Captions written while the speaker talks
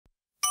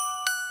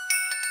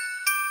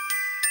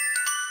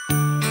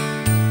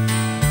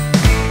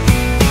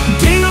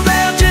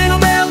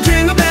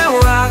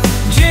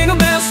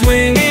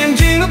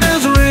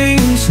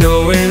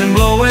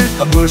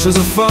bushels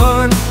of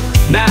fun.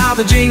 Now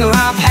the jingle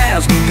hop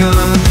has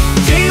begun.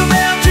 Jingle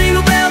bell,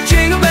 jingle bell,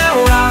 jingle bell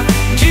rock.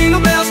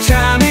 Jingle bells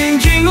chiming,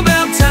 jingle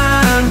bell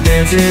time.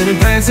 Dancing and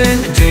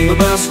prancing in Jingle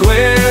Bell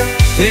Square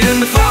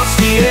in the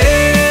frosty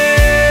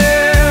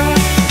air.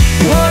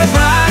 What a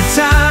bright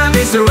time,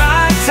 it's the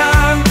right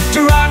time to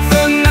rock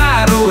the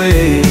night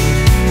away.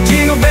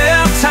 Jingle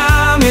bell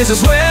time is a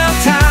swell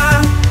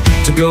time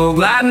to go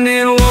gliding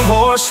in a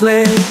one-horse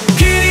sleigh.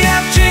 Giddy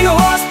up, jingle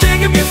horse,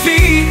 pick up your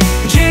feet,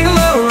 jingle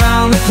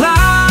around the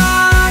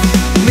clock.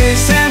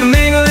 Mix and a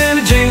mingle in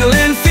the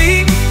jingling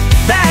feet,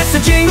 that's the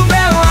Jingle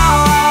Bell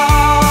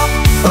Rock.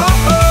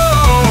 Oh,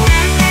 oh.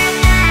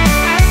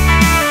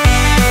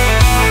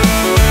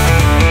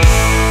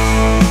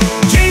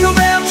 Jingle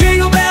bell,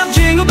 jingle bell,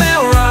 jingle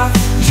bell rock.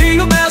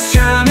 Jingle bells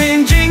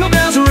chiming, jingle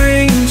bells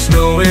ring.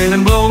 Snowing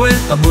and blowing,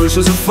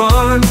 bushels of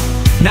fun.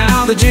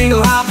 Now the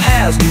jingle hop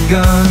has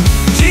begun.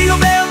 Jingle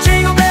bell,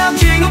 jingle bell,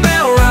 jingle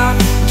bell rock.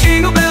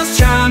 Jingle bells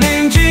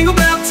chiming, jingle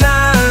bell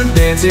time.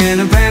 Dancing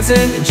and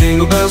prancing in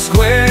Jingle Bell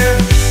Square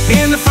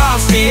in the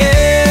frosty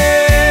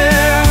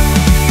air.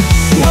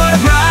 What a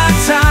bright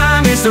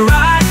time, it's the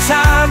right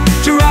time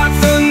to rock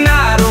the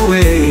night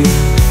away.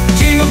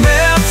 Jingle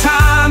bell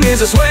time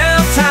is a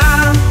swell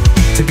time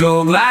to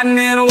go gliding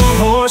in a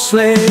one-horse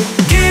sleigh.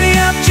 Giddy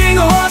up,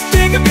 jingle horse,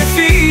 pick up your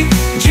feet,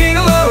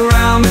 jingle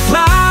around the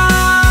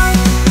clock.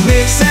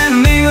 Mix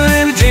and mingle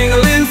in the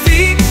jingling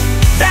feet,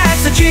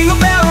 that's the Jingle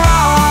Bell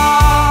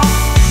Rock.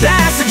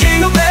 That's the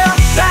Jingle Bell,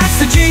 that's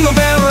the Jingle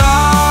Bell Rock.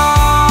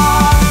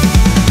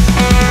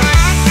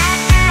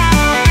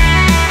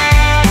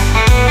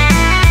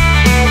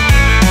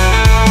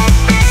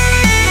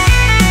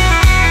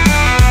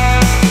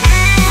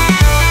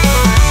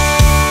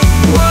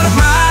 What a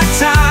bright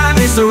time,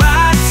 it's the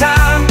right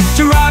time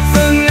to rock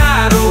the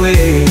night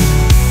away.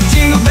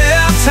 Jingle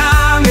bell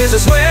time is a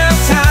swell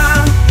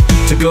time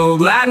to go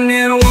gliding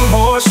in a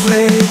one-horse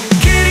sleigh.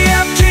 Giddy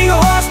up, jingle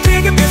horse,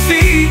 pick up your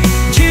feet,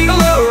 jingle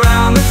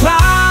around the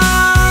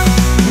clock.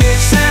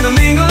 Mix and a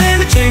mingle in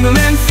the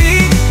jingling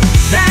feet,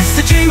 that's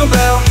the Jingle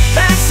Bell,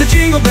 that's the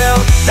Jingle Bell,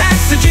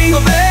 that's the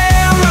Jingle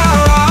Bell Rock.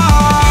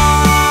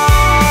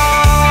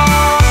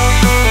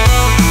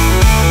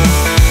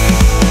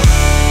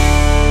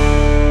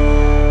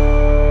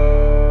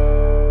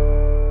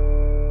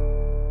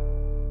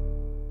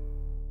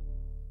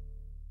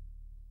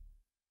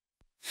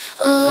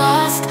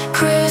 Last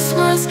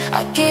Christmas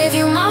I gave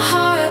you my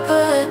heart,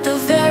 but the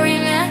very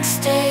next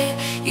day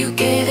you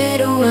gave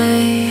it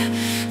away.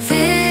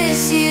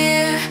 This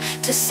year,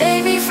 to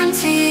save me from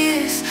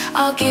tears,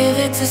 I'll give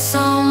it to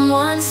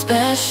someone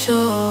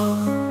special.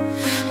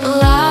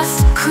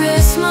 Last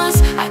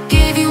Christmas I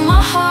gave you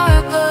my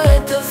heart,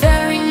 but the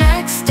very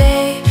next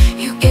day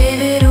you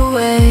gave it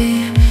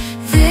away.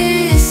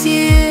 This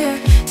year,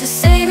 to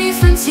save me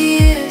from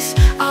tears,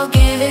 I'll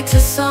give it to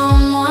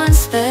someone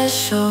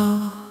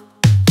special.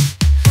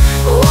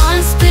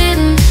 Once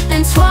bitten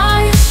and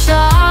twice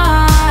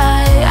shy,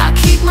 I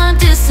keep my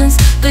distance,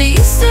 but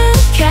you still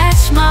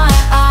catch my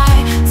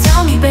eye.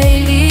 Tell me,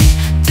 baby,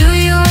 do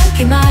you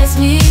recognize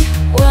me?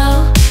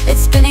 Well,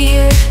 it's been a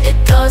year, it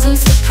doesn't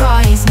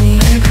surprise me.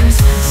 Merry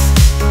Christmas.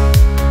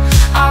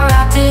 I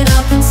wrapped it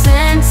up and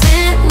sent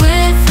it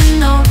with a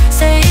note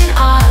saying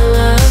I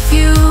love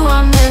you,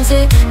 I meant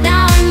it.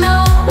 Now I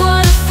know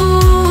what a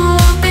fool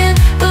I've been,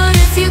 but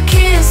if you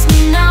kiss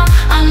me now,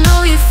 I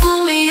know you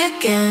fool me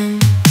again.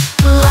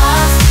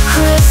 Last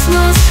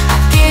Christmas I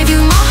gave you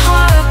my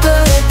heart,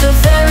 but the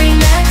very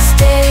next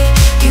day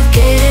you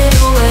gave it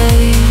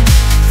away.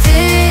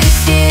 This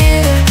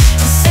year,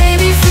 to save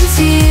me from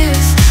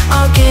tears,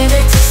 I'll give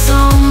it to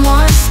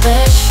someone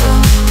special.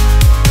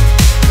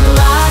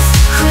 Last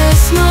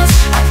Christmas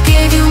I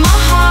gave you my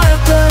heart,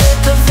 but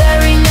the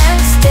very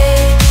next day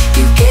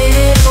you gave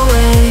it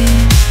away.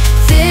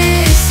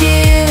 This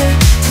year,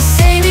 to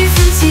save me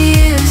from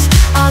tears,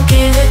 I'll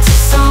give it to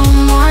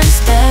someone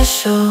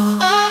special.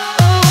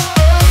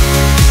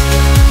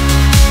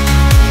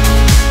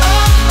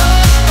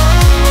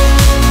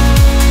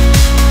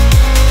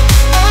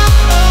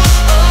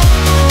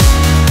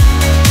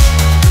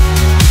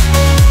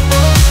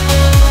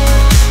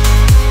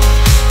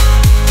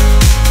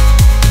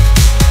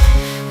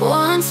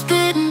 Once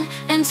bitten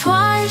and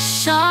twice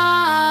shy,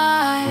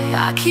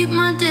 I keep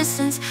my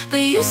distance, but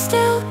you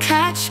still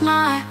catch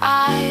my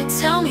eye.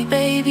 Tell me,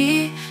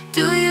 baby,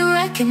 do you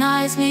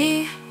recognize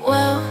me?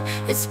 Well,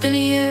 it's been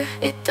a year,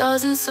 it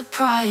doesn't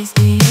surprise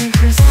me. Merry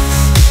Christmas.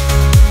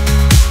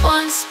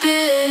 Once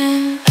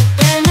bitten,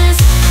 again is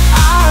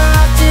I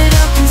wrapped it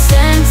up and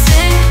sent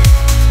it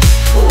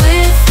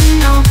with a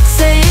note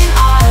saying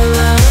I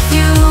love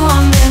you, I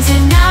meant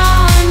it.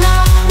 Now I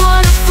know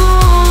what a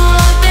fool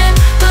I've been,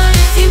 but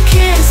if you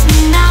kiss me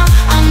now,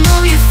 I know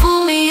you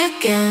fool me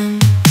again.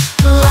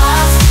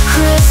 Last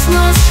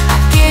Christmas I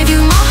gave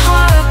you my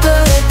heart,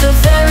 but the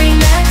very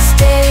next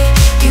day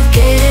you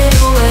gave it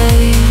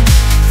away.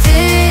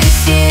 This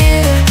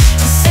year,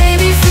 to save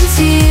me from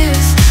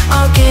tears,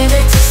 I'll give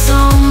it to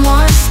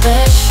someone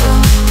special.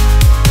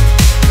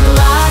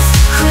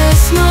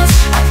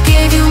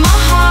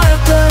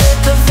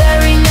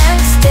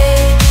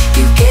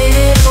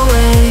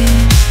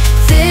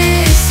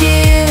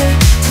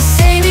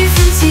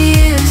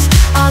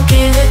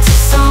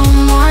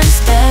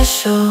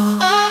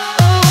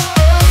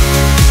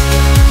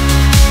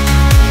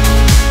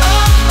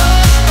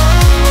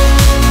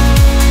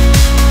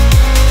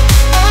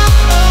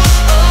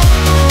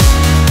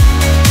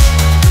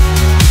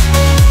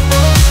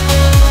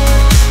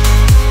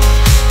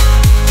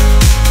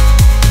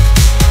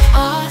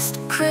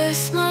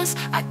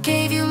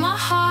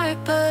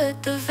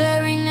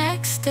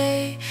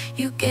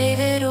 you gave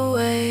it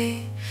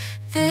away.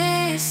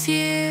 This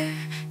year,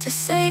 to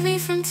save me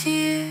from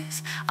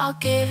tears, I'll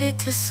give it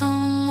to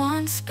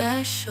someone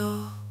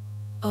special.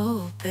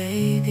 Oh,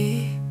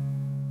 baby.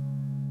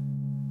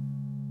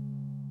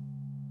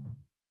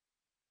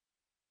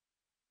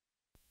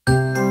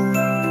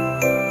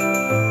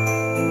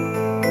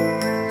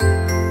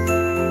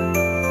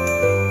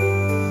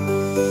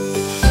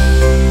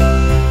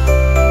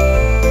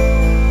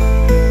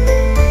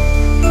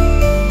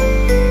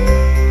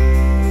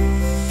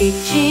 It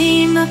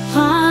came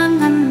upon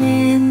the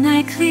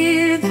midnight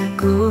clear, that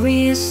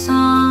glorious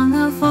song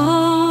of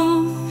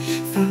old,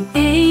 from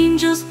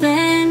angels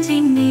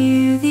bending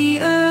near the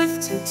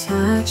earth to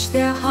touch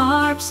their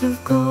harps of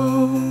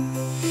gold.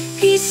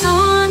 Peace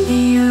on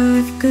the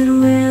earth,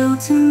 goodwill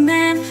to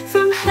men,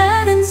 from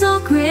heaven's all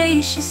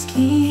gracious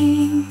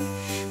King.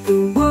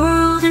 The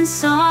world in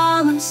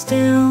solemn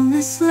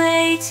stillness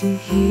lay to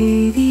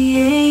hear the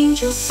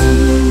angels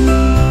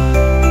sing.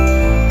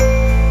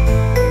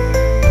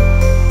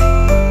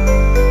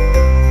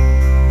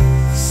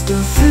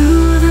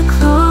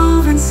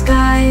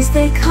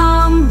 They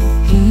come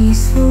with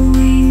peaceful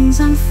wings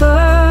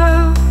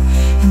unfurled,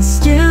 and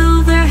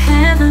still their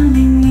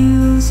heavenly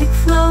music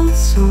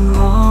floats o'er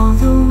all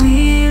the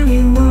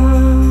weary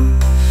world.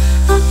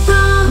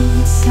 Above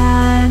its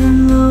sad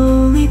and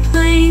lowly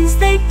plains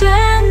they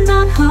bend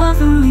on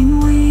hovering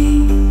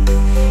wing,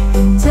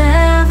 and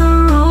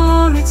ever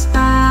o'er its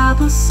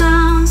babble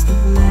sounds the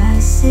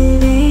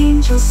blessed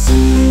angels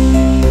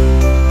sing.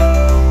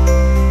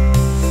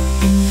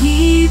 And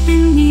we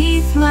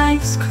beneath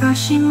life's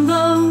crushing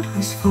load,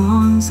 whose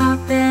forms are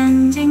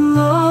bending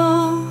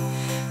low,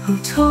 who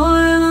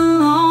toil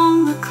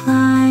along the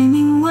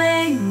climbing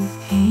way with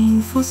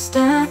painful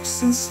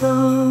steps and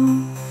slow.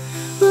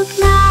 Look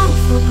now,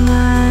 for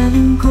glad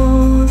and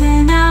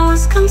golden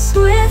hours come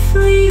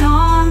swiftly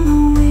on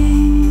the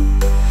wing.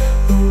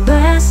 We'll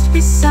rest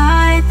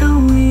beside the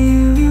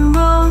weary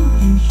road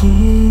and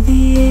hear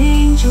the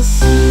angels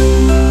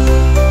sing.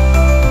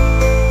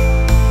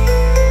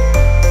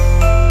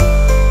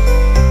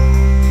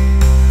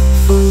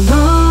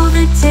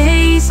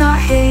 Are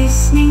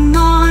hastening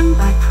on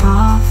by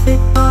prophet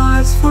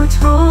bards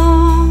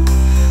foretold,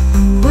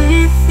 and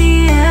with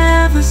the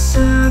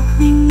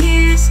ever-circling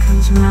years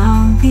comes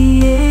round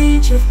the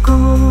age of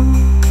gold,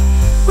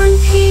 when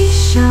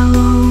peace shall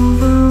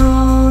over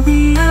all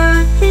the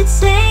earth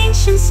its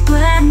ancient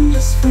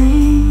splendors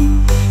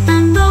flame,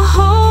 and the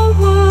whole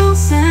world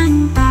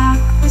send back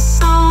the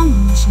song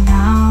which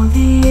now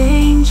the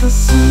angels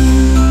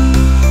sing.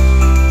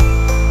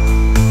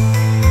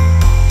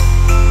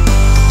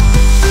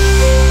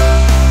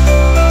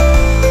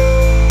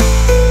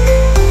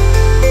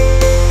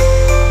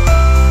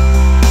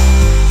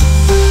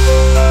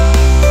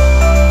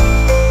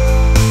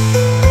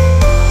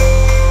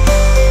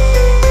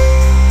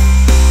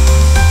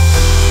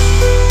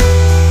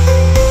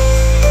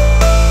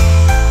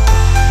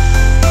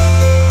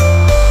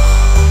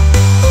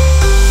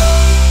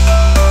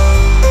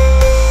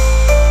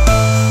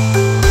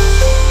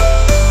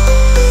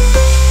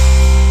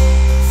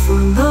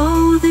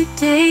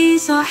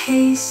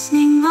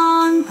 Hastening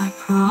on by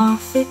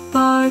prophet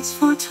bards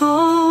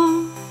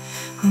foretold,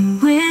 when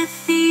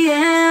with the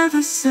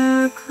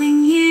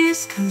ever-circling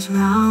years comes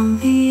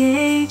round the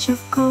age of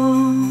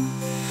gold,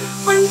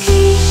 when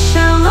peace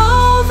shall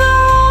over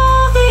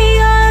all the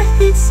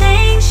earth its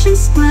ancient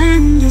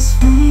splendors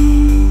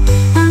flame,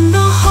 and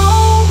the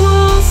whole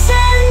world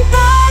send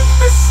back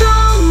the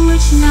song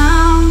which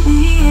now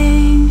the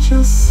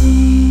angels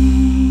sing.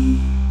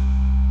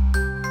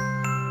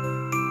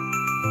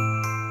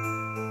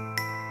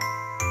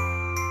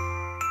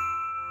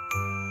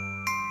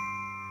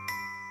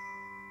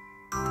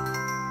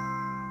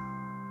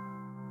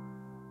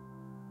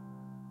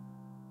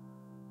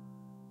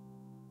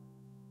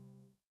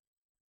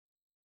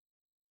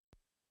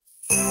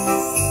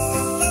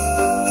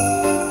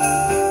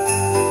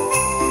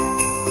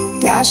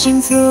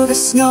 Dashing through the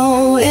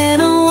snow in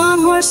a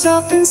one-horse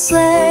open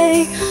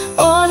sleigh,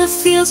 o'er the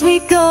fields we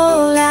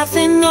go,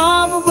 laughing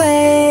all the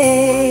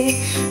way.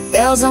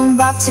 Bells on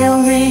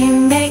bobtail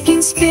ring,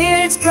 making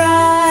spirits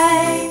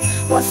bright.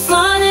 What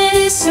fun it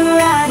is to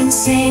ride and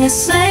sing a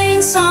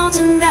sleighing song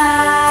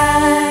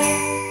tonight.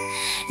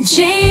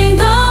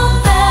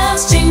 Jingle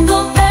bells,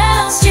 jingle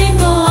bells,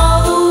 jingle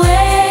all the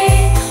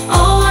way.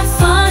 Oh, what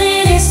fun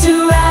it is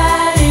to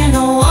ride in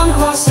a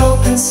one-horse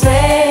open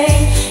sleigh.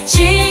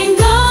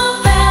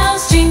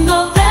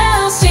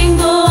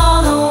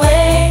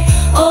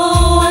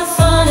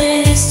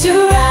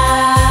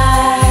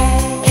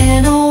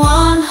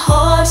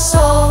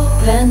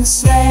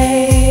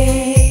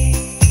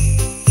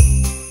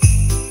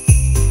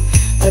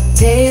 A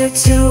day or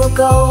two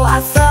ago I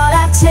thought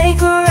I'd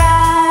take a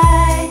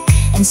ride,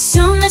 and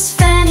soon Miss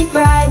Fanny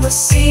Bride was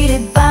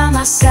seated by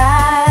my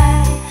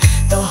side.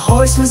 The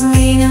horse was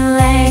lean and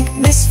lank,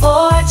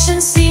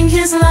 misfortune seemed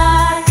his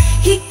lot.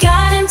 He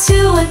got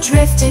into a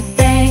drifted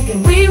bank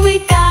and we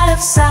got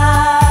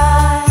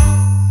upside.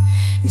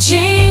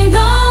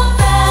 Jingle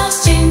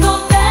bells, jingle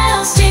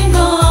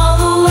all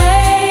the way.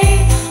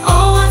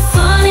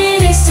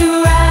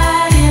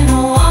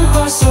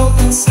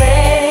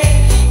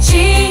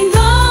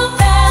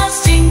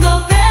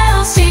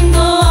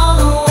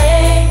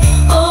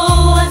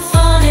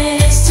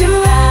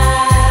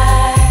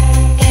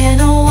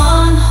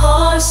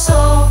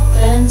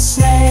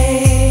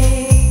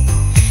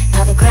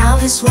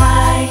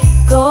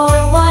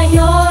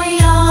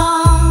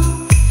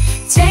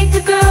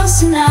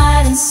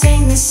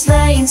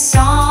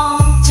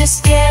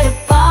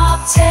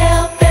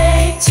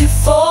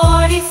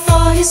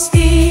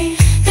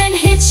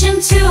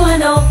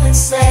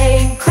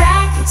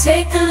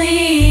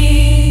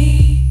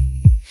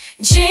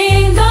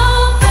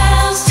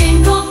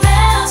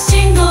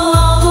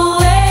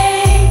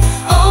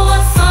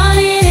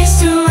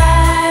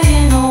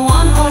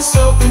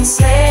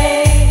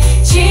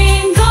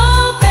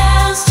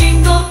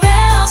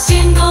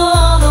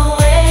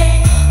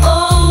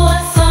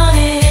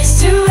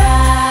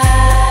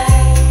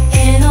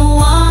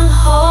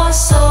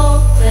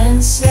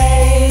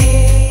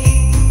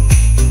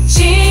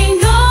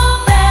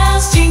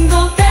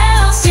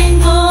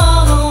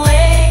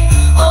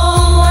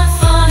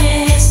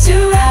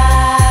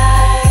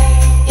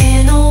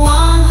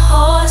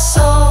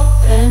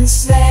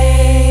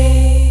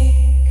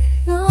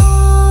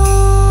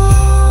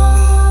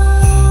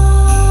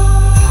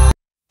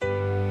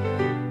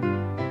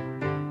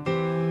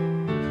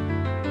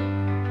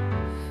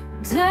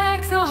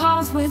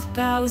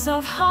 boughs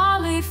of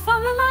holly, fa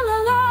la la la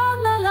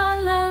la la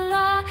la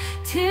la.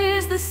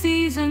 'Tis the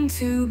season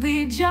to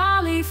be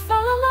jolly, fa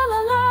la la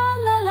la la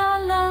la la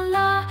la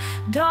la.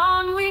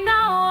 Don we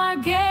now our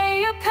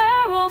gay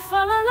apparel,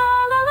 fa la la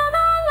la la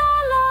la la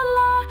la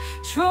la.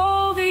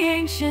 Troll the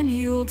ancient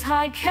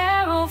Yuletide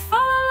carol,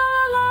 fa la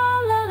la la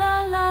la la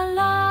la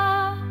la.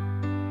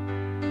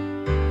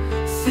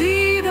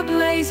 See the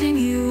blazing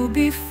Yule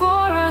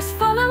before us,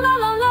 fa la la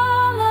la la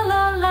la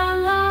la la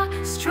la.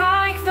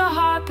 Strike the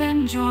harp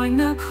and join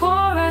the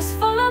chorus,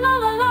 fa la la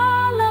la la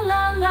la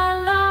la la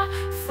la.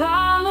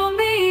 Follow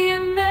me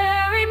in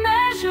merry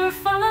measure,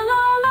 fa la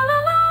la la la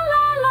la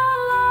la la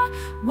la.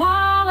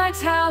 While I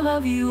tell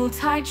of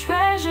Yuletide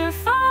treasure,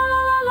 fa la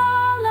la la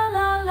la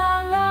la la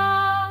la.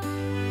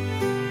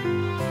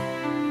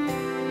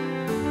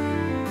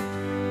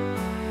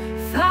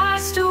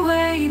 Fast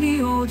away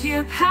the old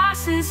year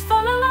passes, fa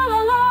la la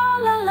la la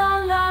la la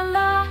la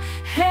la.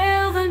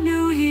 Hail the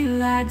new year,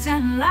 lads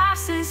and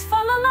lasses, fa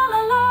la la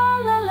la la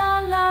la la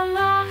la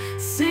la.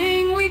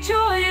 Sing we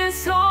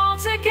joyous all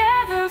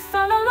together,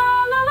 fa la la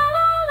la la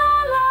la la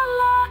la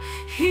la.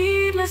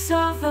 Heedless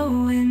of the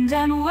wind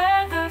and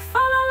weather,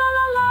 fa la la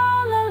la la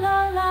la la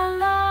la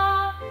la.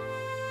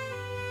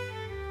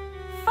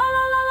 Fa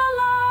la la la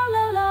la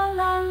la la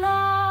la la.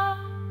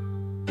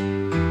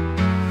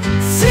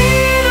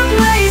 See the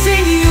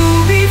blazing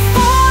Yule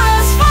before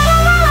us, fa la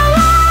la la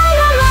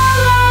la la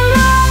la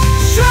la.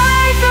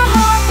 Strike the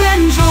harp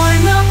and join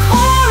the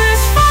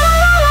chorus, fa la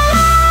la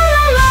la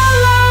la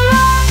la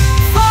la.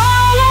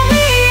 Follow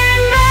me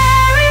in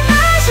merry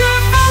measure,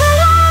 fa la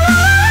la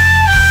la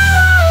la.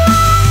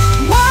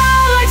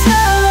 While I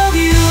tell of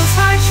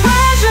Yuletide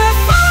treasure,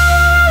 fa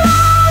la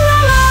la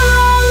la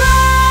la la.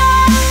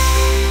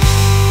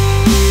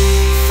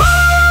 Fa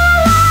la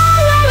la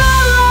la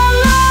la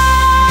la.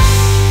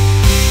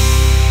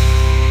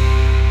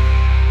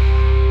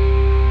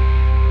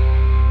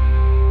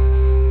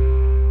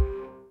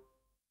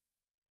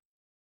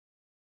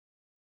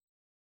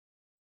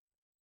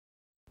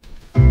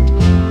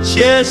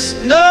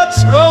 Chestnuts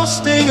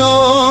roasting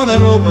on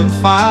an open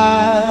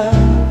fire,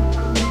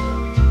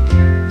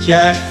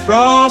 Jack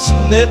Frost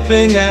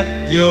nipping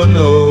at your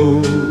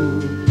nose,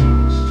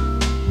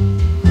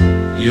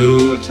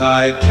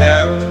 Yuletide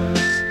carols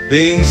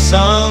being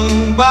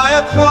sung by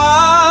a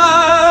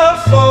choir,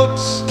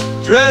 folks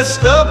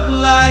dressed up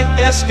like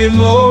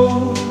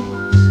Eskimos.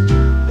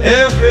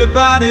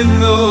 Everybody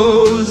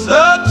knows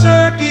a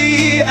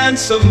turkey and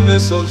some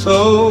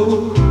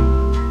mistletoe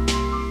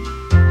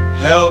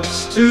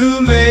helps to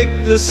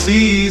make the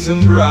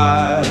season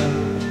bright.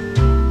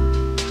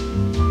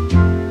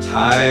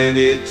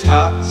 Tiny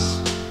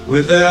tots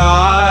with their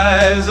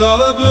eyes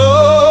all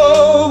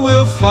aglow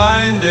will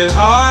find it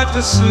hard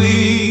to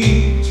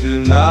sleep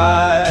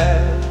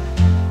tonight.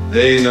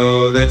 They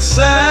know that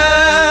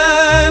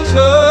Santa's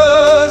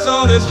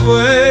on his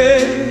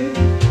way.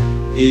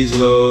 He's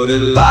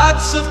loaded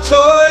lots of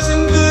toys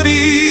and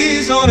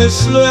goodies on his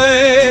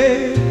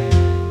sleigh,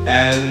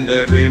 and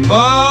every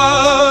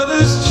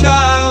mother's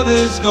child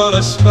is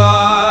gonna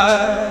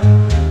spy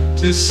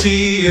to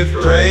see if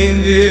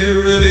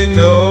reindeer really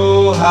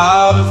know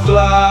how to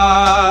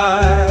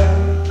fly.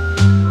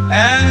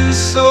 And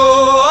so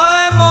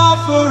I'm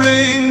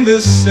offering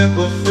this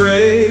simple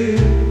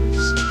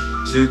phrase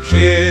to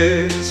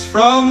kids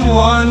from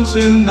 1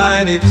 to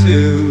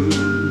 92.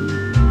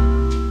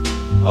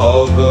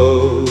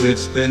 Although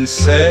it's been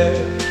said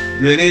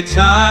many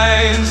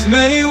times,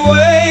 many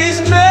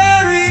ways,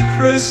 Merry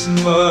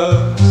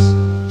Christmas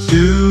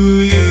to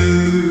you.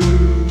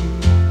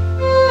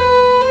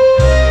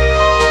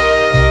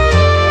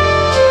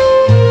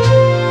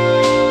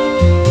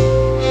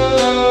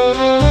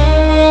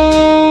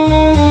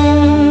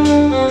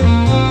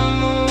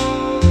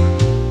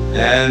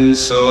 And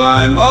so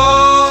I'm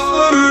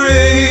offering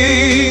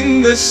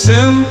this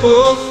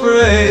simple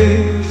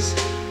phrase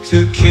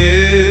to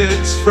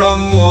kids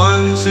from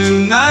 1 to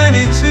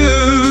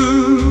 92.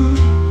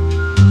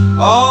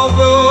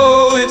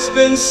 Although it's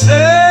been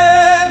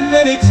said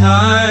many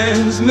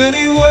times,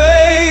 many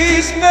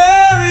ways,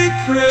 Merry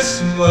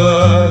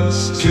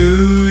Christmas to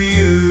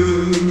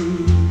you.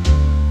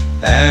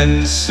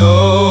 And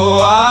so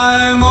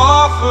I'm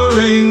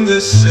offering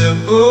this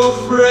simple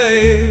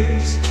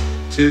phrase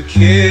to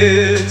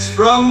kids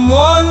from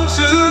 1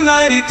 to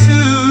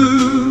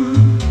 92.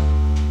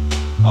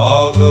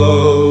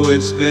 Although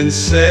it's been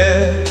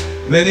said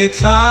many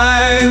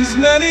times,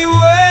 many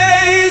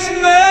ways,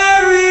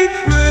 Merry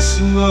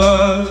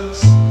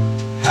Christmas.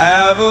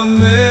 Have a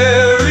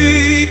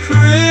Merry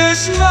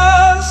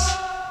Christmas,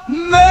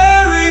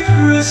 Merry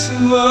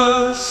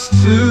Christmas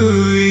to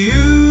you.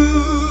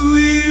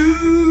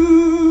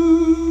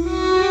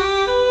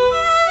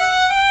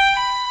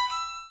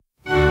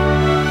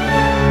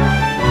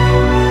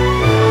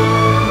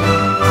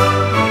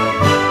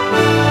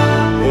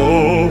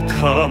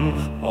 Come,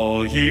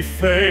 all ye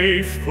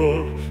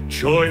faithful,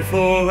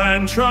 joyful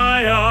and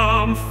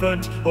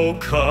triumphant. Oh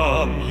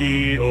come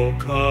ye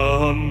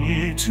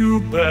to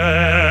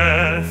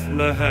Bethlehem.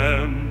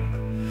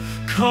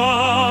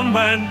 Come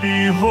and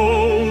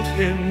behold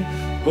him,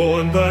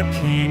 born the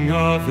King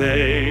of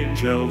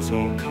angels.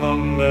 Oh,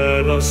 come,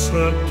 let us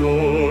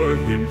adore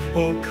him.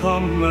 Oh,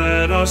 come,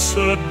 let us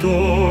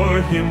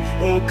adore him.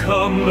 Oh,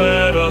 come,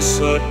 let us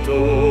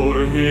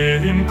adore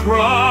him,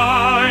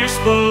 Christ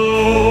the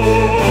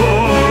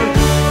Lord.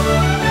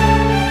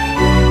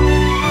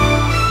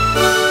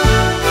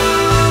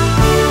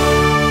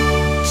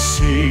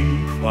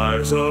 Sing,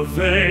 choirs of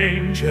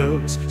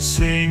angels,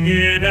 sing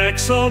in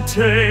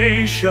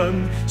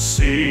exaltation.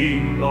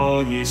 Sing,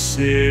 all ye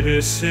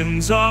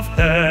citizens of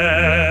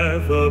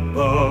heaven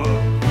above.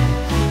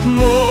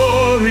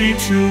 Glory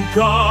to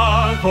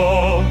God,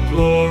 all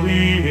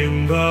glory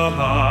in the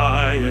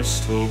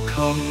highest. Oh,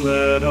 come,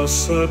 let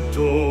us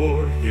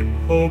adore him.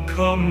 Oh,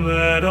 come,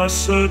 let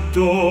us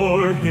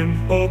adore him.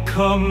 Oh,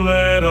 come,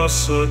 let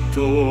us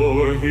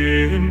adore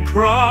him,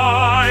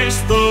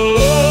 Christ the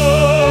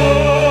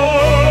Lord.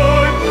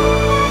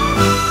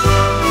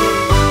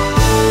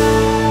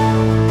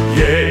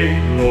 Yea,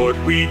 Lord,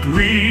 we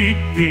greet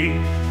thee,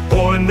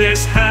 born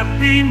this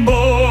happy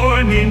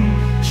morning.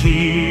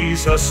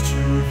 Jesus,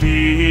 to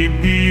thee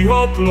be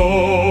all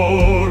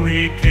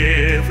glory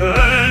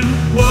given.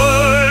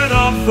 Word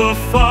of the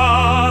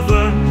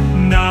Father,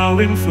 now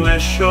in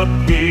flesh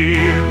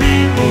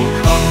appearing. Oh,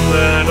 come,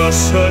 let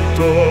us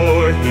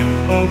adore him.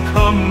 Oh,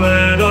 come,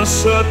 let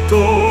us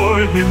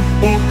adore him.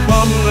 Oh,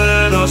 come,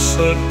 let us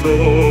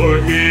adore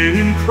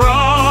him,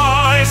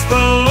 Christ the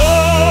Lord.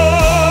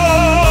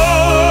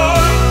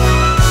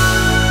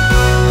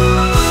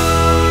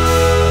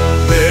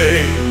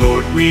 Hey,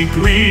 Lord, we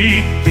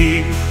greet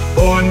thee,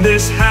 born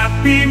this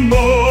happy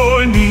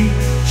morning.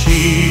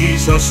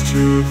 Jesus,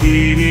 to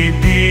thee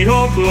be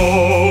all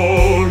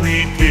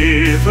glory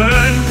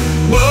given.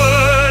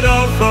 Word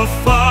of the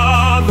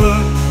Father,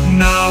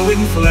 now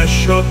in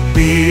flesh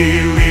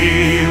appearing.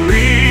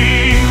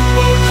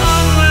 Oh,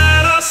 come,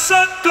 let us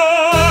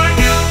adore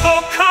him.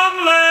 Oh, come,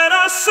 let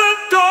us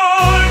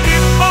adore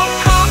him. Oh,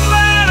 come,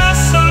 let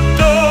us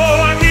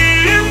adore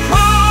him,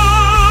 Christ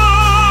the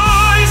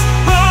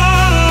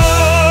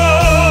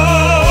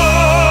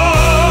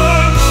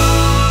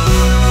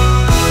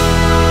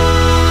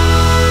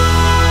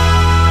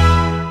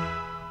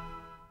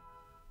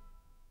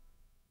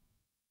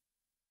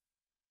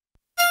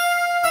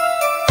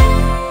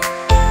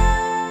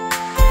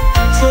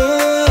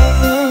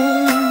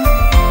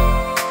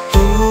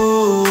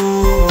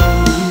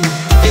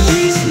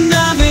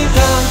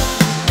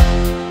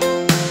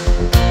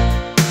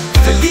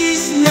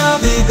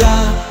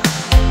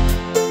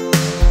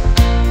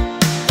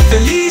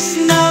Feliz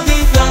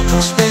Navidad,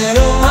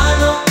 próspero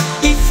año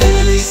y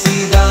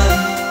felicidad.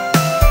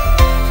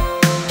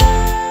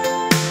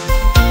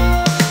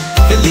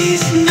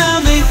 Feliz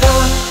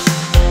Navidad,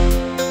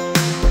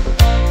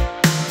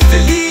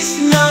 feliz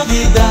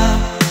Navidad,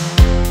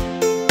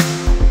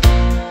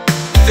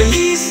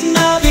 feliz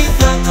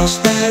Navidad,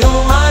 próspero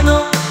año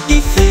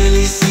y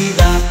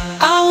felicidad.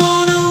 I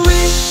wanna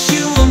wish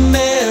you a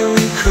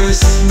Merry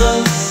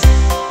Christmas.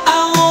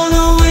 I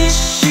wanna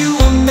wish you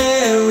a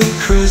Merry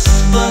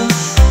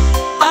Christmas.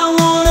 I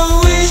wanna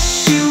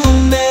wish you a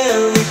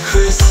Merry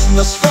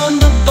Christmas from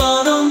the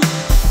bottom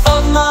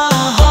of my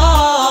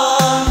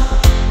heart.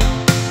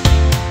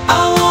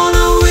 I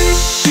wanna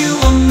wish you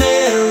a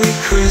Merry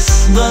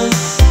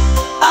Christmas.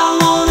 I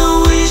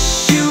wanna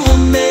wish you a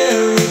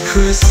Merry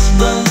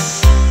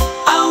Christmas.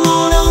 I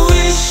wanna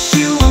wish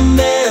you a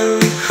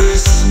Merry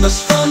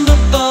Christmas from the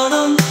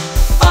bottom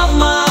of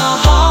my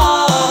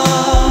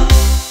heart.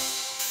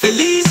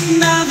 Feliz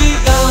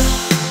Navidad,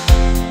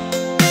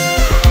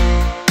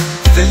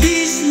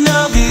 feliz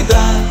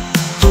Navidad,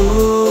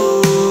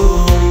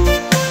 oh.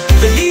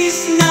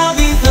 Feliz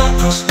Navidad,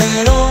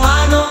 próspero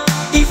año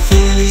y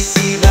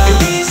felicidad.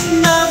 Feliz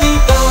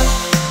Navidad,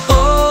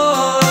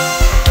 oh.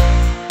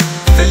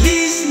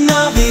 Feliz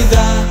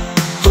Navidad,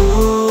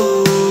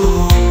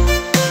 oh.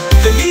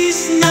 Feliz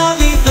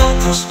Navidad,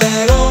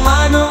 próspero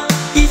año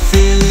y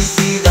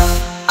felicidad.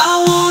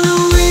 I wanna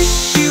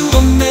wish you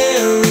a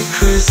Merry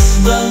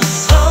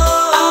Christmas.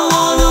 I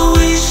wanna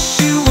wish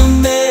you a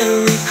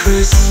Merry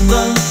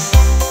Christmas.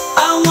 I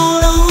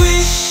wanna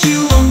wish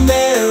you a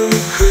Merry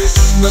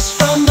Christmas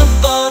from the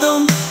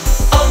bottom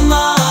of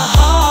my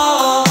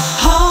heart,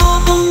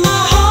 of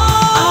my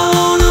heart. I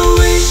wanna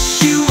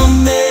wish you a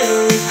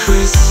Merry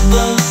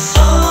Christmas.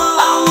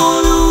 I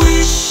wanna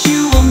wish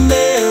you a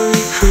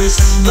Merry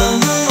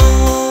Christmas.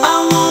 I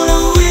wanna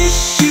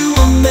wish you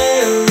a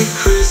Merry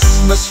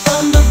Christmas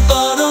from the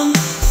bottom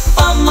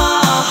of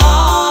my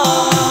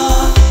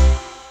heart.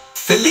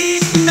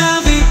 Feliz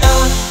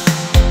Navidad,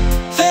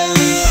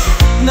 feliz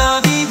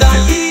Navidad,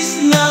 feliz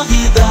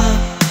Navidad,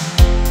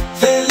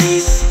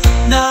 feliz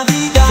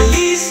Navidad,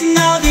 feliz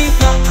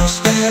Navidad,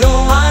 próspero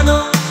año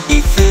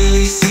y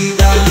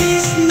felicidad.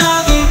 Feliz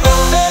Navidad,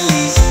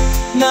 feliz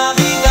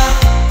Navidad,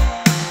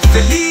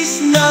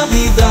 feliz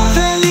Navidad,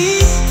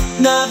 feliz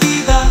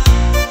Navidad,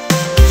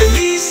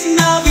 feliz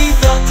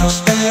Navidad,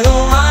 próspero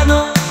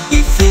año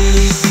y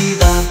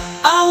felicidad.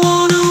 I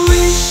wanna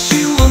wish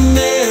you a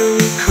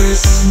Merry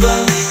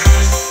Christmas.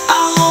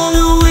 I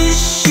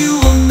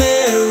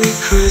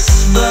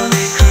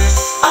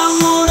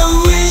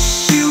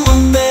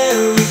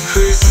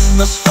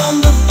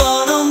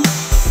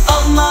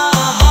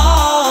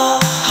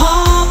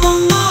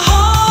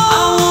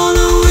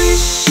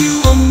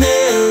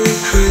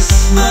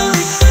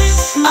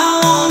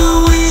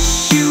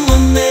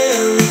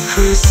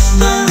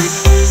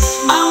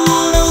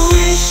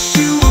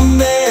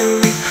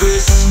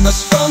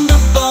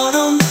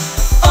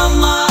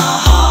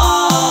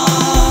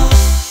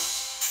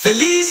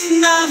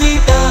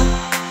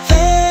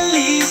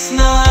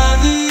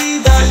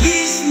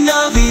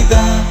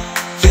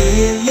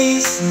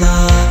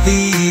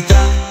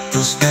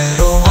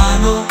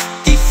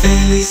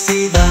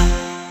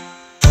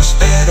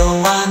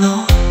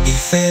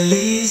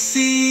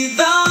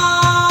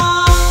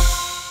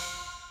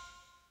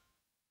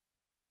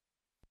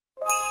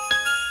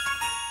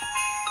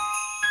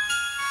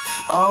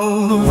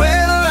Oh, the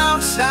weather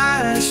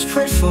outside is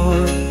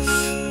frightful,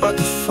 but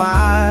the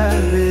fire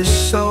is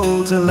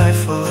so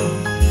delightful.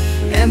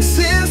 And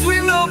since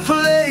we've no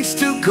place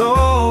to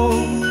go,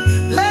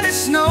 let it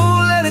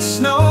snow, let it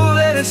snow,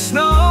 let it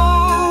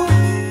snow.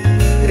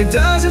 It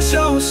doesn't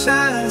show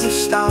signs of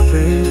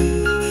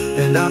stopping,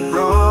 and I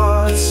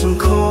brought some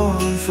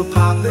corn for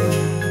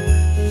popping.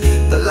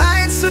 The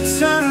lights are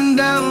turned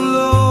down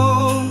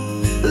low.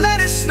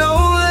 Let it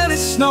snow, let it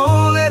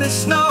snow, let it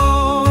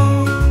snow.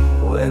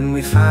 When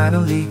we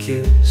finally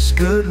kiss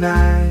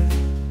goodnight,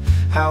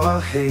 how I'll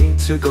hate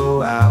to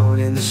go out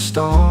in the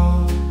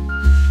storm.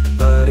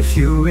 But if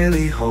you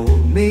really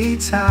hold me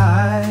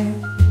tight,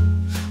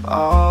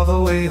 all the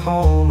way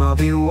home I'll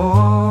be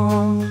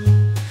warm.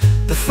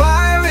 The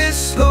fire is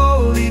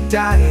slowly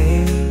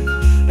dying,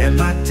 and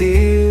my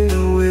dear,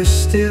 we're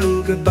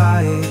still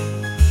goodbye.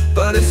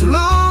 But as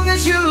long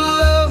as you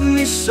love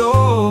me so,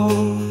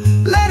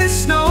 let it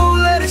snow,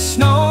 let it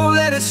snow,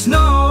 let it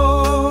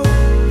snow.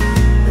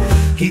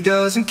 He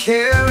doesn't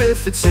care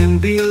if it's in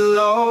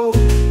below.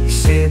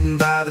 He's sitting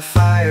by the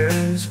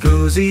fire's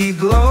cozy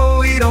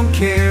glow. He don't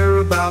care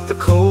about the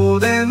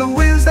cold and the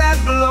winds that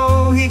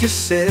blow. He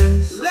just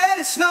says, let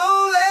it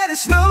snow, let it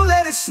snow,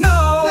 let it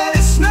snow, let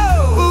it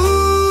snow.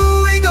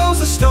 Ooh, he goes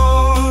the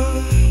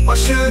storm. Why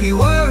should he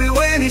worry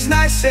when he's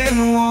nice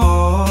and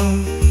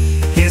warm?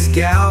 His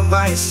gal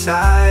by his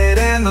side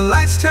and the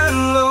lights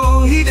turn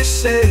low. He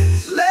just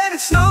says, let it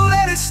snow,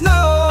 let it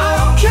snow. I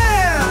don't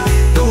care.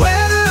 The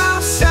weather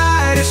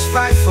outside is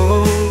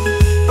frightful,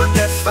 but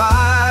that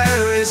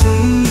fire is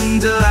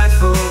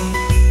delightful.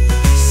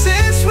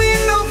 Since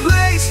we've no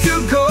place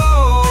to go,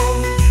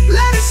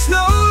 let it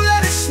snow,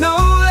 let it snow,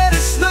 let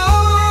it snow.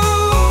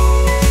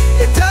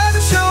 It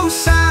doesn't show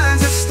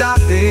signs of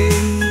stopping,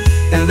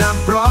 and I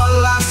brought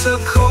lots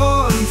of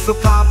corn for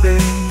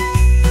popping.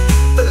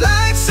 The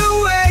lights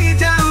are way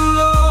down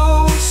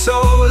low,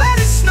 so let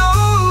it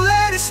snow,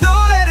 let it snow,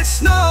 let it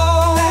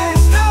snow. Let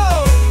it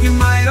snow. You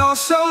might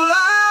also lie.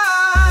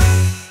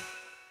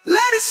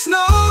 Let it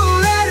snow,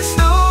 let it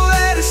snow,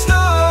 let it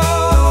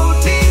snow.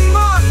 Dean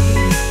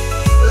Martin,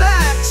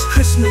 Last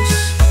Christmas,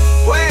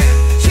 where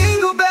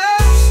jingle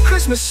bells,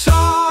 Christmas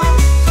song.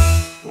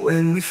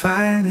 When we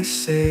finally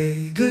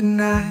say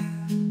goodnight,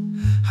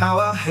 how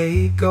I'll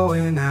hate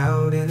going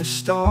out in a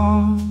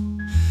storm.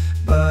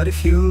 But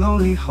if you'll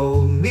only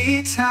hold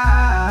me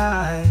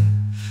tight,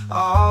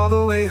 all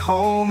the way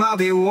home I'll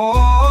be warm.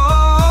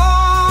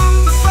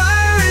 The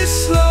fire is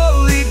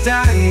slowly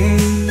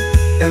dying,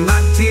 and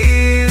my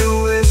dear,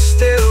 we're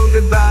still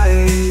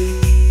goodbye.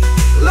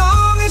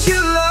 Long as you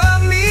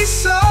love me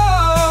so,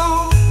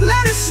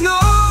 let it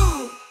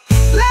snow,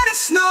 let it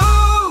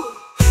snow,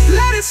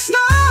 let it snow.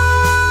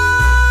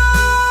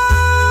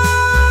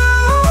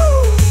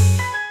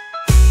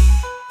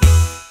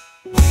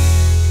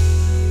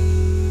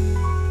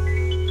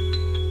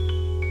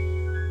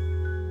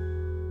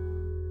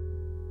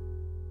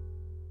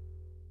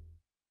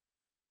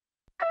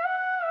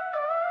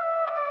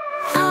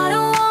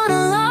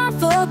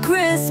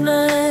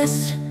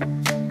 Christmas,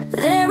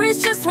 there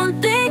is just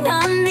one thing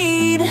I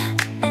need,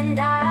 and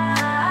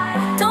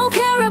I don't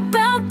care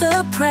about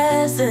the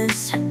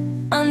presents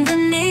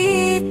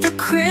underneath the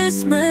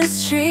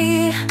Christmas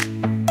tree.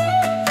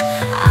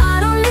 I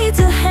don't need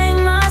to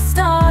hang my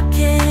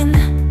stocking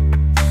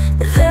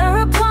there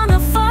upon the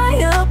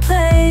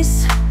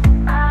fireplace.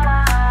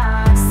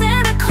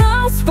 Santa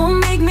Claus will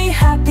make me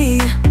happy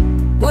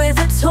with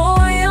a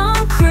toy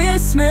on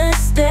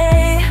Christmas Day.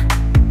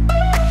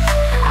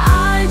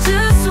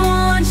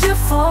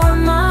 For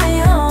my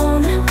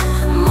own,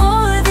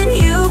 more than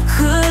you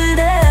could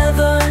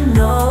ever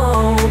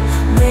know.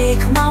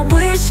 Make my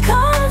wish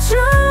come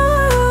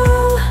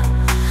true.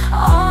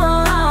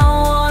 All I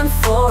want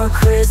for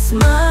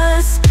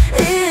Christmas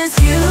is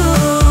you.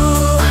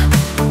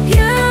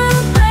 You,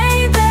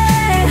 baby.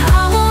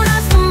 I won't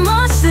ask for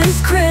much this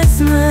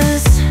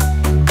Christmas.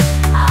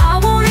 I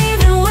won't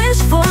even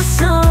wish for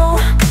snow.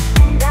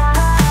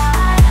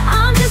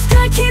 I'm just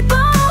gonna keep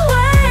on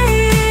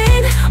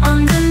waiting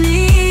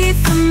underneath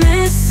the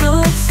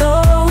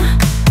mistletoe.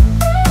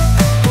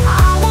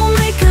 I won't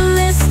make a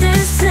list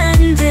and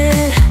send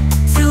it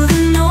to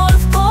the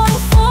North Pole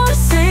for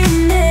Saint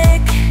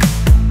Nick.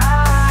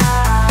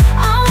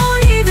 I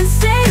won't even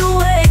stay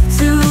awake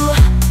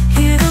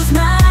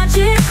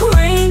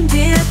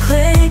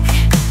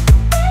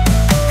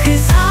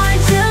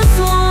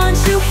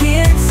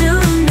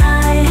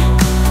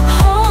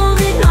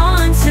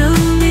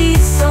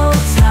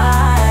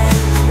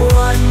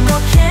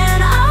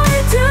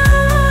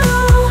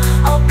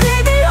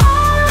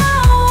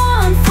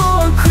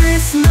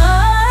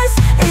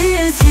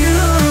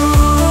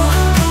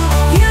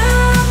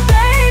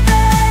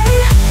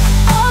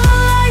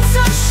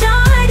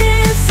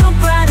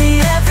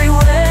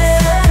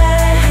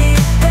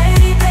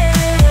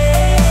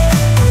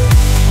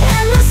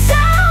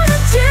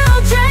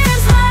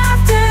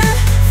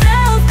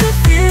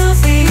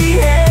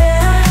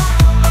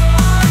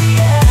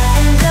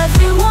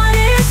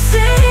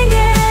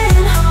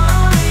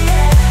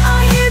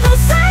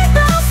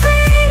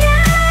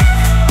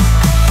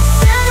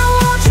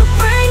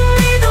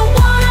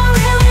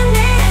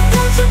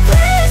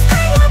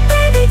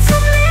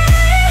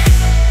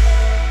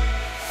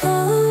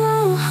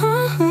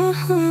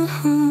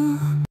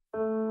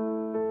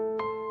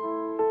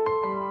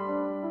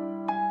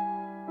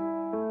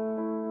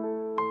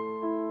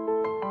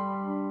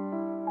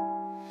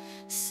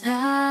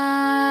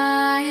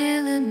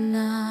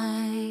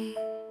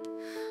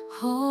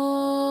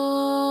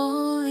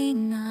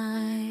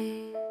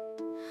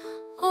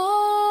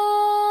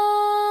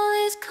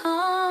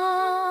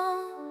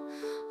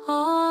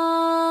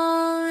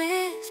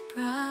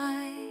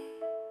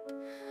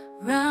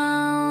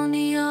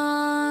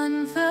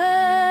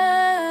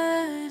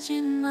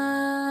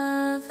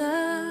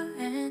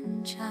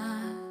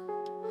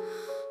child,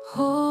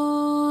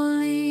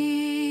 holy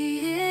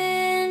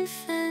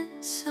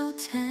infant, so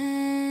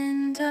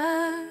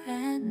tender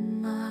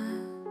and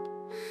mild.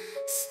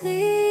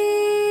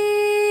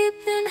 Sleep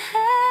in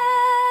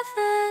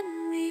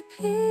heavenly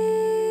peace.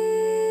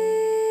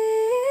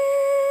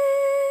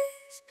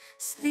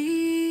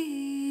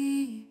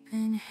 Sleep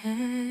in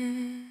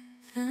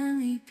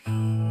heavenly peace.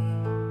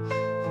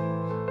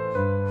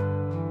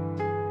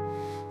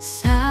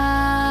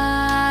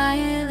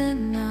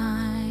 Silent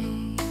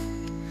night,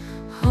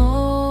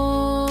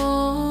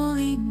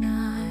 holy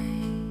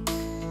night,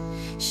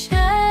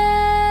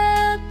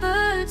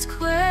 shepherds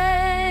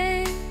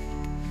quake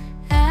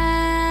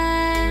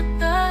at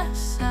the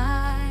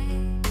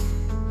sight.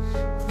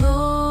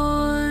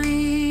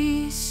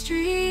 Glory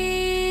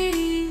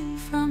stream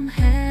from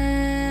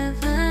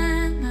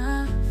heaven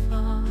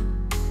afar.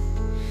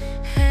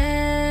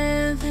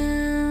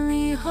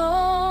 Heavenly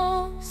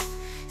hosts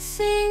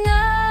sing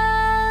Alleluia.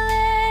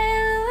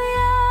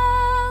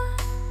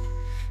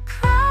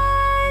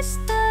 Christ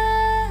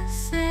the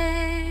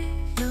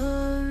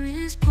Savior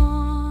is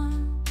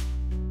born.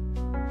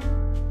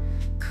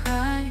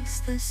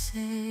 Christ the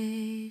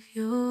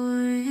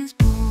Savior is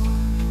born.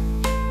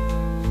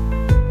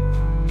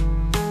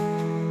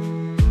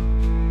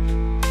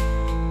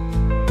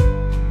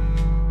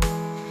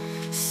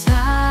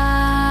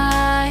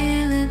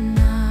 Silent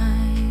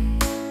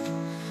night,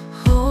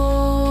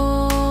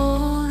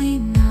 holy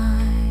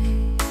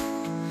night,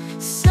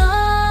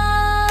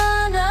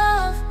 Son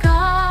of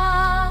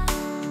God,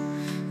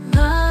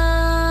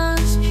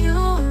 love's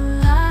pure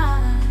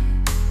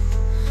light,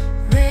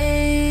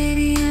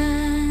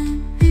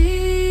 radiant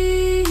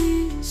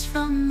beams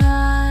from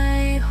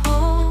thy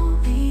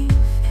holy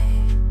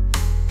face.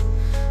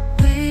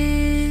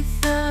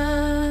 With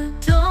the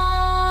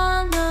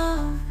dawn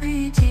of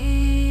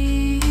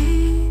redeeming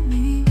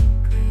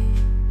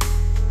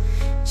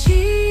grace,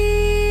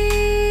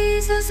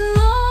 Jesus,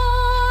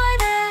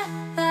 Lord, at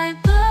thy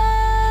birth.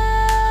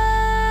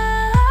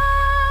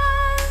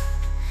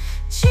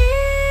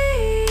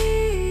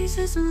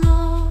 Jesus,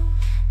 Lord,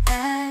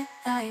 at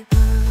thy birth.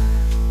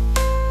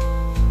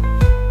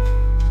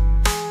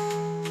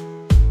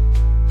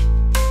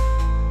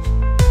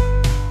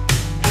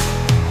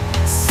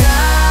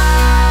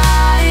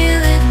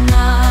 Silent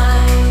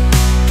night,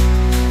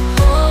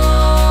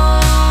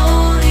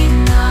 holy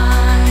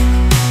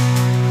night,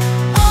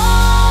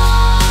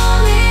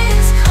 all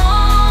is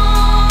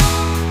calm,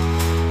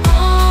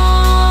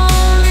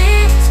 all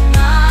is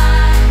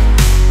bright.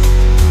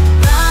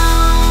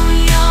 Round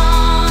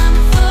yon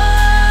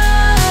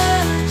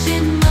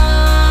virgin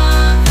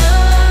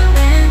mother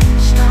and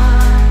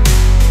child,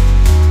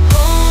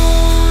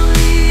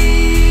 holy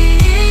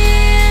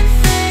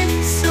infant,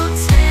 so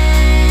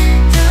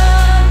tender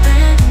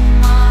and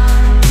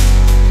mild.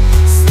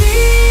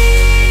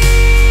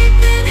 Sleep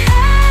in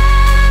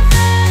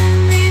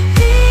heavenly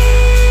peace.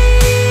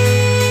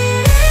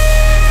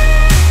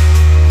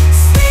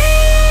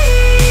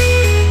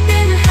 Sleep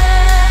in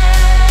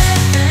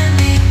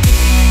heavenly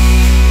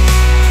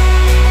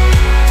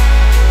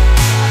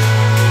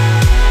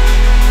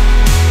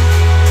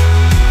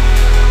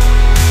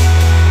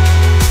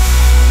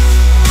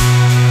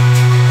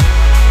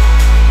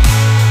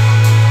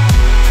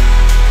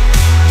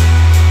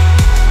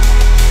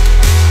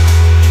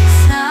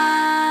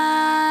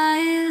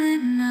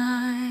Silent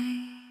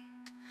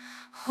night,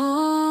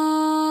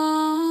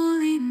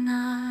 holy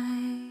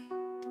night,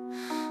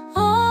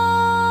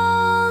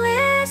 all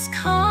is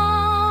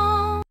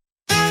calm.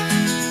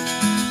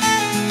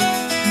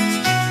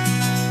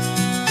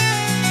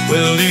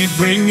 Willie,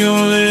 bring your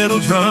little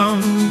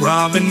drum.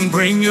 Robin,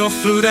 bring your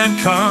flute and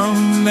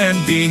come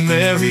and be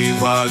merry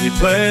while you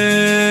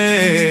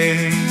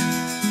play.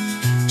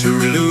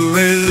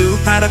 Tooraloo-raloo,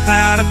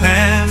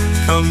 pat-a-pat-a-pan,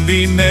 come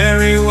be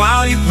merry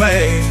while you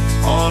play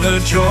on a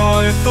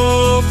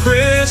joyful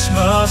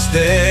Christmas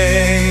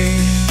day.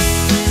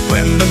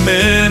 When the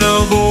men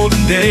of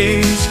olden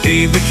days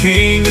gave the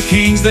King of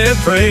Kings their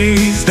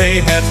praise,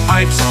 they had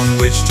pipes on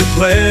which to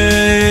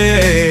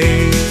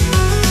play.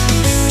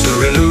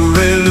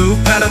 Tooraloo-raloo,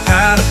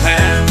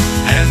 pat-a-pat-a-pan,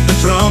 and the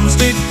drums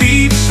did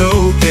beat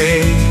so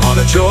gay on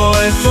a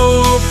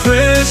joyful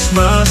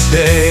Christmas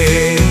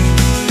day.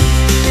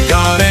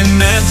 God and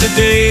man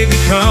today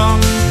become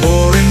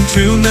more in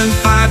tune than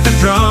fife and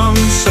drum,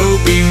 so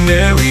be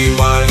merry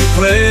while you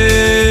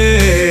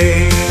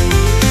play.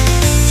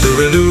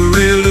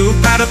 Tooraloo-raloo,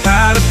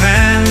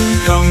 pat-a-pat-a-pan,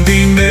 come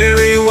be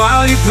merry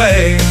while you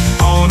play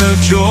on a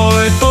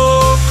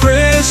joyful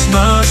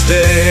Christmas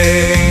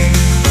day.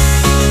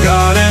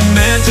 God and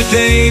man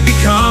today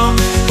become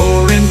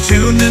more in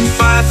tune than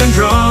fife and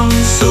drum,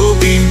 so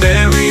be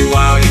merry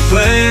while you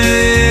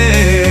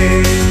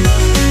play.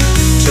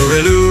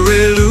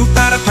 Tooraloo-raloo,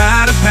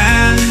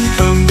 pat-a-pat-a-pan,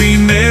 come be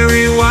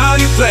merry while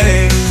you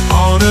play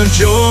on a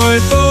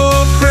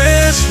joyful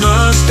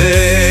Christmas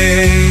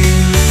day.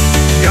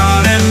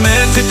 God and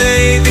man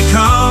today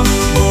become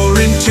more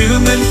in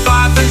tune than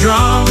fife and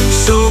drum,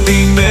 so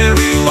be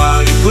merry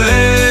while you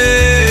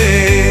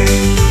play.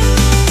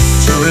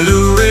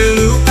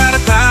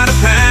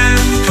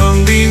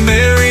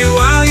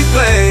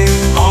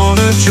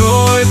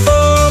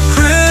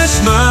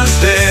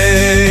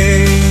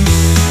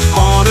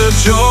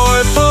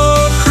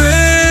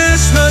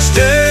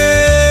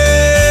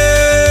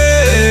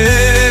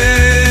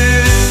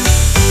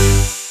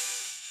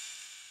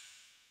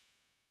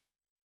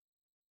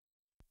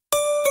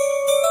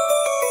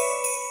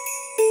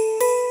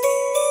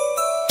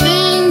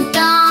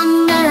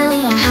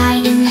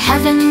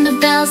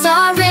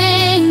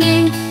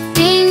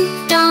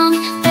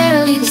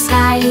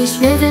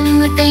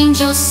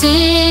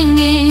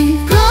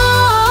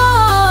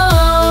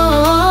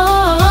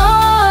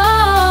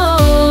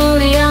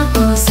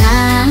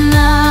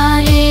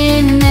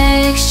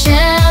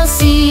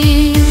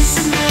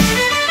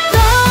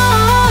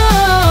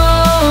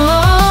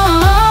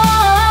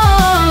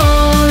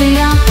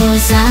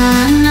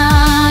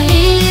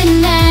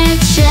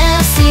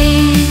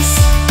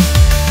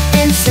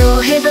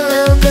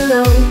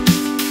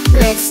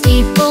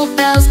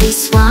 bells they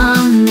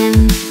swung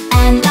in,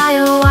 and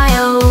I-oh,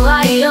 I-oh,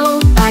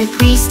 I-oh, by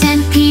priest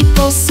and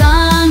people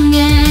sung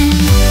in.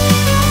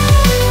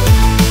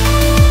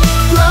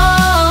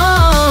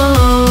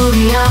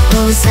 Gloria,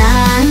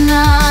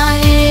 Hosanna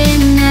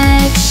in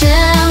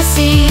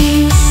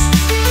excelsis.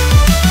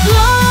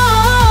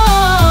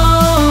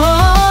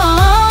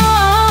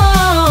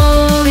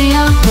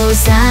 Gloria,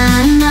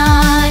 Hosanna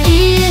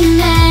in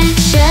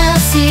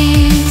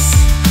excelsis.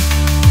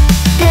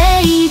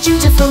 Hey,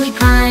 dutifully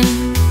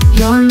prime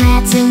your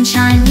mats and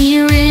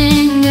chimey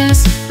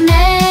ringers.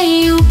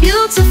 May you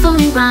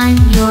beautifully rhyme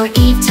your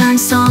eve-time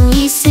song,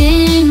 ye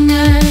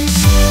singers.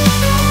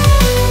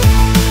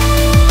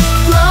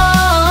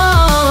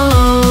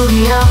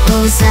 Gloria,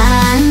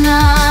 Hosanna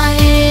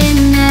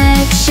in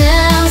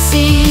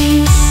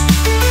excelsis.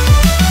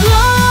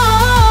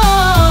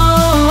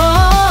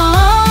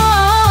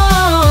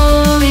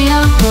 Gloria,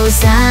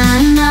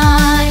 Hosanna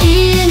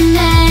in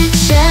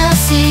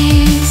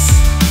excelsis.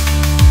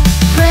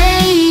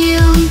 Pray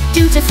you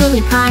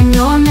dutifully prime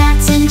your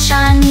mats and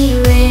chimey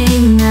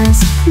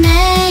ringers.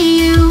 May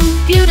you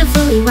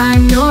beautifully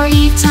rhyme your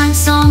eve-time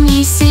song,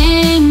 ye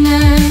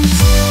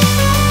singers.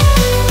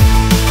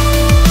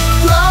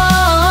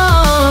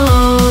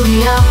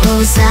 Gloria,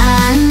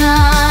 Hosanna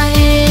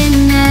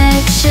in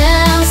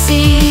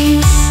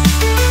excelsis.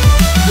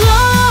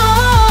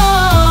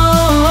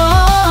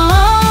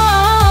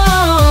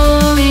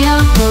 Gloria,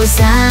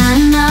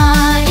 Hosanna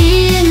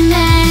in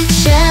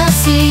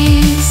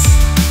excelsis.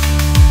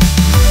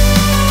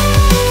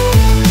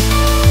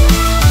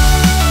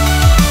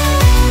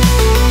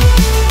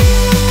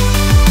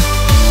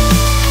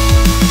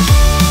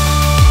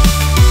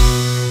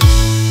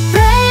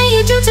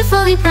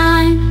 Dutifully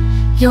prime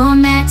your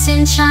mats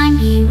and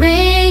chimey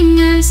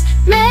ringers.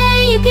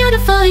 May you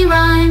beautifully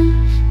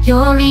rhyme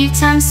your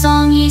eve-time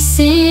song, ye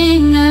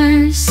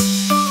singers.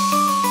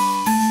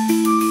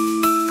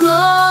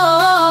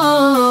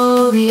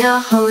 Gloria,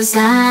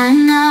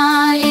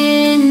 Hosanna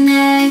in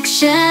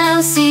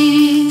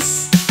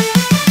excelsis.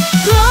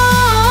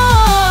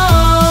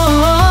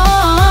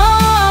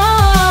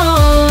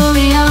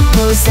 Gloria,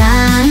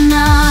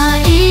 Hosanna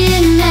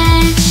in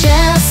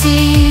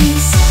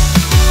excelsis.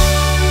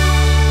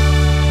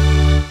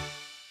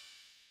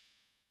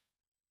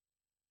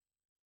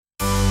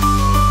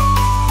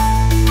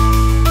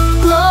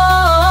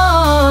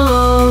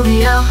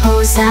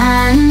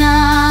 Hosanna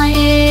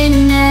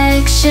in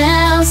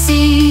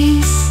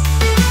excelsis.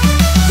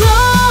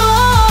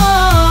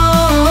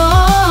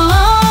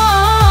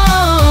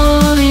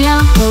 Gloria,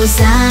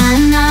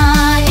 Hosanna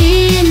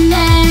in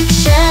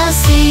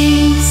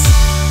excelsis.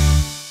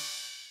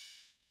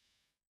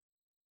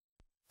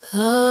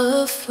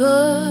 The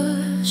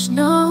first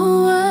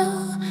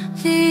Noel,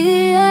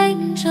 the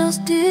angels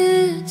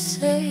did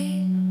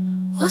say,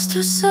 was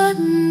to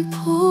certain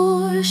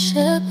poor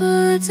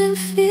shepherds in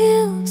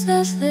fields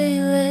as they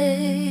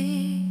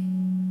lay,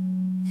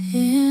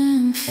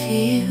 in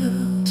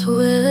fields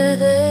where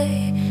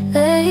they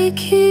lay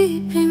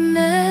keeping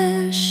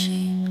their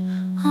sheep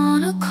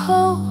on a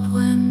cold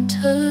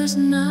winter's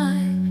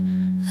night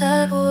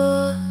that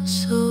was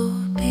so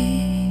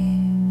deep.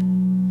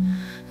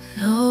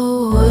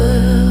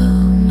 Noel,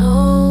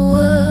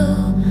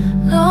 Noel,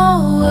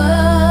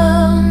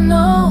 Noel,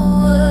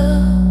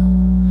 Noel,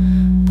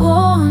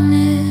 born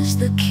is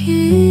the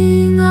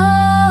King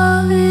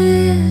of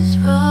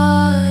Israel.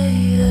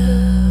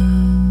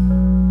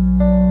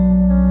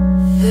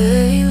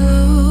 They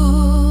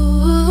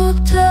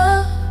looked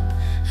up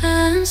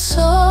and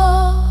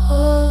saw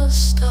a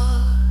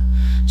star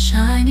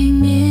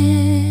shining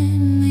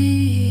in the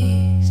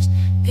east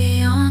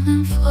beyond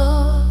them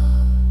far,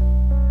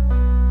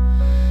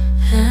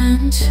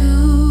 and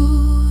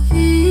to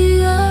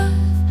the earth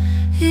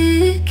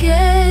it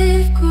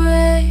gave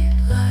great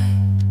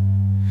light,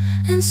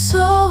 and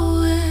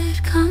so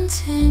it comes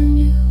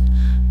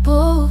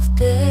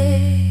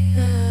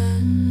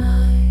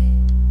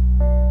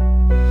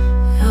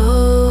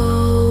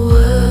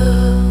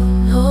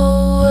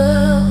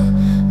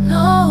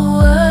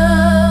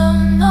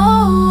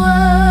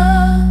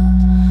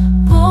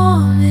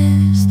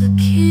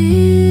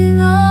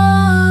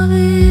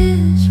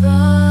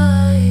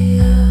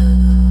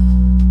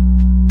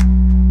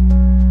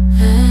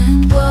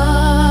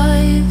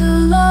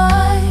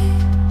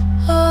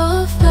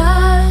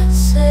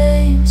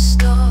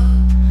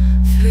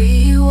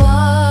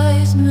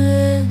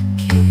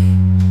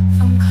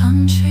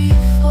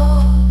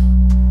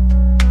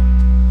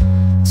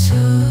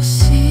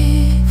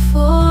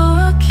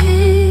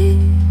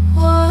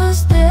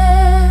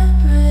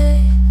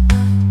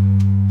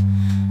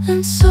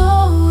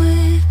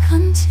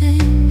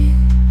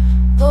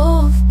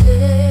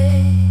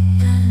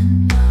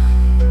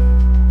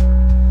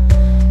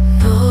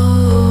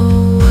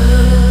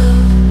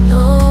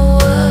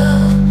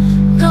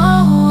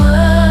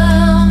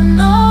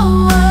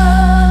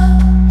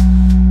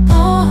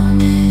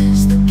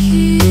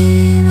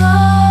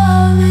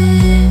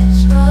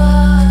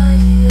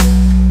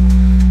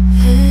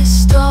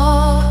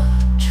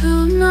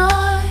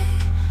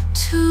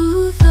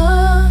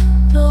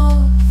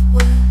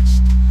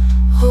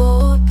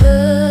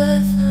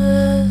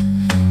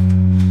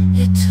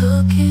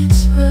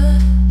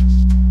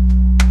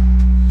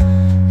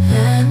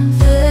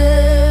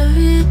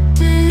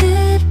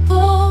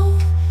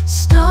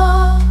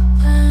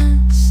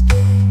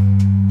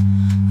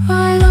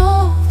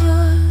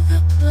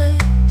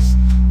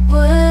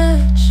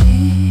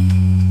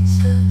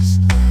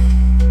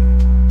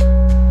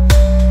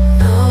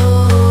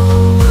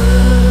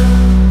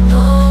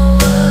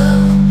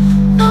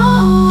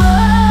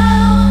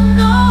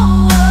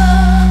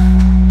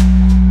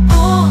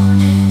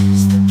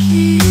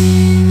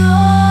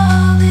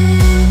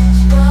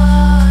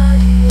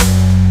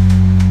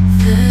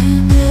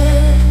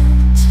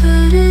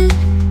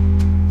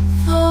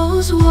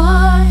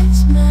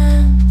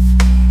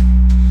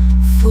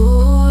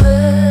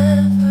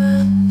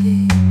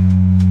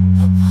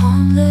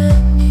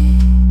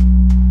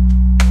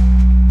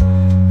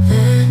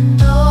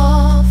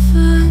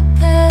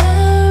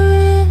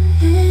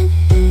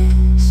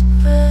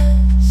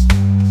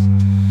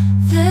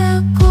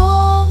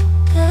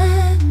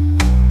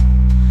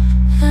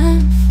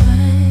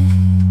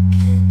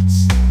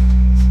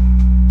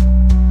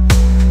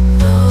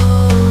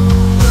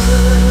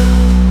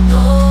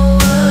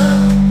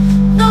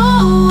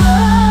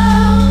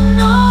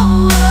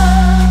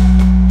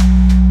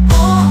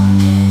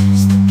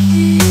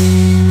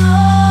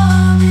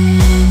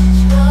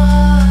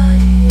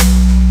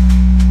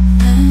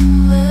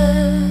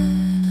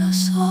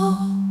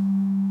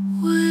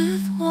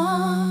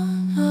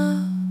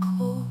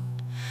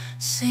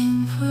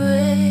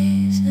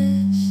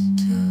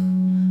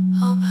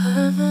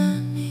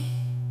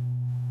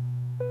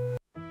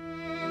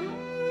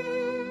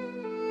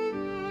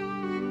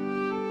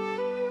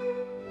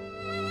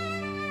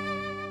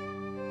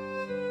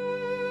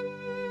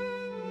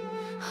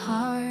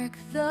Hark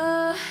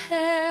the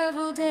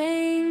herald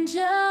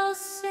angels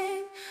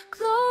sing,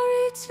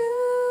 glory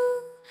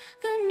to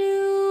the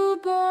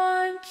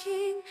newborn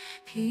King.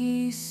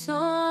 Peace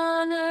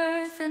on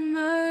earth and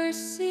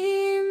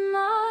mercy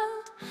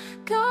mild,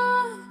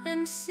 God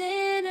and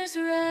sinners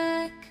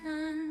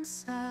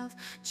reconciled.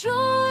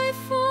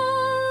 Joyful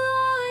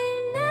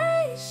all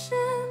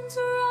nations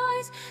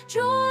rise,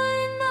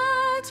 join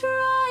the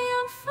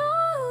triumph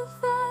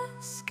of the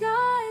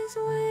skies.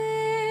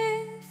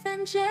 With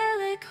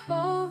angelic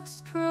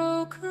hosts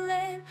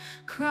proclaim,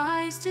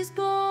 Christ is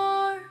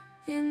born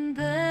in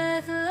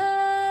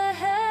Bethlehem.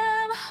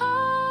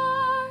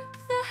 Hark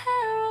the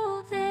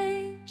herald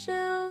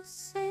angels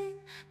sing,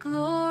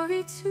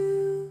 glory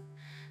to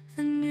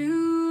the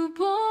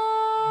newborn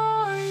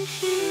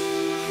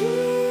King.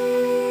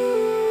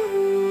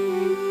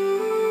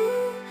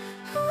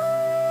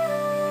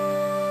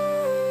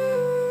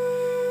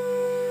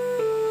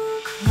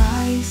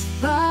 Christ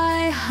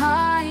by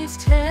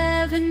highest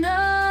heaven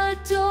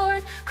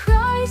adored,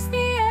 Christ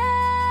the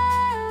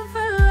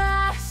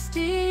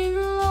everlasting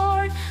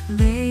Lord.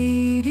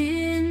 Late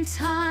in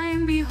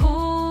time,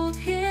 behold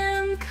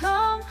him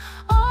come,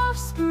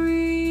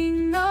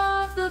 offspring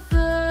of the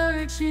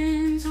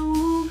Virgin's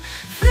womb.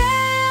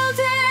 Veiled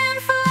in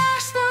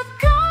flesh the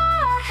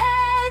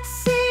Godhead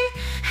see,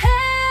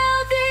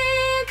 hail the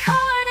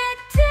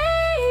incarnate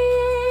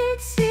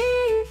deity,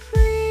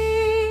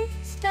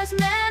 pleased as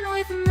man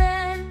with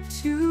men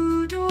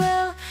to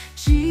dwell.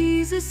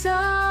 Jesus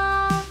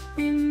of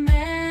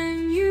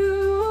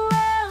Emmanuel.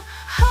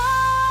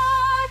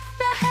 Hark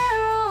the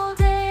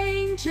herald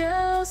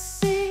angels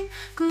sing,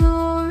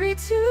 glory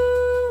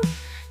to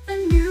the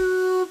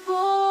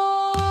newborn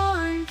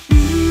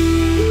King.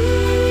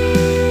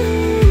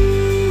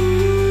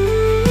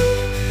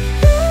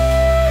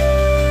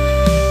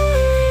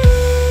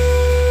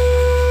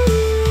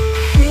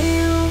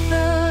 Hail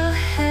the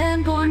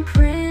hand-born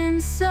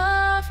Prince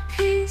of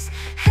Peace,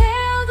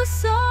 hail the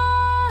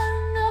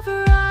Son of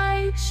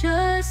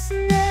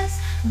Righteousness.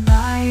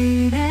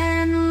 Light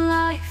and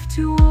life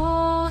to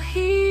all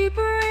he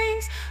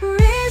brings,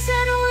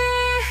 risen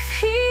with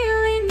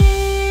healing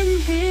in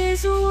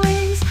his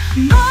wings.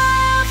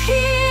 Above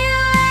he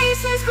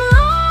lays his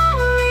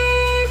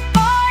glory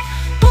by,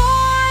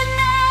 born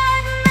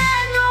that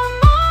man no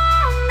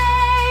more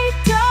may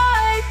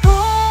die.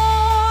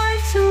 Born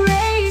to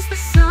raise the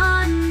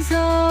sons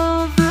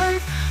of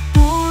earth,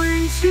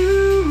 born to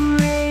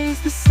raise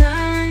the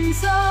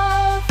sons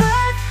of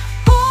earth,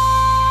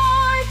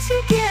 born to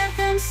give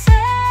them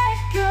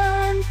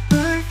second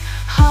birth.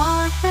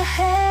 Hark the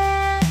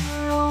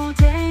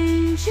herald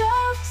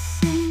angels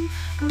sing,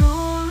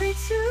 glory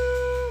to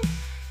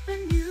the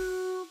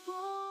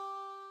newborn.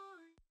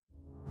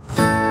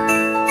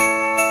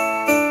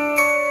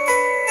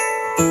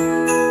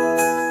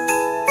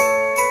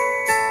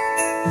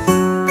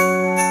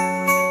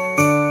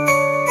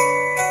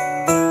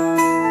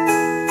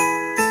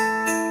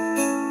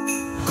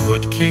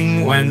 Good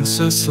King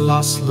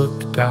Wenceslas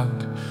looked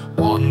out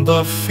on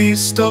the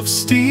feast of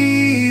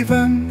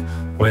Stephen,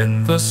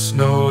 when the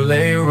snow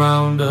lay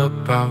round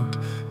about,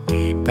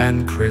 deep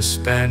and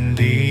crisp and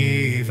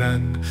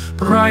even.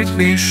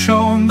 Brightly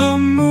shone the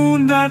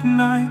moon that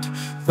night,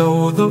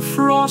 though the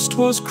frost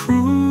was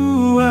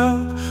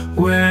cruel,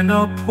 when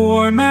a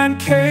poor man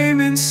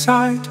came in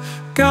sight,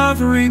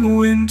 gathering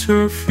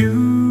winter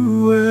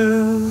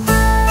fuel.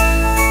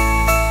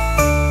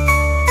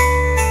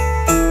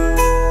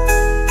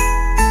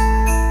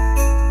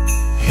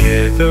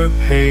 Hither,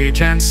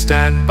 page, and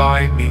stand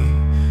by me,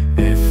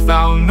 if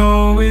thou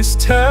knowest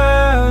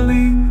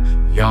telling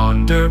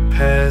yonder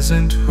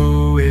peasant,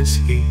 who is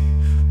he,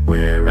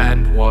 where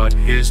and what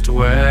his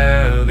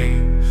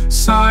dwelling?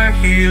 Sire,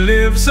 he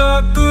lives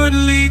a good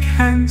league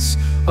hence,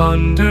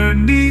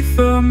 underneath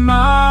the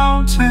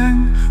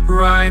mountain,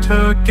 right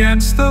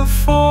against the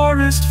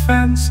forest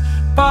fence,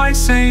 by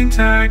St.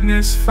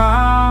 Agnes'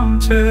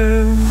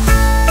 fountain.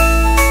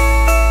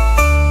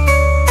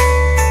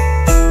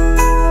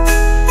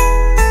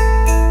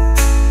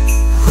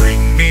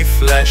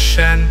 Flesh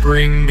and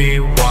bring me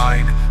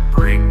wine,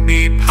 bring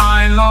me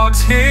pine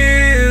logs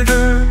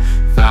hither,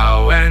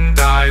 thou and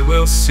I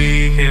will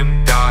see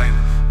him dine,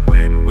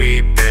 when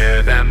we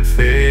bear them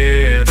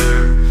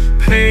thither.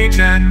 Page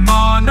and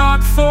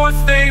monarch, forth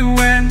they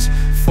went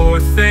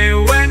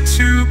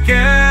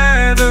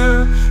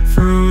together,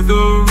 through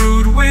the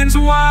rude wind's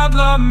wild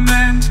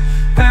lament,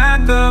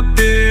 and the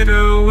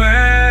bitter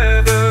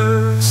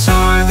weather.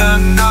 Sire, the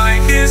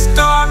night is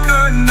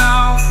darker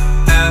now,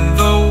 and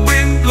the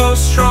wind blows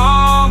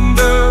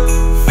stronger.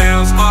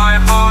 Fails my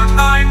heart,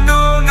 I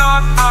know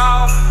not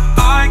how,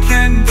 I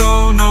can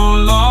go no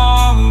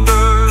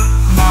longer.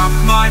 Mark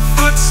my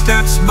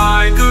footsteps,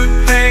 my good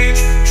page,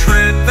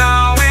 tread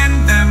thou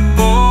in them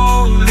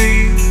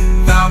boldly.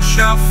 Thou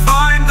shalt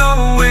find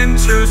the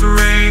winter's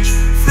rage,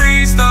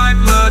 freeze thy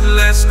blood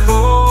less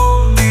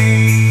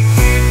coldly.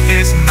 In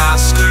his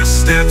master's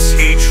steps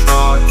he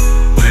trod,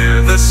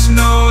 where the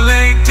snow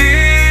lay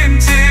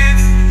dinted.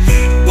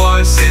 It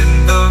was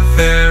in the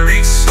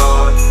very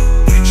sod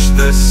which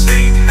the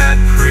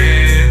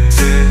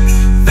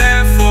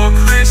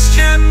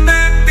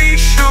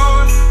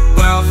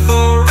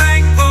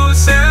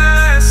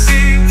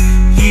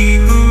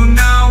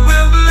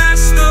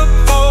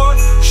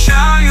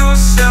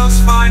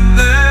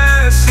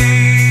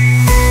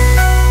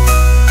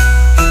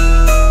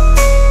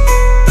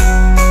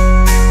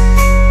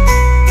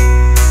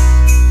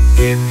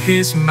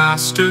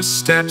Master's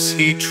steps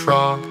he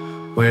trod,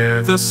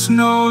 where the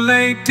snow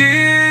lay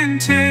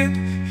dinted.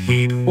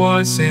 Heat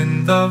was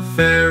in the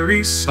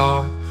very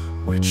sod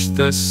which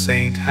the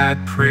saint had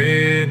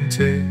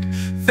printed.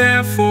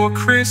 Therefore,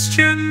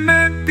 Christian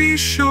men, be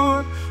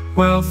sure,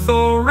 wealth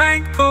or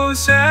rank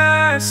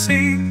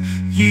possessing,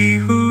 ye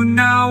who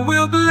now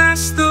will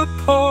bless the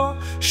poor,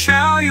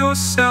 shall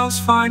yourselves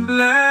find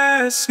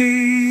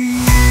blessing.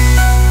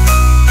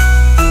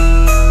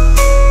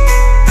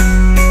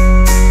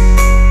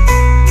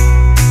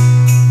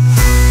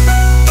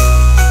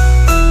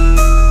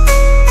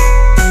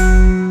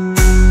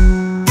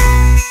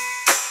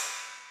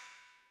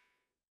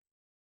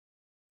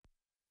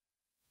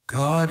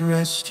 God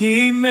rest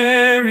ye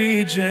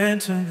merry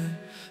gentlemen,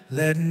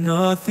 let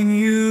nothing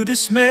you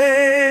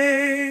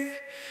dismay.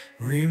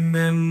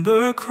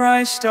 Remember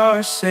Christ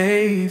our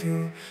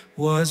Savior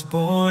was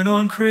born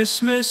on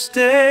Christmas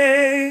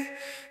Day,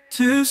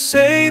 to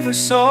save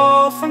us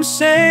all from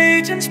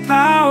Satan's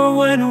power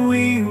when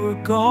we were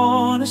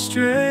gone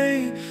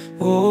astray.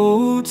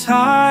 Oh,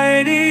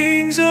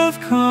 tidings of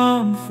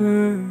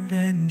comfort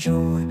and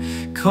joy,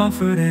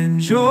 comfort and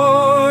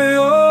joy.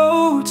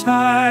 Oh,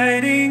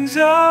 tidings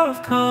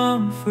of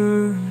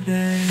comfort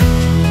and joy.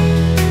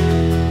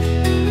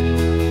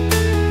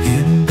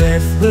 In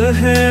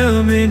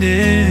Bethlehem in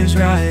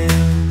Israel,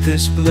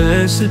 this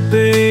blessed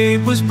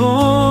babe was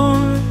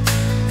born,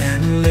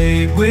 and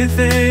laid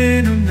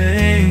within a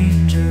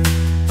manger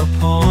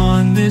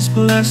upon this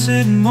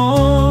blessed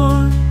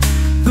morn.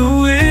 The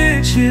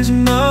which his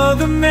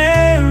mother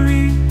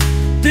Mary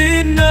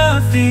did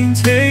nothing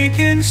take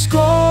in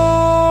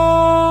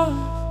scorn.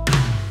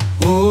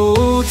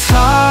 Oh,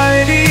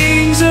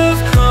 tidings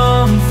of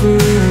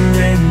comfort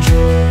and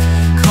joy,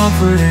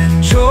 comfort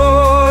and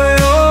joy.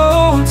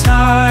 Oh,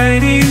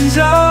 tidings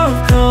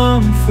of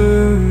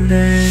comfort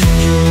and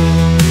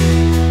joy.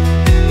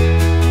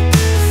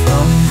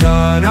 From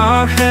God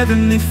our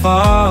heavenly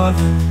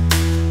Father,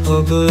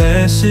 a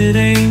blessed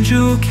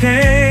angel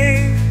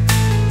came,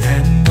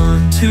 and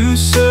unto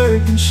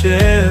certain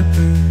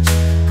shepherds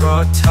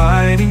brought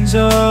tidings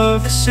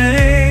of the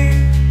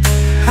same,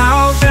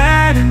 how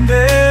that in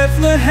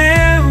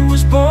Bethlehem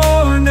was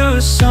born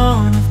a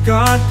Son of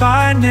God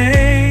by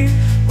name.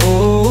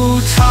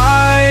 Oh,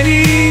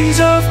 tidings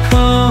of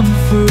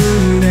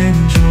comfort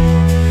and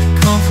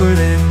joy, comfort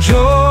and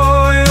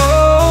joy.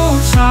 Oh,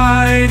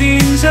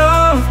 tidings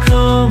of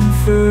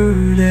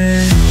comfort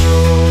and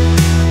joy.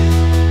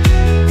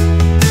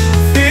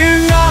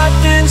 Fear not,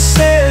 then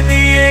said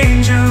the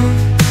angel,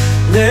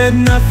 let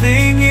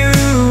nothing you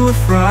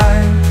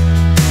affright.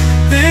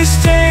 This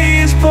day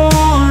is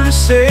born a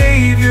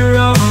Savior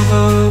of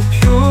a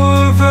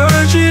pure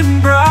virgin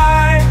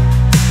bride,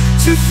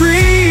 to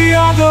free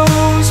all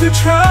those who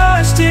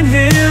trust in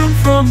Him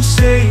from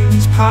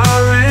Satan's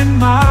power and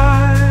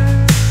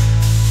might.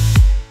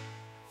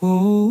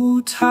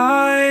 Oh,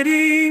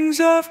 tidings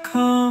of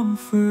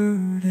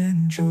comfort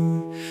and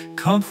joy,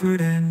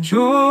 comfort and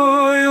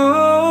joy.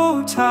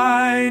 Oh,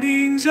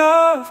 tidings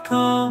of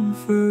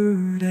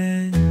comfort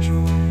and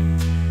joy.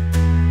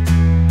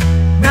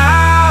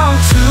 Now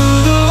to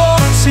the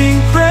Lord sing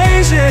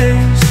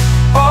praises,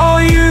 all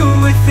you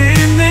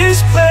within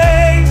this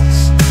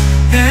place,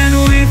 and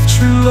with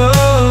true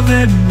love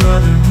and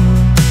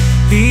brotherhood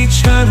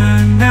each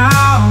other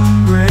now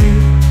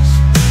embrace.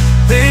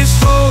 This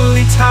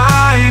holy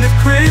tide of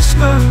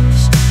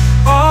Christmas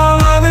all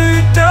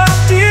other doth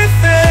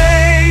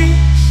deface.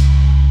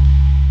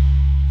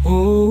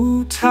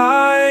 Oh,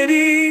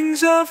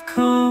 tidings of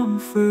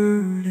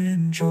comfort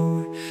and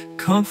joy,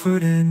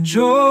 comfort and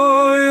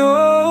joy.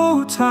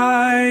 Oh,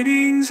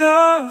 tidings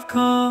of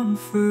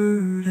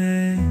comfort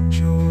and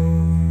joy.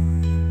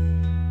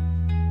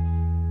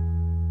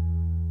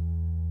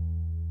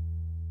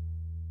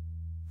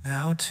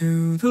 Now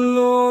to the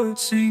Lord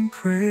sing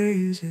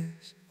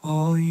praises,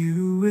 all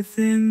you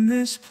within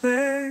this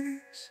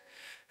place,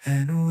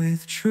 and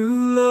with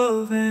true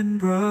love and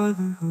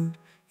brotherhood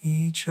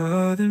each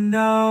other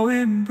now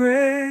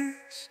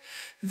embrace.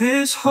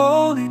 This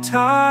holy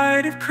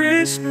tide of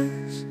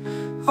Christmas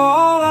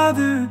all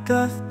other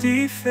doth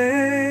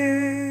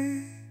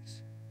deface.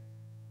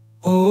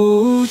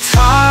 Oh,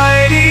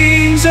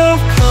 tidings of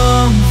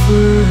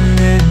comfort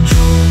and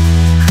joy,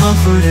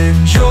 comfort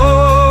and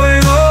joy.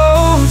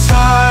 Oh,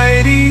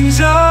 tidings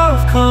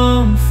of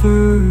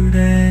comfort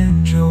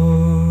and joy.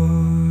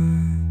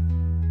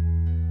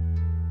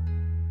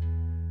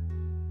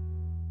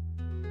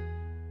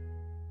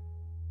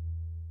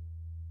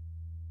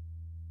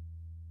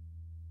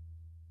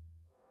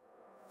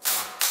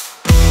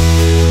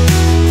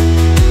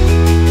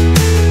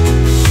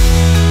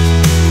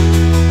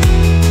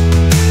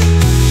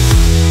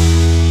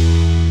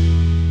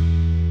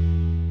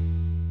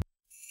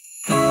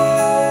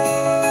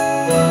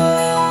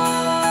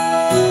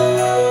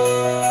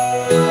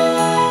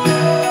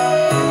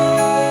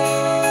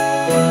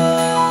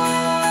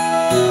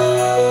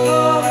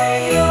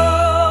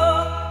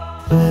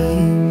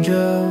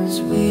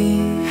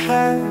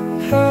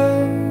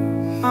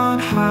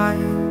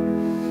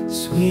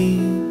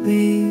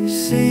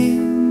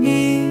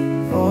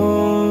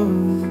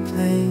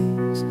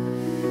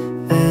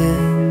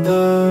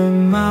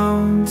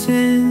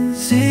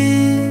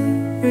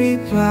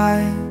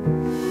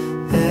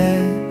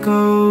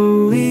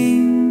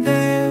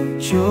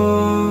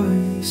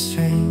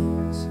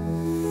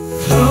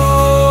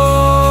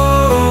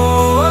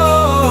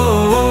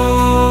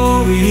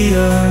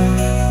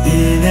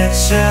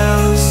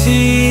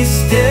 excelsis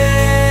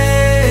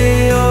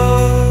Deo.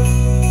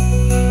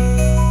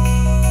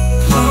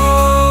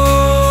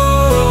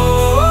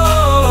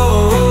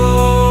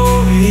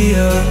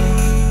 Gloria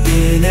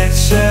in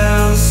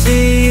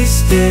excelsis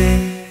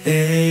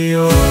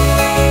Deo.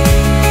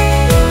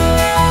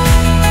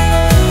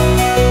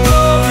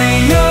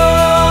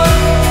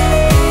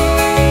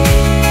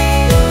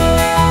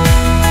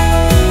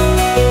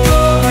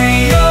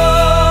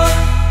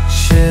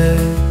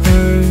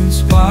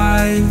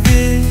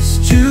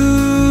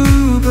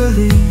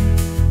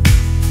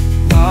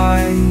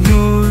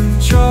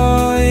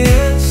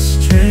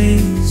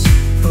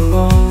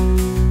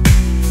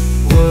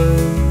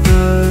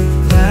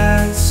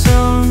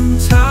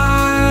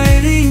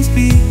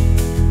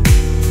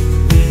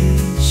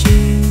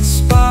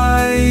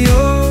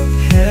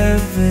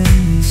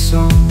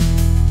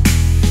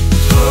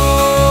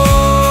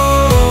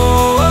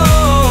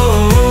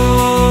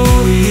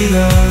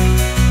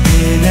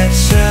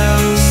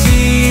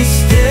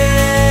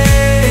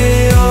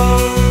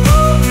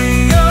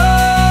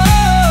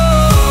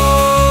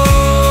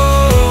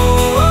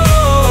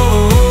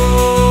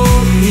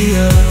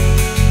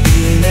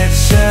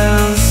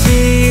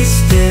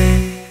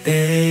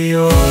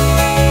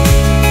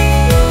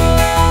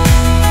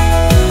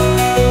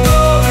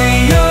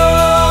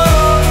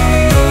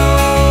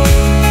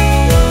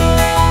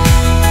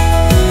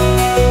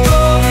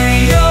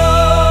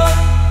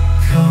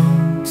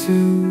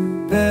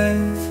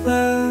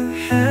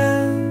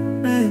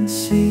 Bethlehem and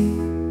see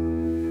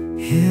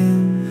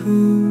Him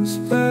whose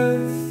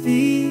birth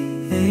the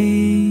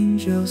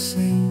angels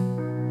sing.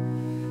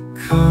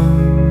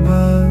 Come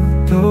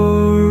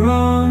adore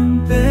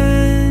on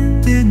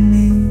bended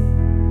knee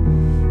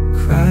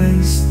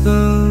Christ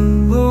the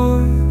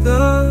Lord,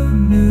 the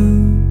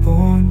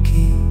newborn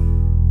King.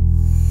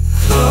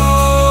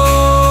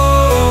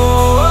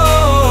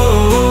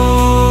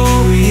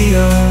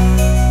 Gloria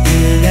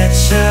in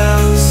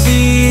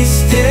excelsis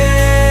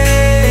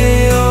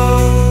Deo.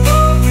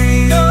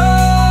 Gloria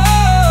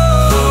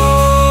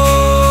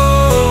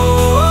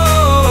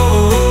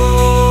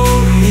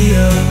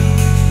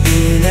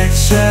in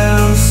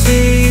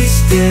excelsis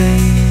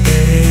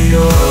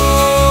Deo.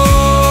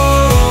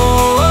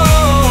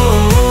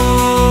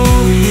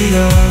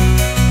 Gloria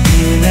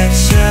in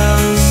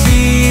excelsis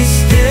Deo.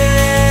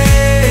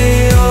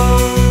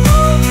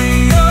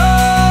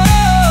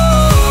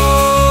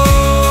 Gloria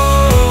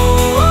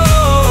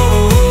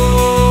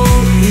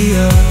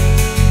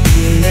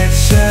in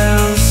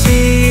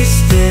excelsis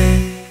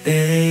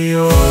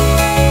Deo.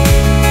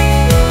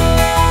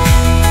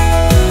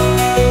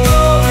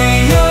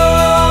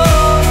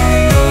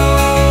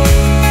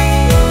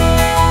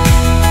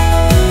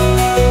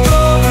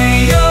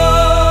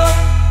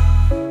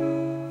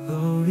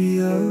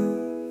 Gloria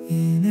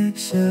in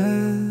excelsis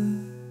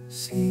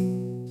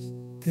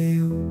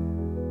Deo.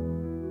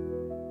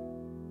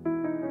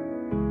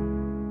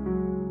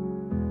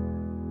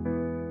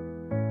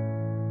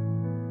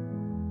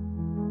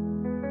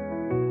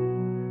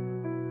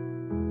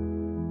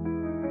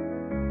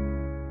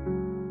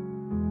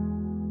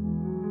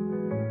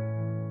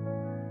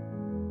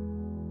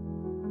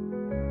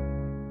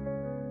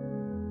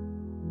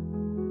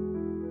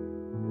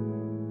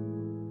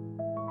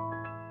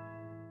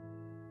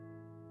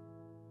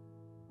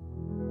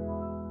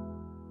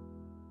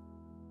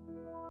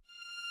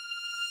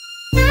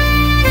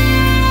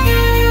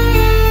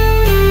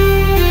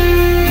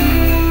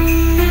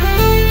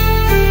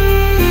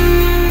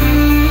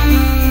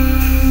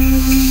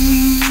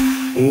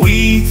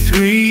 We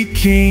three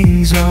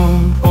kings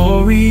of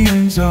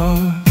Orient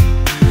are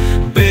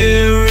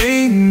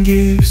bearing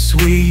gifts,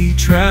 we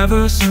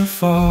traverse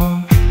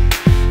afar.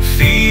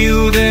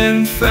 Field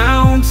and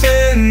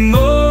fountain,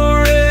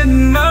 moor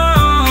and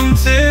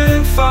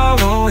mountain,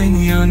 following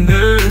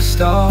yonder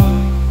star.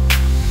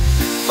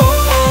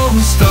 Oh,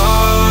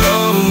 star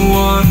of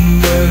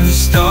wonder,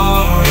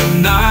 star of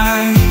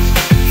night,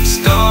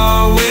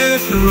 star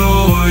with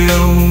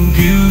royal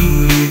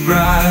beauty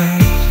bright.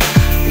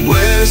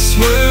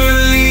 Westward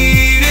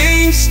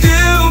leading,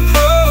 still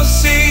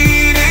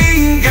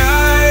proceeding,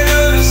 guide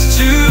us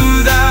to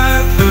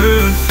thy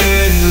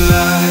perfect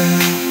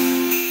light.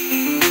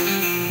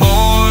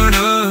 Born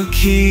a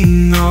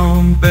king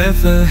on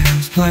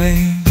Bethlehem's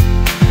plain,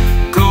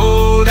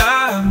 gold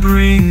I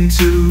bring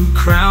to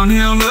crown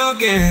him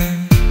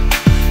again.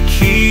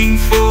 King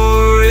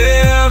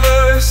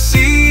forever,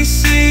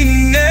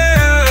 ceasing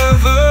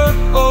never,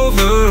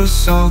 over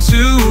us all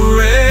to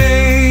reign.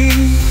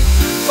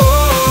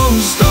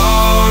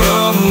 Star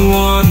of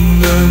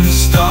wonder,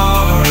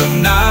 star of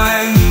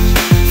night,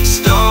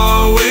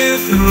 star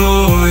with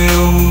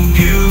royal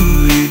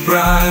beauty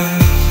bright.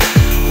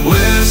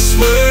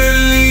 Westward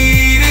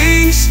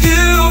leading,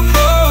 still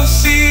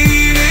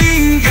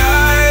proceeding,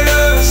 guide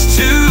us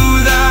to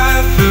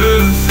thy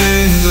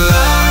perfect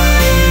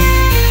light.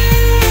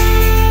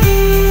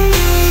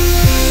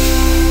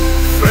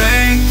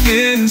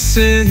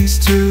 Frankincense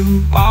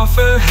to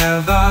offer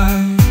have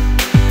I,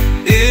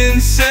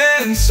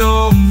 incense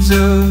homes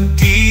of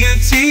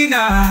deity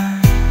nigh.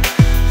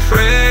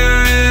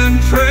 prayer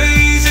and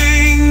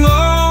praising,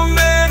 all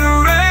men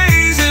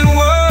raise and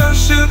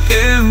worship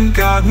Him,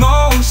 God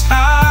Most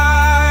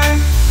High.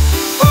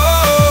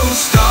 Oh,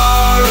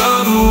 star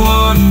of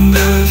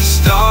wonder,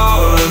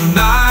 star of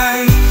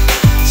night,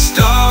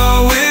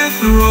 star with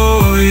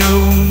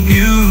royal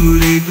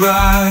beauty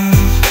bright,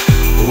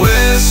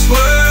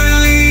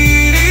 westward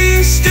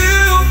leading,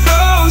 still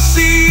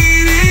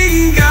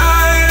proceeding,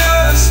 guide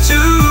us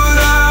to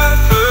thy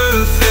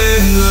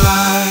perfect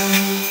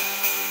light.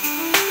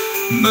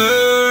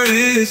 Myrrh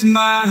is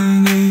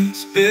mine,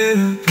 its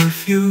bitter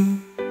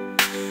perfume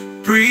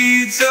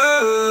breathes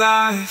a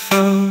life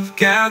of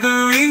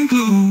gathering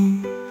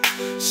gloom,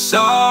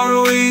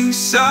 sorrowing,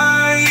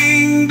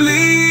 sighing,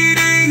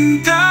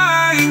 bleeding,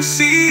 dying,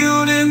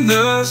 sealed in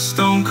the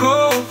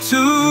stone-cold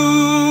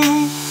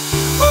tomb.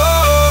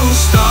 Oh,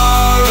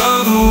 star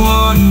of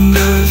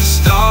wonder,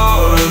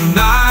 star of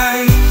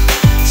night,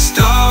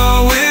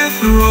 star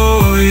with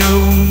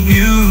royal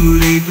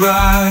beauty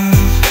bright,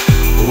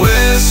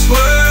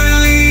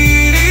 westward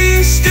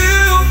leading,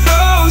 still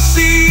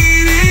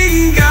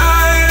proceeding,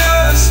 guide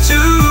us to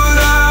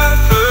thy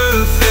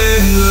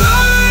perfect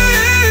light.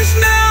 Is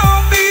now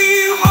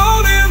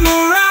behold Him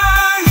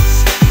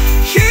arise,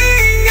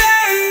 King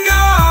and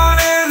God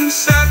and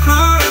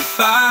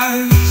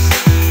sacrifice.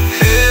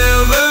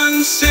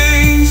 Heaven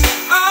sings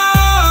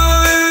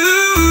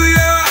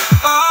Alleluia,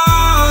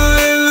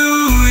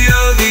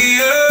 Alleluia, the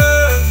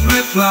earth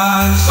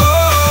replies.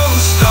 Oh,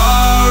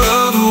 star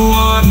of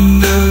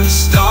wonder,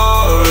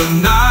 star of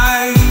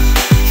night,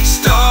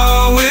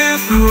 star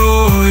with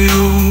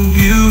royal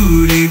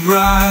beauty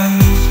bright,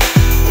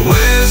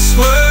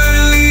 westward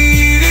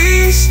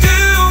leading,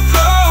 still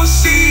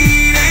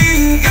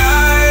proceeding,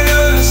 guide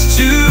us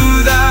to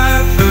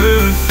thy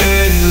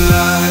perfect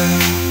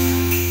light.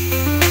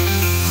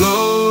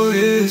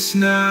 Glorious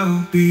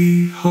now,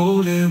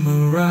 behold Him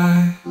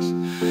arise,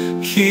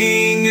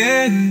 King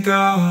and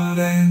God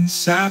and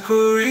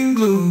succoring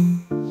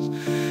gloom.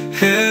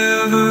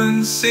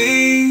 Heaven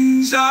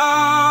sings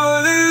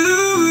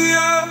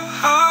Alleluia,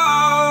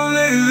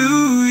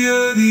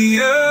 Alleluia, the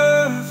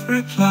earth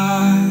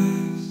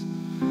replies.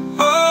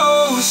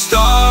 Oh,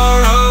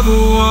 star of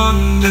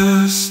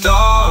wonder,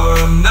 star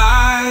of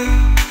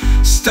night,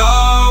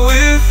 star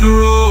with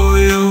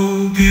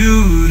royal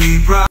beauty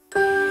bright.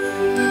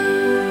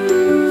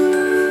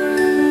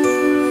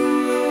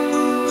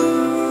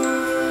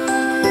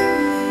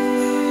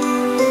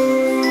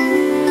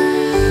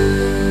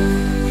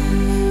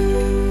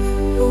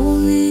 Oh,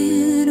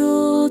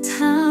 little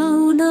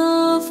town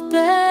of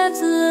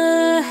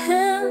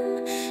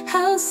Bethlehem,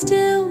 how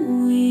still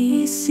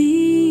we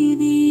see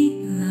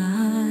thee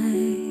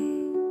lie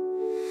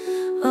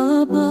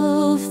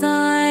above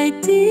thy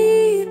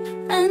deep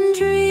and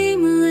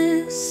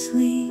dreamless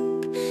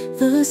sleep.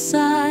 The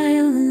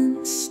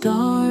silent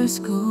stars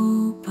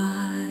go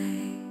by,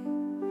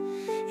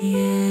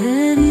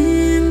 yet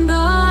in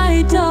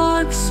thy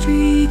dark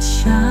street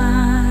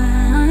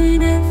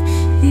shineth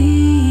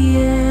the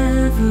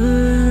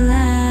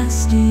everlasting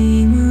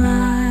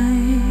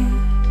light.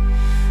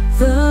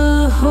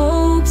 The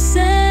hopes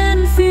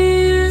and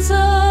fears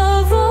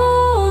of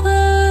all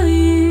the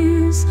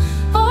years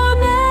are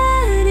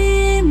met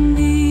in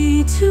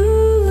thee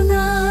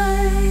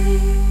tonight.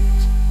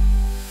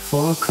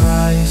 For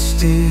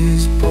Christ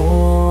is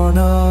born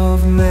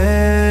of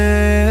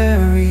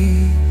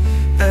Mary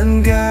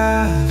and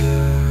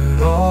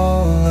gathered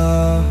all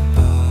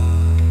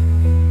above.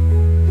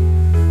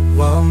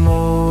 While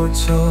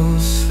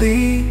mortals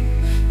sleep,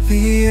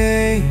 the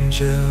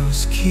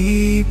angels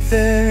keep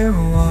their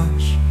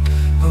watch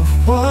of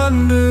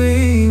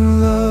wondering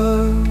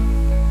love.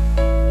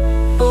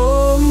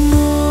 Oh,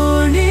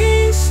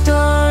 morning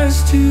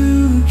stars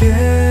together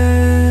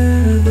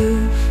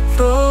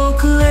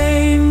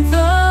proclaim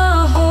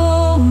the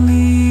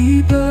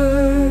holy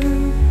birth,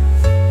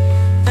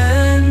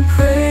 and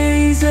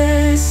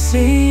praises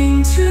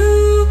sing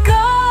to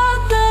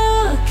God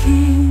the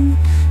King,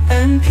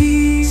 and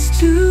peace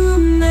to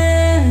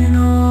men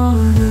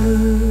on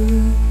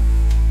earth.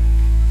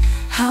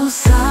 How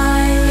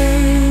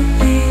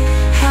silently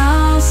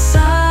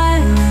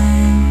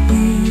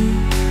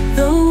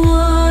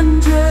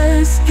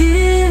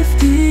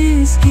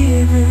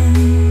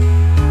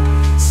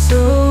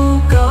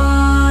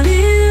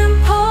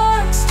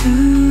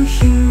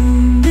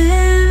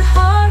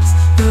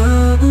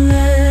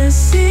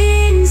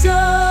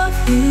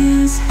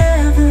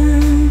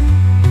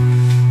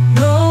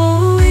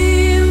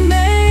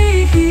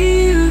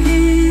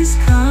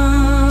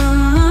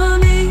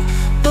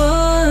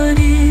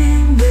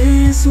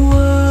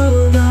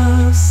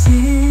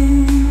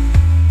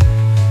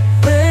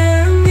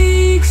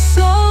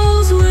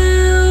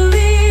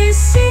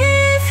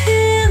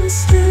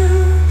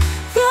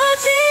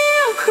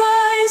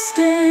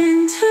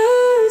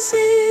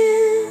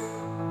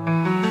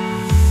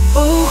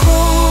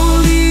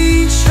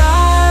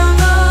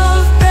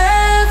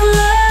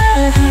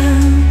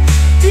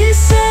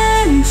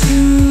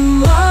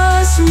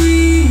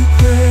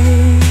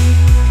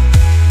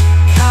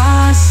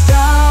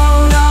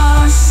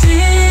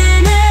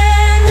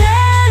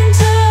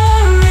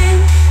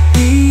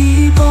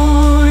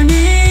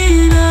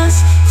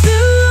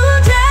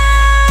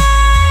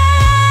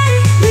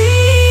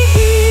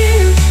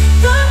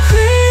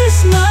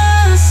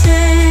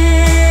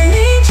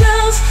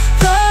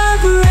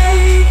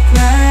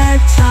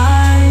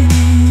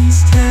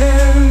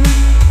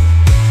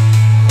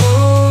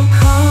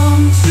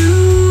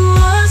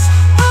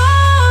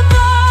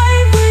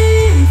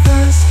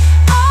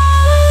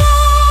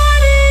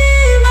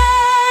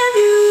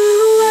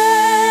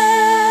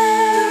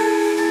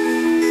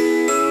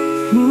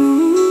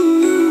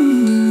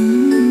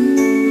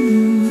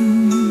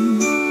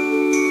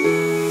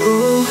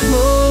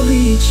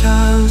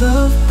child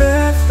of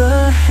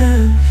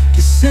Bethlehem,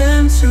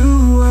 descend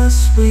to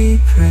us,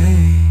 we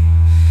pray.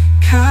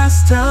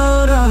 Cast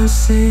out our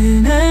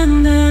sin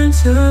and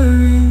enter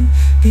in,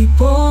 be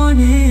born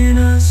in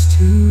us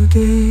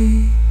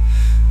today.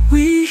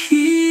 We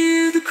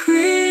hear the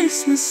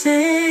Christmas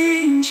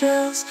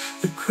angels,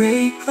 the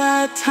great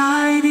glad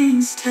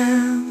tidings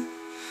tell.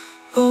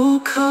 Oh,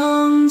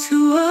 come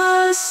to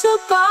us,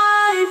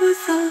 abide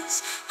with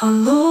us, our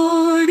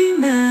Lord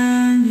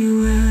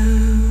Emmanuel.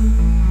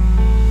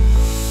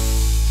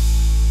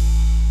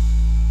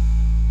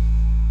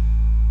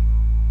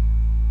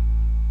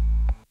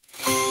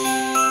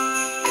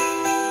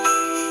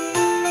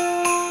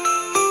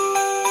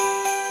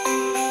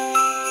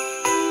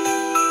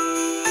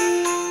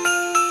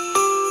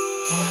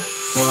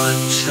 What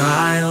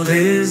child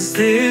is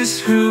this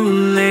who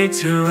laid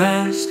to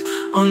rest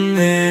on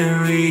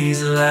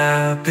Mary's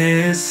lap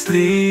is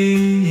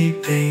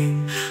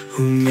sleeping,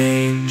 whom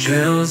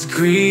angels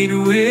greet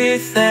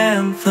with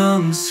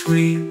anthems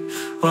sweet,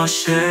 while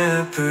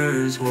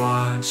shepherds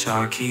watch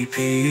are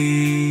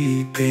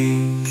keeping.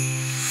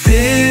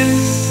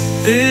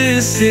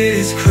 This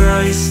is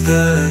Christ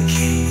the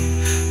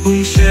King,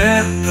 whom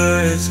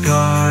shepherds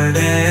guard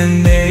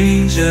and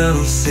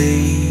angels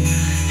sing.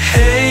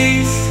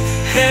 Haste,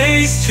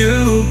 haste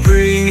to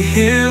bring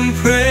him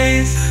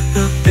praise,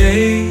 the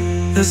babe,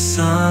 the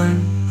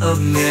Son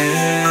of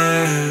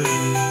Mary.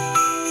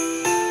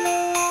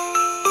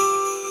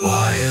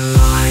 Why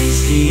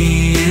lies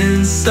he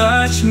in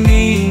such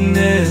mean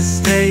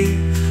estate,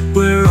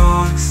 where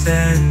ox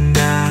and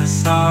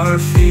ass are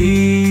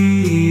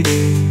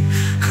feeding?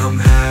 Come,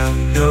 have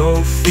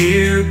no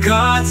fear,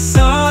 God's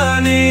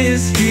Son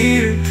is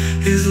here,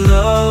 his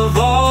love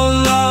all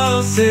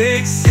loves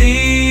exceeding.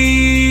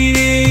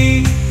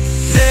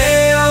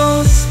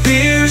 Nail,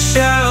 spear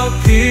shall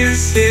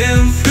pierce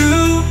him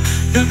through,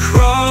 the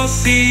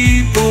cross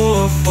he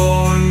bore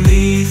for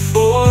me,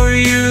 for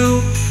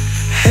you.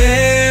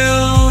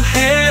 Hail,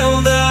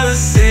 hail, the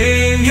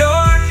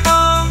Savior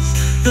comes,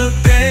 the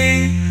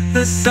babe,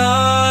 the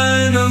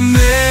Son of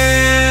Mary.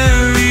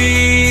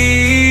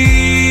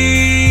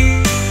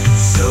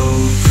 So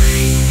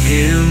bring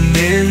him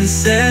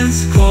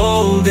incense,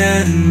 gold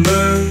and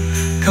myrrh,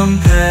 come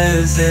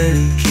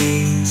peasant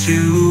king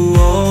to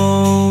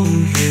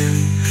own him.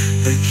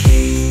 The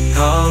King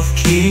of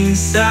Kings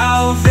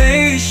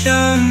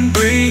salvation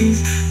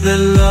brings, the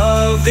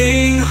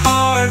loving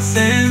hearts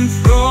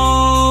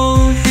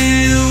enthrone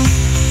him.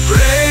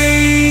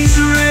 Raise,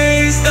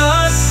 raise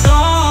the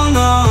song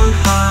on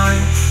high,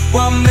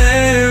 while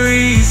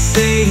Mary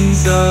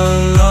sings a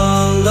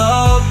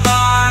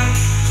lullaby.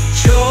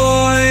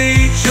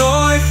 Joy,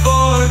 joy,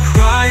 for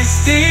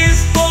Christ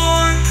is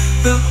born,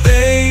 the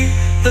babe,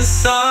 the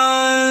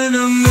Son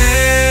of Mary.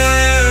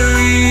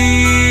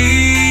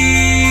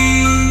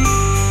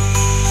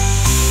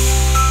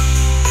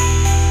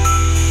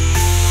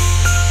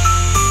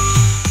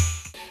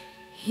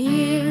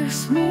 Hear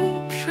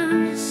smoke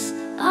comes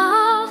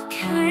of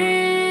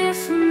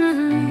Christmas,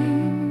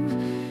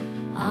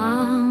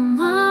 among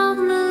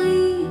the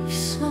leaves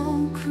so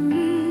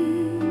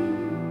green.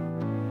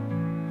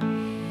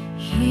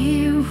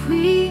 Here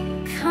we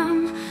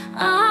come,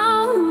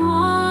 our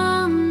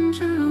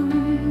wandering,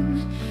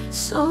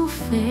 so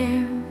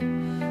fair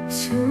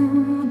to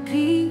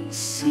be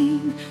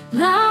seen.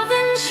 Love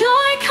and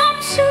joy come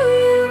to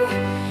you,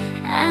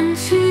 and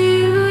to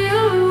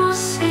you will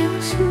sail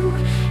too.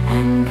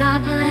 And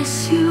God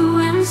bless you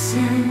and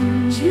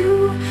send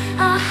you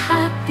a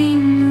happy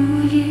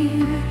new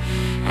year.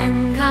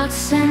 And God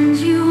send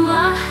you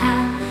a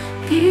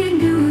happy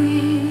new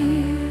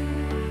year.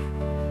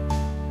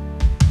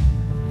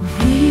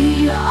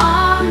 We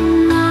are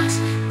not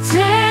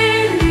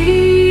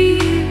daily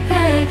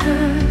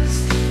beggars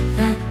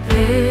that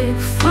beg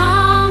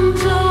from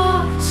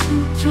door to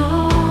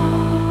door,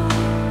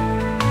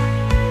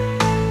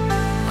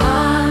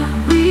 but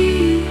we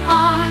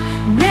are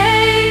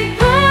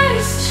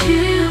neighbors,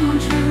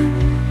 children,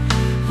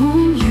 whom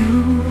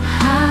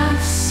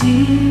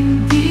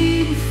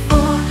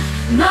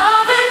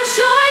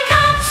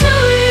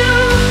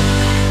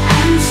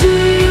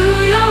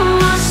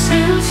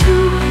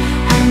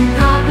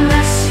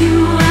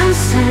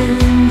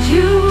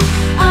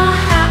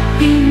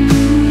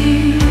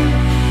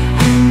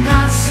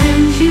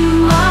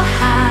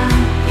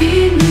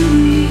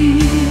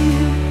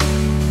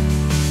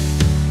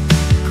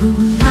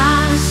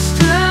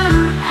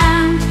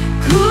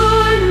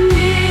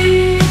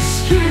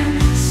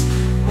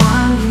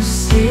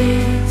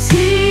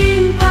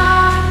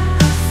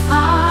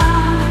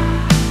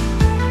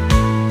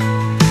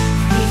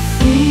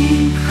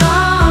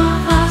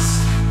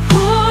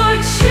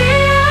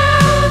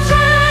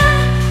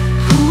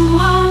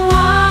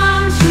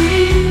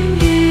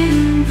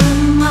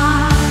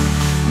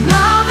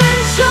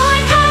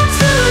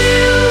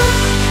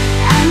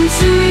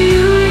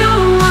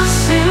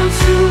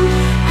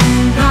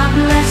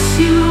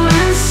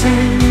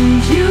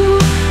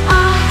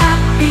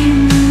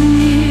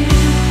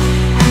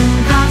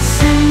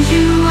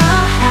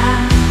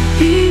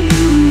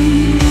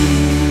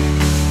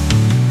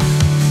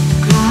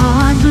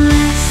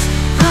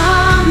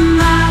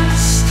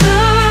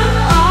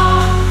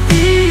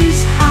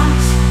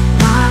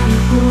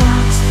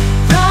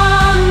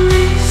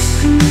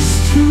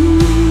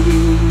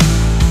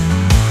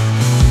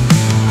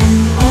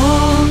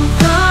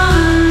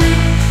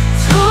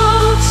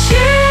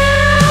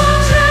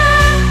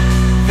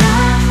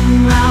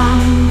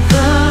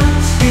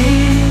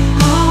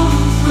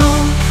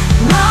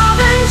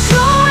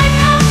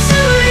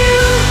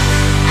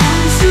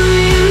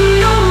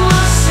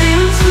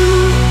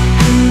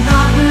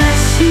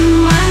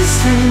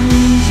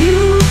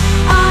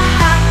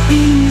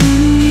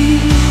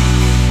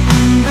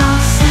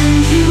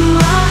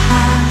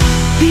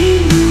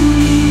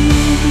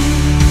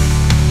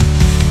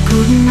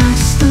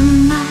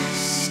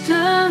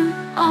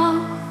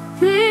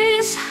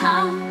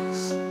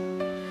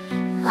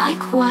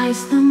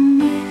Christ the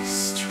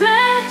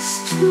mistress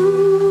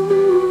too.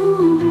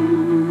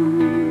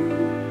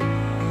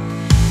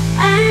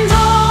 And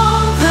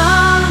all the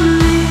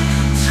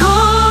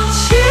little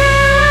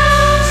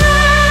children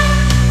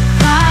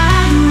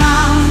right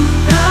round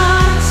the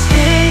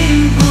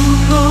table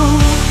go.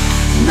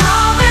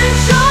 Love and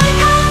joy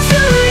come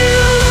to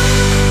you,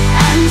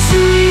 and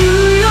to you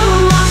you're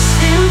lost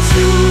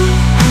into.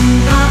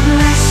 And God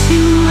bless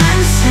you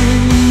and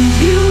send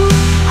you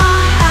a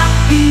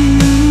happy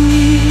new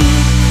year.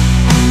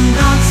 And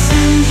God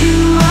send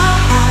you a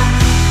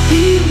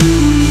happy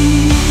new year.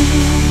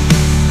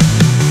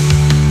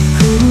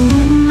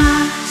 Good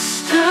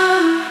master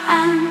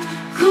and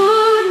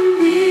good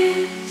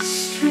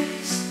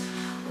mistress,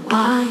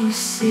 why you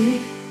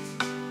sit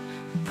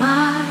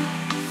by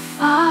the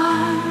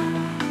fire?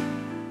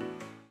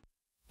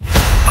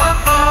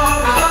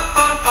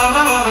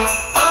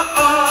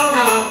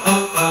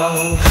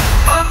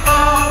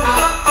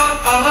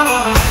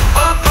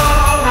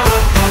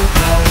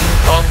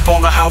 Up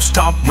on the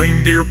housetop,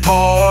 reindeer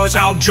paws,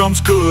 out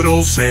jumps good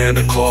old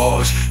Santa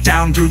Claus.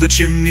 Down through the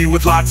chimney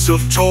with lots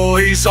of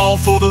toys, all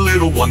for the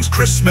little ones'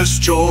 Christmas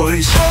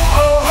joys. Ho,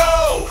 ho,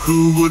 ho!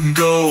 Who wouldn't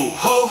go?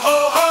 Ho,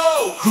 ho,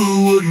 ho!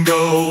 Who wouldn't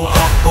go?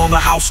 Up on the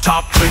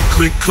housetop, click,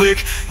 click,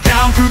 click,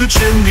 down through the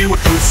chimney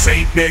with good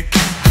Saint Nick.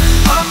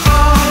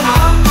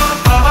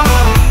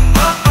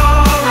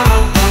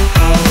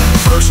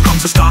 First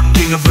comes the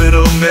stocking of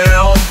little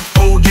Nell.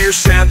 Oh dear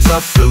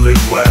Santa, fill it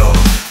well.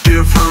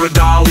 Give her a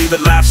dolly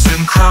that laughs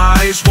and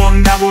cries,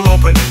 one that will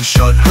open and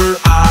shut her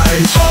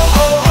eyes. Ho,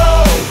 ho,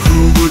 ho!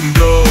 Who wouldn't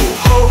go?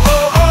 Ho, ho,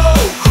 ho!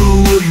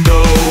 Who wouldn't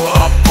go?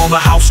 Up on the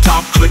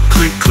housetop, click,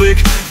 click,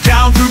 click,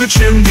 down through the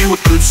chimney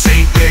with good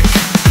Saint Nick.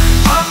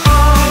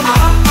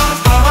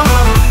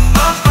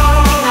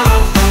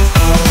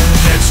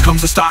 Next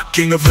comes the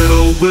stocking of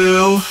little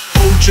Will.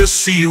 Oh, just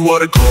see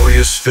what a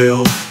glorious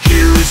fill.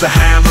 Here is a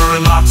hammer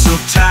and lots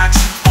of tacks,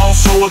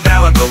 also a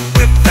bell and a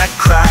whip that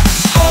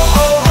cracks. Ho,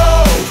 ho,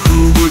 ho!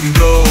 Who wouldn't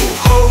go?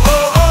 Ho, ho,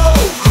 ho!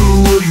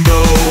 Who wouldn't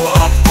go?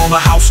 Up on the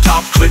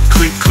housetop, click,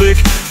 click,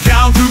 click,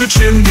 down through the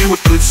chimney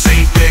with good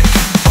Saint Nick.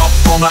 Up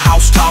on the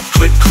housetop,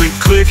 click, click,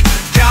 click,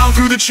 down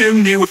through the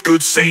chimney with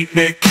good Saint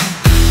Nick.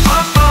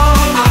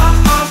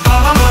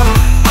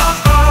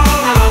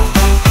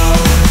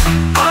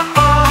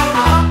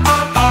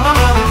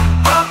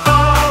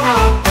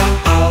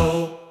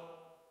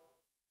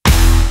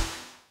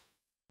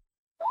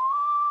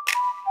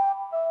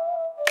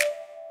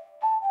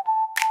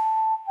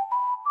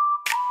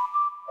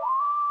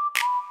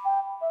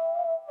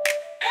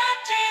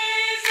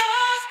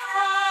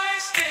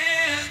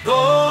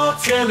 Go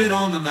tell it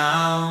on the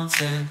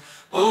mountain,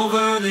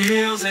 over the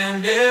hills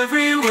and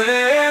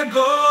everywhere.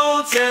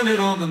 Go tell it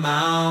on the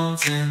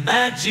mountain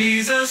that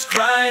Jesus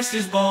Christ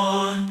is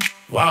born.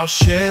 While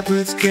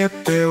shepherds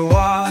kept their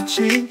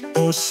watching,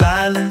 or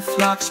silent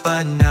flocks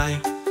by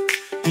night,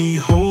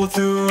 behold,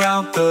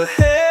 throughout the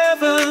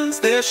heavens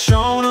there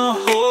shone a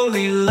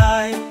holy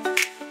light.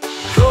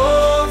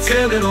 Go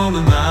tell it on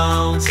the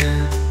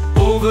mountain,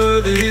 over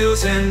the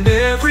hills and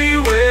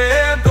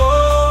everywhere.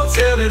 Go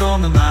tell it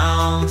on the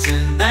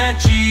mountain that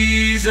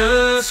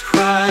Jesus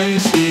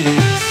Christ is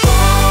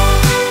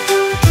born.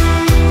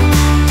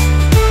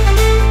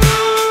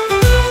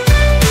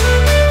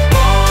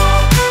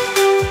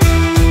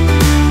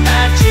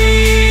 That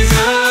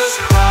Jesus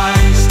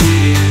Christ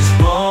is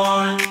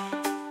born.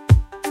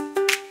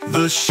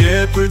 The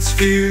shepherds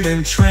feared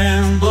and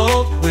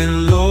trembled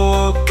when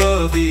low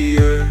above the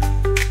earth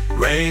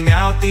rang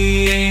out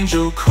the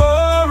angel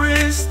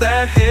chorus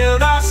that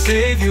hailed our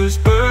Savior's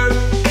birth.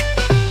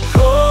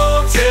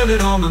 Go tell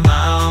it on the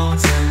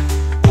mountain,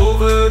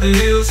 over the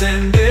hills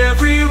and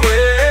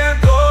everywhere.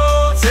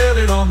 Go tell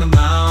it on the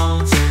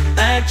mountain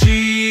that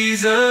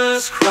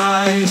Jesus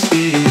Christ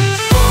is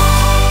born.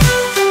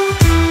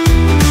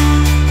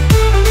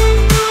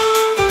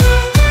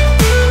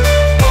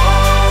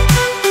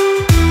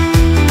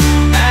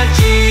 That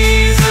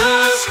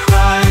Jesus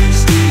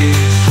Christ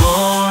is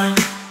born.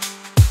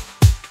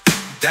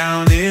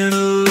 Down in a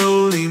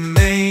lowly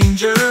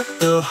manger,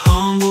 the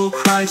humble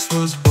Christ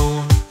was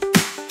born.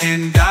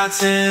 And God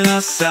sent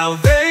us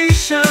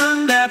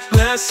salvation that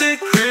blessed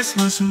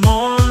Christmas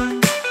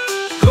morn.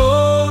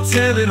 Go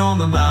tell it on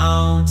the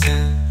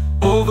mountain,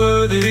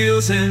 over the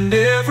hills and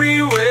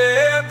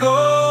everywhere.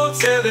 Go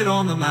tell it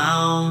on the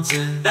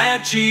mountain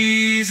that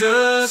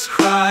Jesus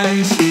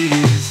Christ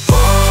is born.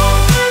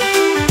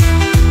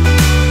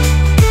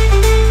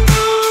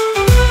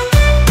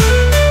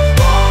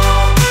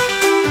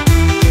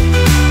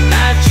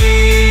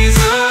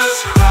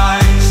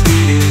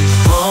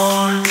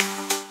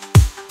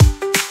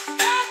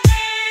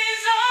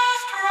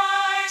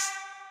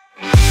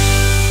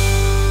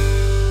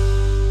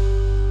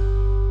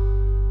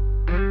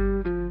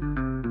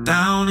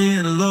 Down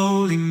in a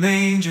lowly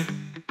manger,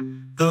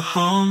 the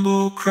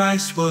humble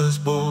Christ was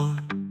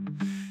born.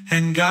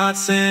 And God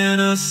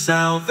sent us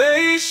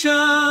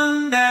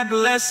salvation that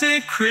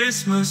blessed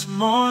Christmas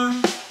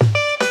morn.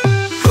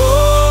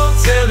 Go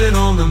tell it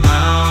on the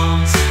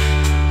mountain,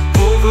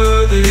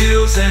 over the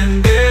hills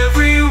and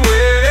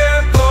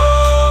everywhere.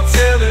 Go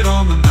tell it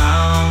on the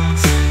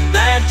mountain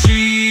that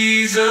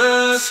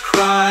Jesus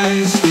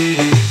Christ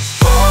is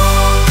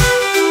born.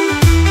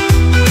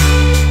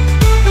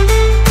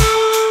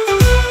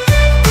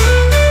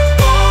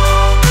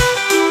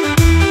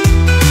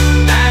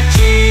 That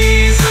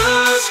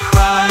Jesus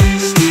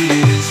Christ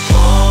is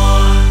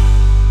born.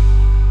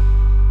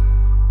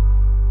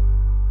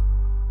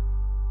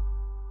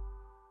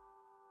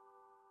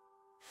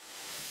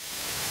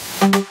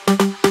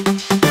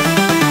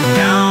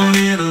 Down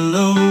in a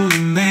lowly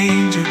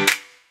manger,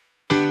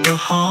 the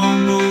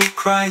humble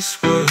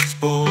Christ was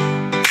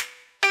born.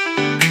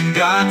 And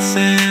God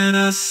sent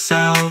us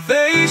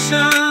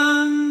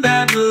salvation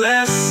that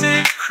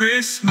blessed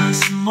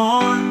Christmas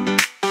morn.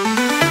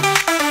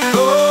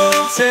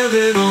 Go tell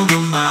it on the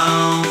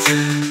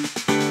mountain,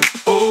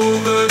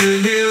 over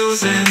the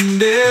hills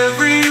and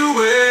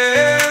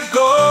everywhere.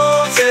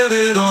 Go tell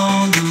it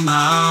on the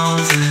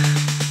mountain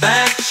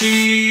that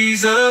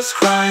Jesus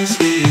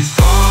Christ is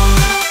born.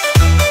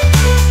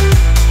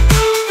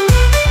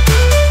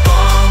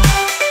 Born.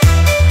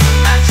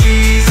 That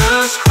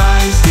Jesus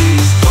Christ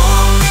is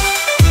born.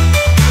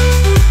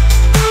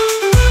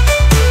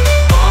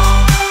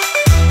 Born.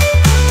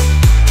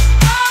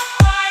 That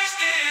Christ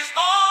is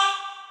born.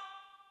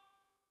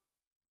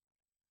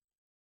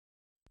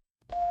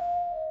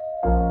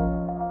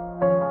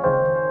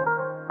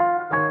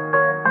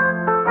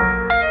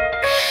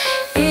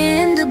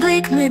 In the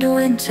bleak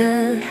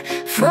midwinter,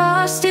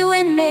 frosty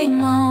wind made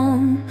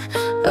moan.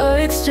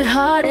 Earth stood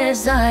hard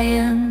as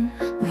iron,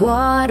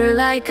 water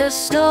like a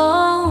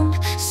stone.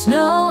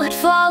 Snow had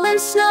fallen,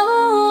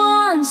 snow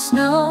on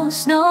snow,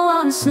 snow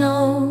on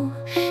snow.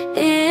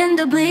 In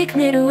the bleak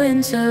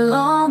midwinter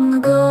long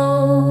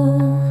ago.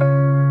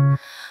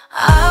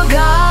 Our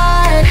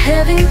God,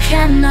 heaven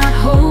cannot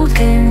hold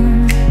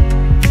him,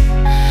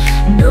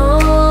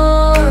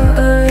 nor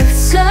earth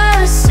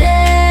sustain.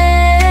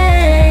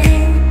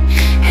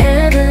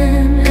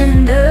 Heaven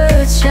and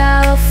earth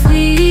shall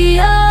flee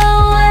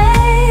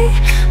away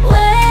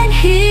when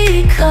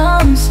he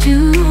comes to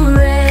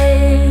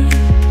reign.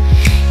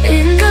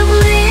 In the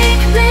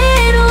bleak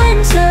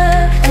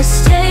midwinter, a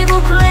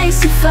stable place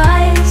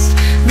sufficed,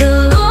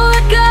 the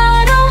Lord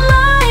God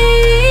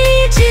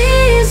Almighty,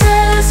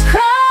 Jesus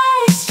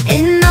Christ.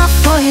 Enough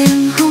for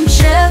him whom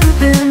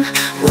cherubim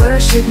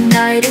worship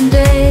night and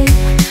day,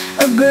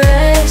 a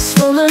breast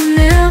full of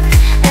milk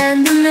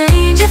and a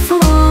manger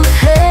full of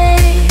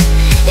hay.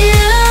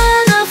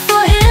 Enough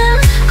for him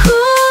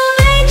whom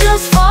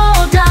angels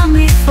fall down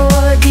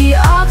before, the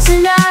ox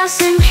and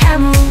ass and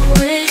camel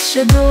which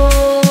adore.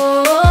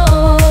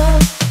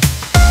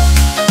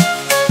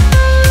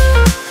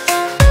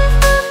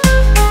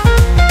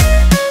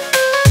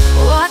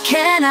 What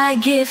can I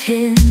give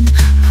him,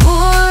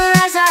 poor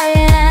as I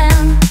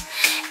am?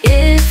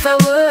 If I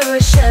were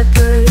a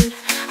shepherd,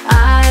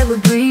 I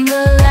would bring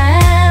a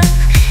lamb.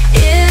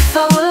 If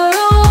I were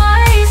a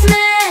wise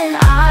man,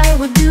 I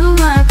would do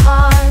my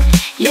part.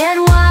 Yet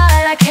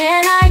what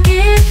can I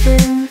give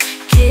him?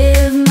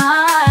 Give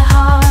my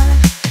heart.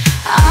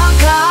 Our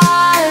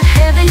God,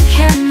 heaven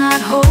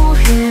cannot hold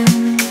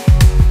him,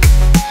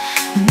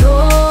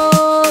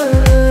 nor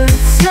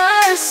earth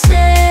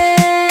sustain.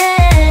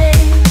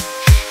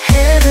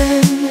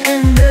 Heaven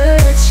and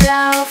earth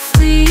shall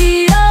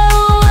flee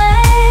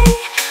away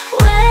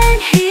when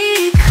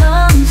he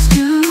comes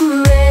to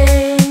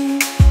reign.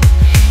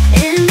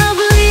 In the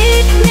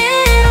bleak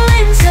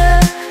midwinter,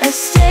 a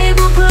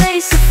stable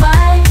place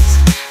sufficed,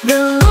 the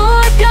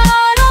Lord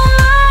God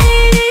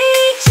Almighty,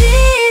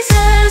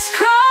 Jesus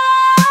Christ.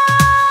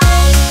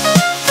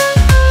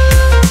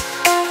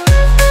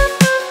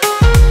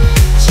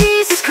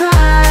 Jesus Christ.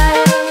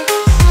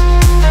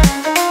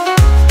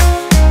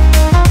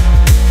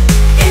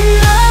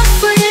 Enough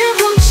for him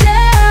whom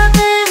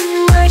cherubim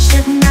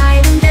worship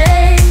night and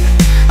day,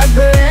 a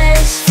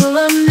breast full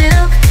of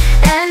milk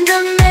and a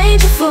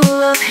manger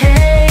full of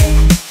hay.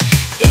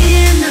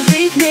 In the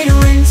bleak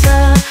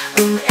midwinter,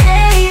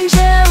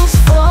 angels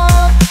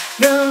fall,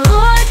 the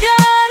Lord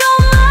God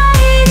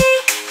Almighty,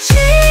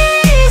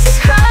 Jesus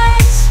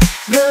Christ.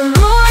 The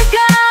Lord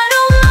God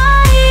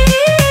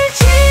Almighty,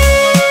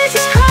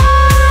 Jesus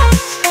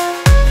Christ.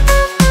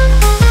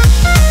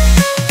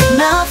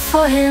 Enough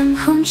for him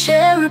whom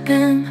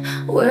cherubim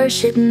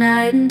worship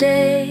night and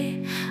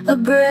day, a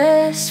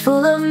breast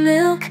full of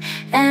milk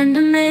and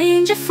a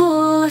manger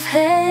full of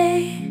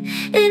hay.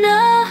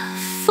 Enough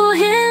for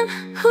him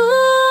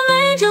whom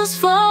angels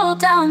fall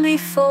down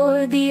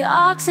before, the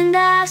ox and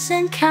ass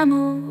and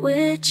camel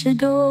which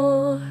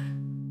adore.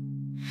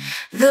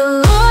 The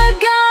Lord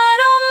God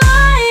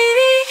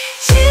Almighty,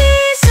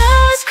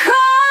 Jesus Christ.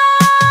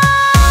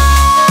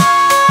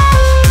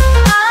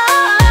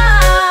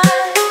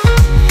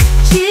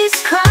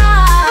 Jesus Christ.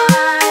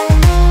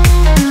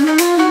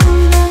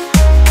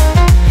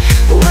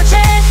 Watch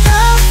it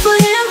up for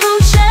him whom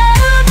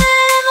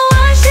cherubim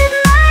worship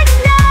night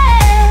and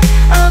day,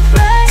 a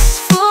breast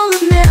full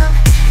of milk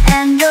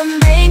and a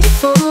manger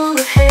full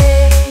of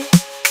hay.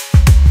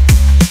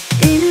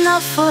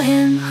 Enough for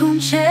him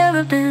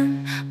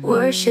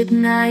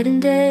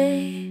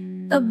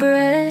a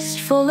breast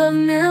full of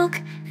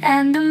milk,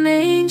 and a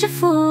manger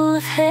full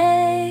of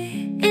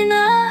hay.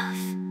 Enough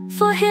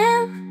for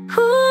him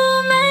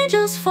whom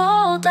angels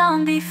fall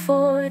down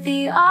before,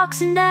 the ox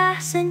and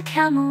ass and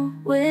camel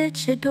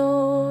which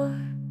adore.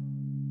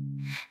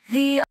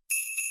 The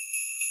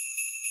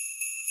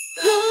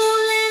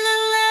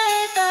Lulilule,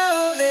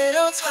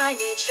 little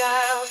tiny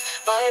child,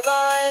 bye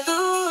bye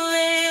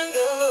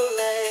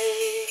Lulilule.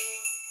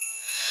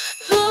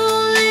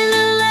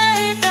 Lulilule,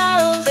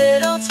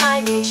 little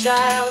tiny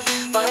child,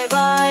 bye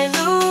bye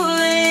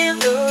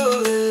Lulilule.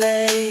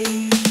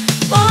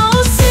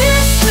 Oh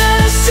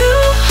sisters,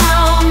 too,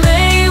 how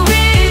may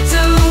we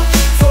do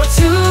for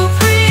to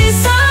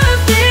preserve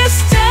this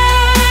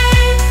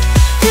day,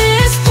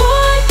 this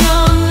poor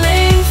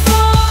youngling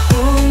for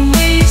whom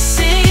we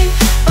sing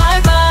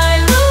bye bye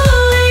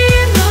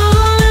Lulilule.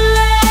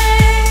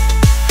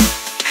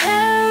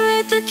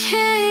 Herod the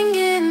king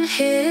in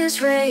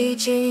his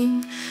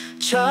raging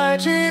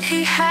charged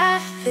he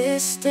hath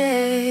this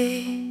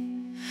day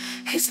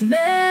his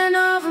men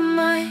of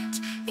might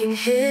in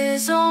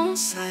his own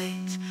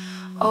sight,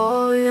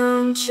 all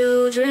young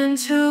children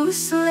to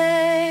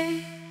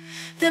slay.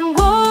 Then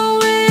woe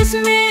is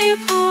me,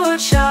 poor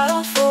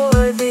child,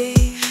 for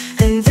thee,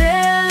 and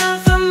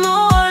ever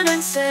mourn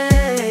and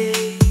say,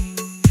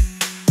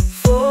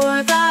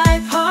 for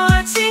thy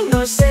parting,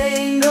 nor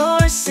say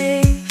nor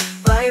sing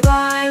bye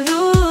bye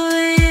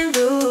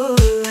Lulilule.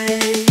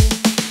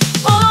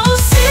 Oh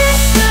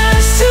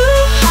sisters, too,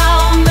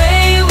 how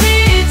may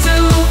we do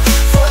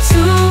for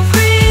to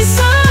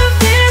preserve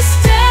this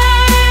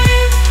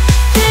day,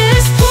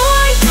 this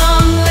poor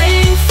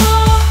youngling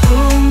for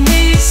whom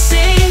we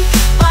sing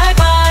bye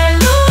bye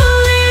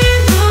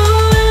Lulilule.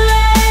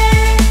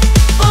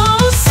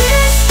 Oh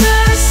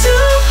sisters,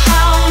 too,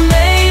 how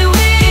may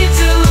we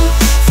do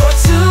for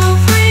to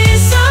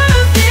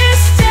preserve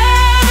this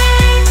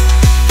day,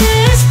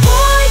 this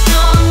poor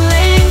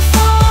youngling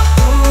for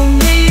whom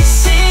we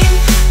sing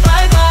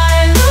bye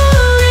bye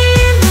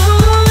Lulilule.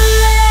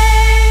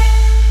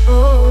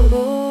 Oh,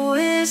 woe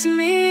is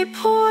me,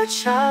 poor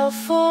child,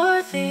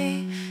 for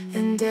thee,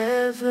 and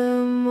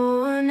ever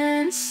mourn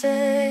and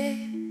say,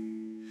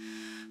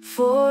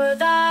 for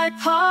thy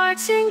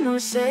parting, nor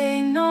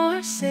say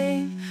nor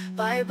sing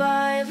bye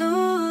bye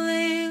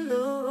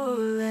Lulilule.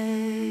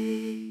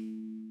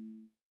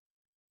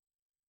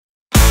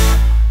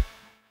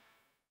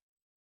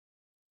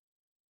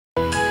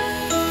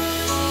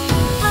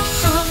 I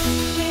saw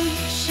 3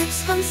 ships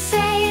come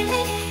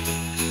sailing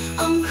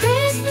on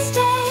Christmas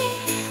Day,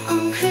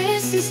 on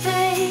Christmas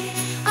Day.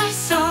 I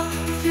saw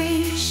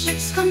 3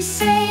 ships come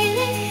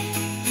sailing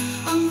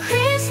on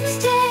Christmas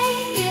Day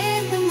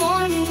in the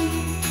morning.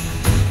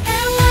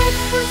 And what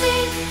was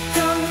in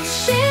those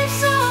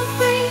ships all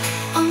 3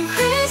 on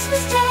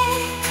Christmas Day,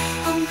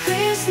 on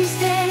Christmas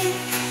Day?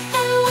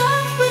 And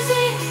what was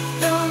in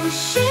those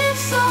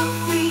ships all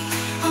 3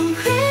 on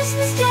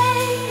Christmas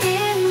Day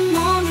in the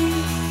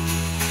morning?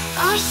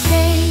 Our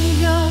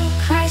Savior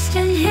Christ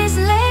and His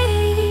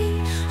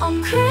Lady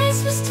on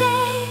Christmas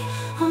Day,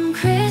 on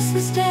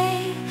Christmas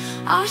Day.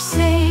 Our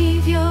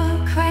Savior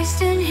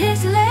Christ and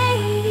His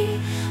Lady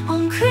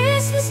on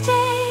Christmas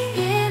Day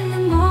in the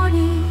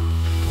morning.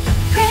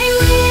 Pray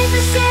with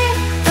the sail,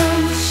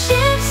 those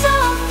ships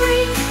all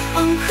 3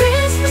 on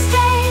Christmas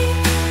Day,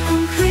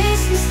 on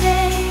Christmas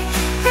Day.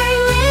 Pray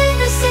with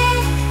the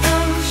sail,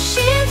 those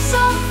ships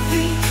all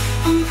 3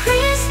 on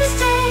Christmas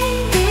Day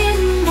in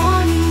the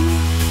morning.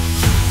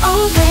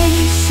 Oh, they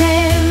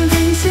sailed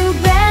into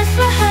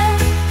Bethlehem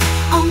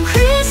on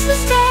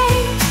Christmas Day,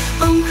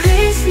 on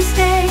Christmas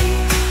Day.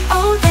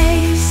 Oh,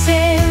 they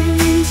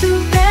sailed into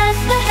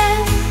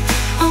Bethlehem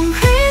on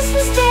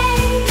Christmas Day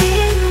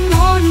in the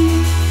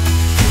morning.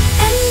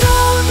 And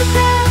all the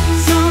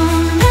bells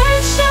on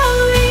earth shall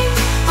ring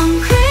on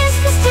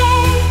Christmas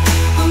Day,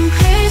 on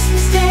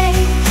Christmas Day.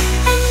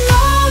 And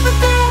all the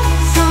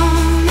bells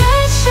on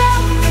earth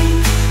shall ring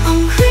on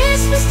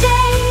Christmas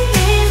Day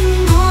in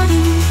the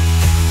morning.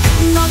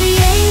 And all the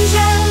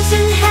angels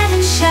in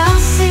heaven shall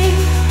sing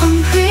on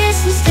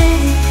Christmas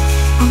Day,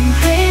 on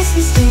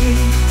Christmas Day.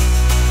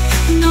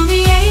 And all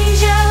the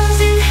angels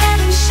in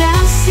heaven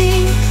shall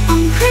sing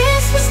on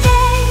Christmas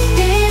Day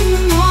in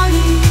the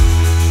morning.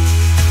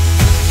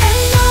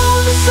 And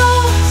all the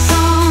souls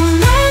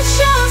on earth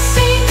shall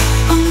sing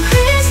on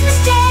Christmas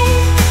Day,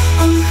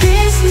 on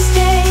Christmas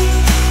Day.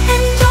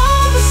 And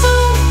all the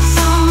souls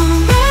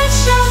on earth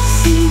shall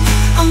sing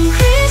on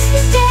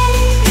Christmas Day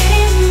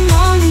in the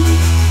morning.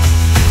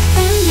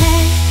 And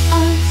let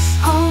us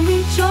all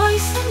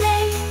rejoice and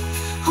name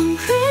on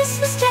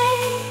Christmas Day,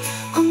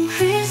 on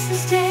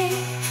Christmas Day.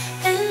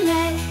 And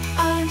let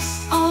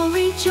us all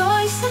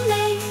rejoice and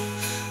name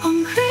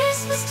on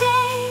Christmas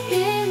Day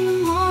in the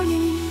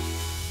morning.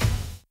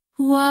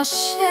 While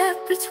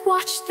shepherds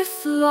watch their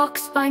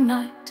flocks by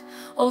night,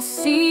 all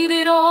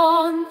seated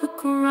on the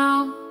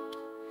ground,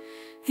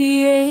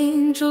 the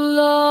angel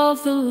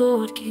of the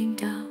Lord came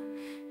down,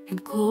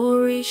 and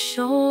glory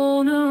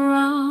shone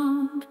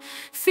around.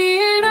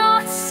 Fear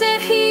not,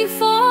 said he,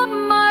 for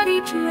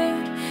mighty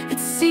dread hath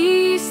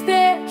ease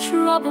their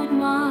troubled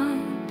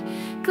mind.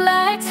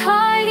 Glad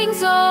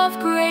tidings of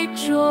great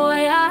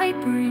joy I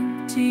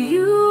bring to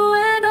you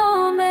and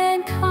all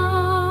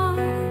mankind.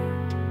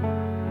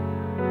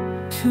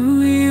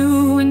 To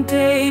you in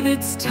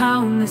David's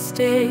town this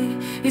day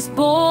is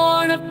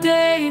born of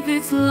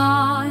David's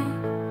line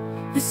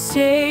the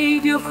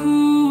Savior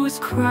who is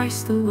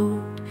Christ the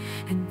Lord,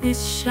 and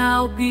this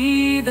shall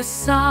be the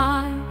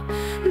sign.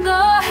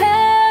 The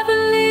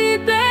heavenly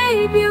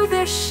babe you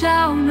there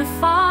shall not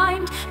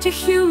find, to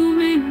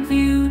human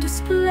view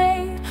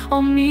displayed,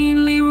 all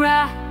meanly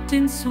wrapped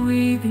in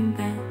sweeping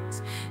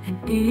bands, and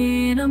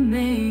in a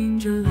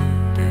manger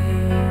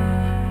laid.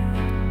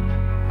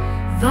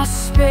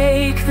 Thus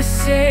spake the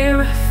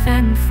seraph,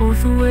 and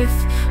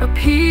forthwith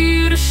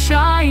appeared a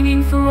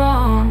shining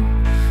throng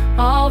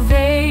of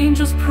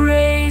angels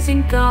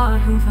praising God,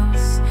 who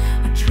thus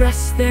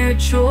addressed their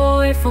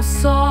joyful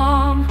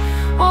song.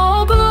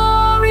 All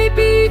glory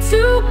be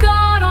to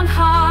God on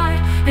high,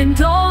 and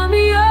on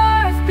the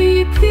earth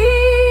be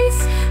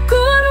peace.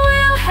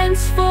 Goodwill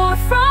henceforth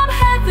from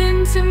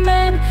heaven to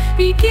men,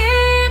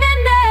 begin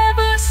and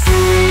never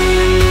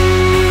cease.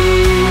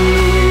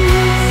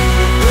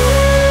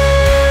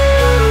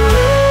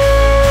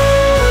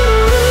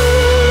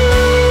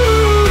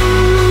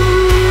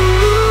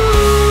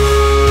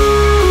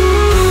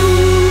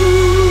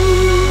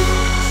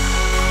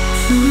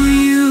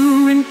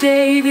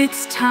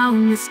 David's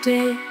town this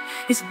day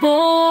is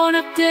born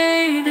of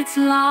David's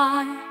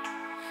line,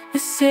 the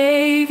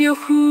Savior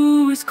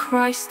who is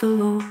Christ the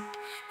Lord,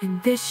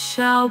 and this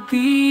shall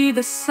be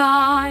the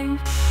sign.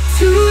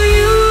 To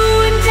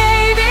you in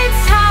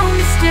David's town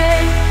this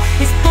day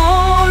is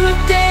born of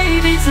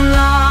David's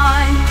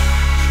line,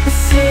 the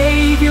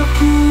Savior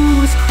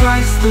who is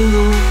Christ the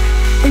Lord,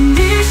 and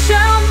this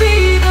shall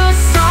be the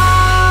sign.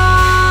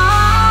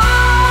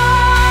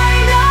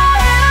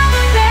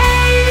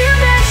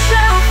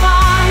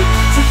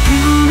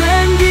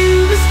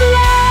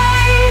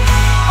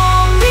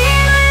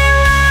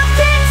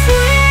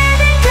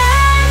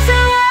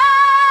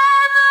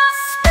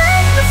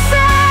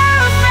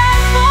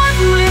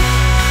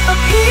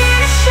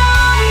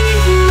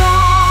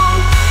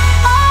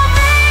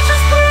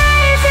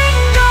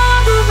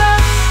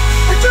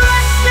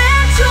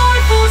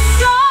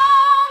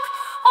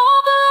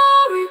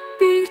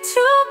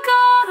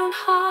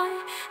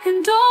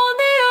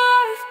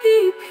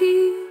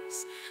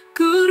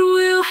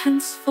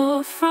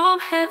 Henceforth from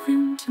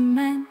heaven to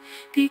men,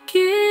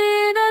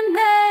 begin and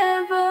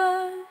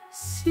never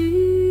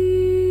cease.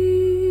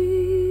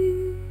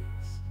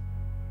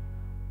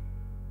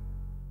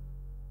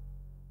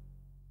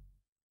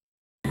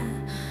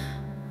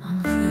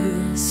 On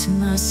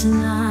Christmas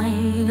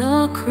night,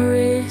 all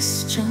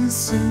Christians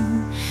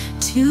sing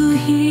to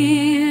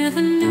hear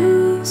the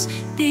news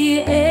the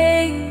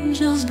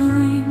angels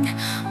bring.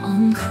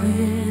 On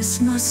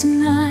Christmas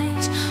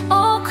night,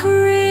 all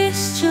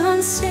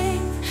Christians sing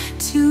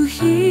to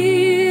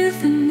hear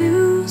the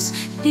news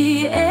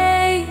the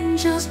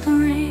angels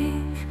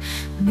bring.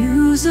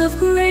 News of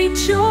great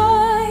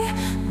joy,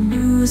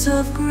 news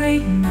of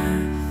great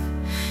mirth,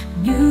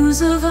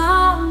 news of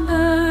our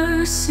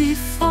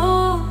merciful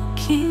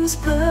King's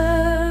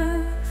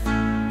birth.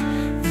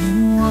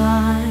 Then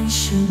why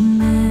should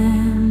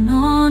men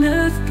on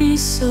earth be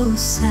so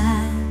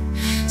sad,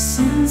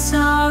 since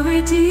our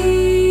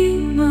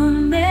Redeemer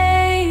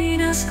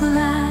made us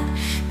glad?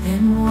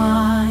 Then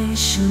why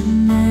should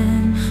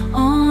men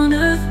on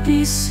earth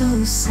be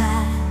so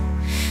sad,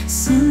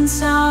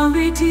 since our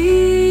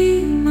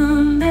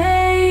Redeemer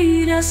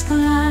made us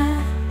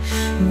glad?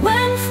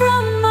 When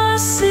from our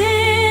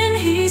sin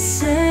He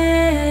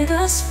set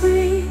us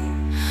free,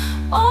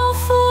 all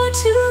for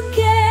to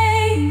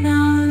gain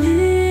our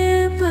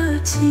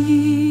liberty.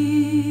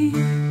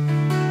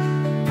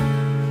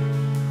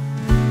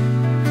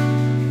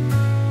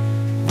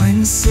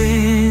 When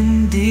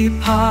sin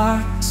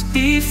departs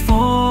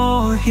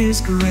before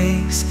His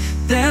grace,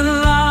 then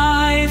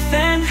life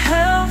and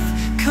health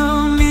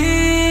come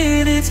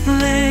in its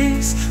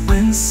place.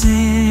 When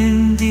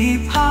sin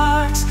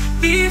departs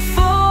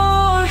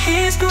before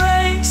His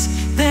grace,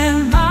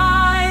 then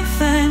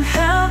life and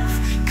health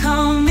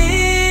come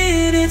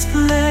in its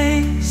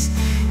place.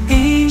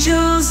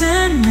 Angels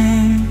and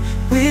men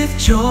with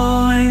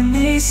joy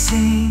may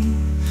sing,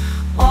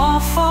 all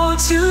for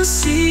to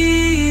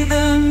see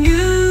the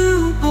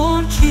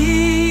newborn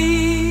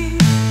King.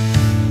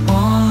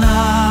 All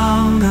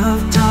out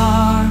of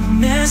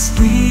darkness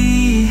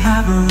we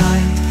have a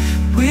light,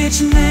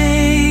 which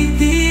made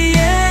the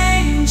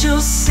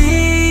angels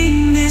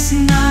sing this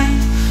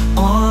night.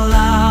 All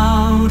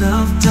out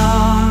of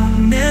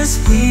darkness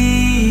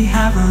we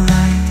have a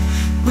light,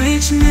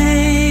 which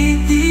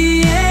made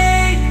the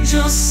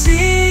angels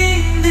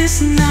sing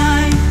this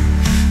night.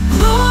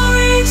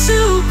 Glory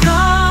to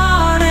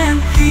God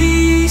and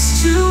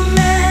peace to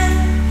men,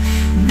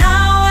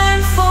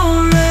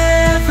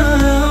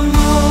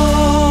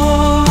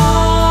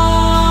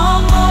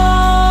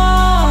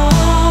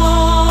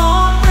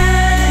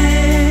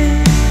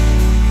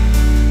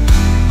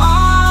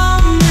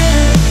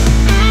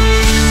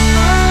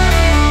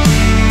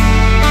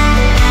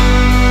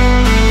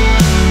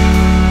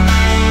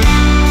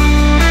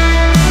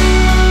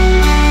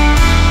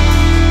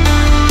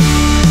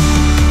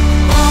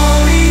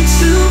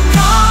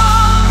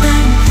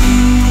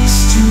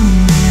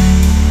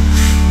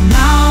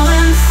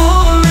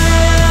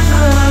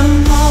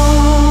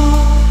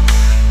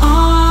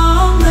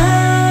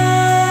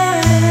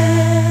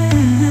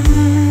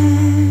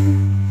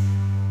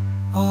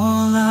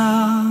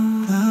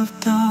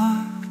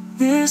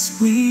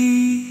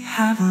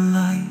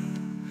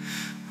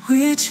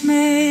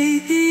 may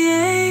the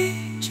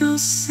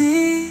angels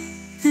sing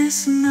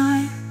this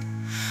night.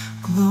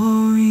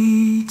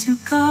 Glory to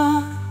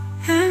God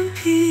and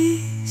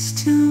peace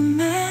to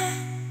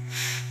men,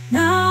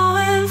 now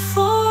and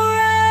forevermore.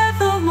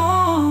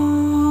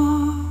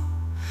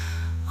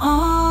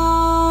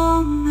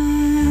 Amen.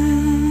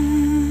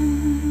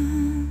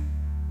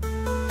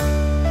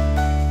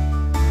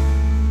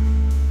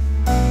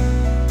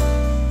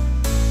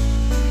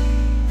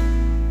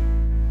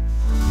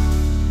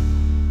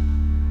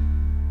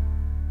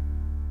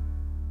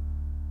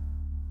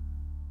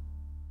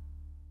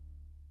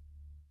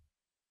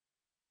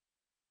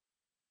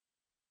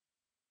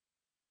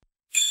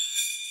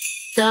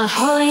 The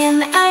holly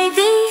and the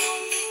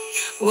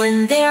ivy,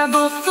 when they are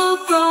both full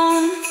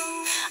grown,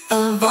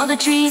 of all the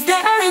trees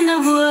that are in the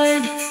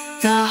wood,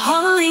 the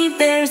holly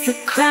bears the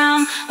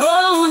crown.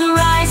 Oh, the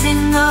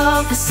rising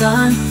of the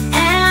sun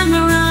and the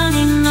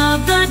running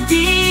of the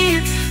deer,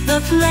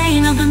 the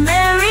playing of the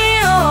merry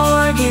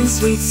organ,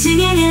 sweet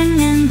singing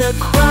in the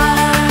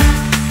choir.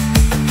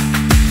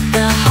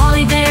 The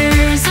holly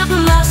bears a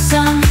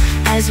blossom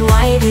as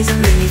white as a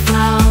lily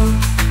flower,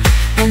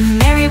 and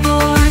Mary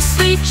bore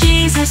sweet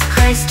Jesus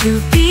Christ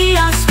to be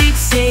our sweet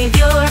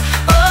Savior.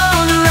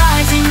 Oh, the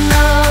rising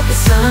of the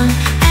sun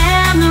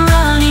and the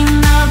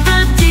running of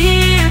the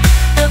deer,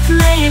 the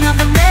playing of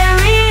the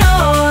merry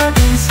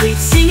organ, sweet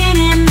singing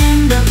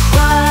in the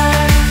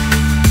choir.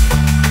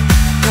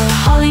 The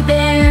holly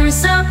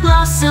bears a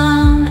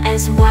blossom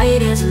as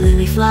white as a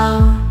lily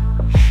flower,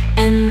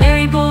 and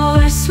Mary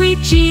bore sweet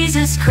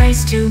Jesus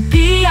Christ to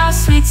be our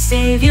sweet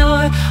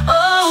Savior.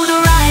 Oh, the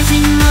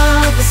rising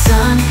of the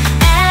sun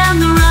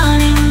and the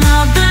running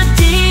of the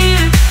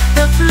deer,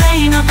 the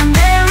playing of the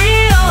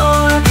merry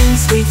organ,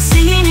 sweet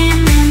singing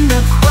in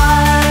the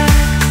choir.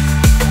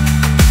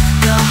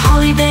 The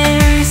holly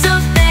bears a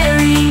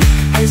berry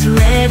as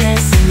red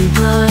as any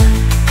blood,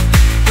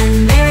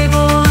 and Mary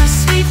bore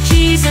sweet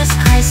Jesus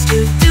Christ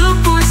to do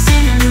poor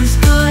sinners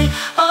good.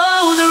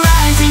 Oh, the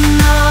rising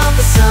of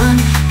the sun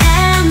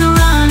and the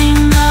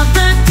running of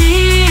the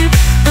deer,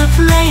 the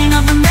playing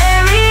of the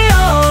merry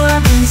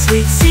organ,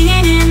 sweet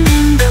singing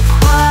in the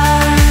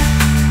choir.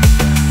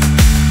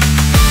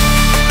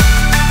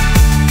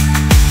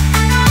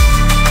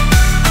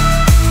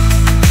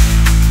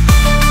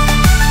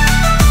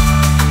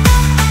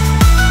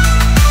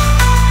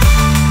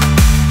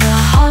 The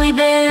holly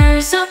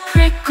bears a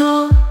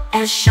prickle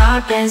as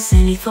sharp as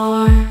any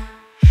thorn,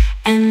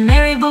 and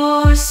Mary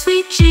bore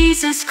sweet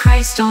Jesus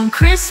Christ on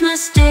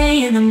Christmas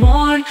Day in the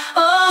morn.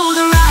 Oh,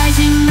 the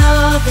rising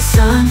of the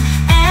sun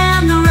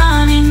and the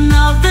running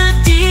of the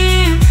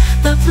deer,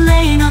 the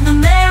playing of the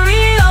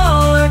merry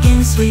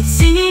organ, sweet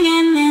singing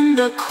in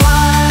the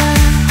choir.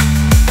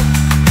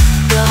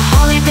 The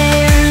holly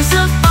bears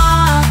a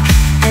bark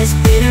as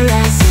bitter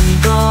as any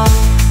gall,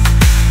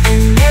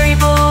 and Mary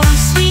bore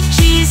sweet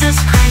Jesus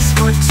Christ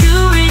for to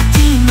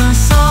redeem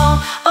us all.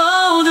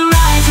 Oh, the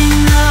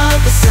rising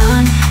of the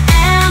sun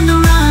and the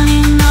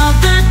running of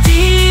the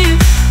deer,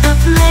 the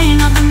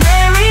playing of the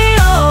merry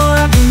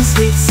organ,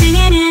 sweet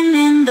singing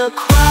in the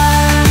choir.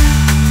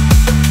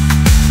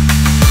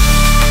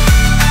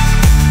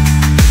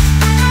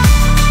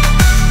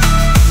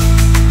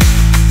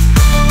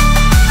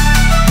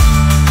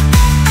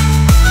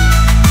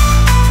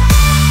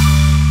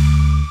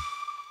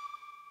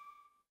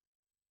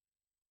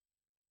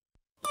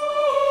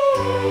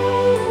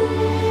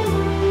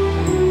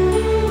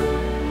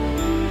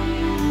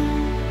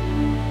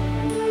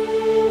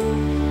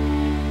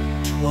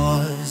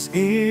 Was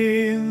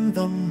in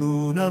the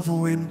moon of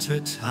winter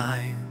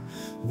time,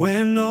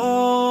 when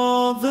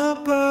all the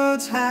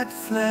birds had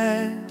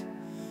fled,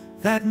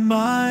 that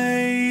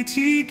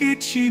mighty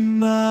Gitchie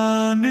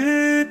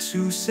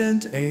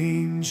sent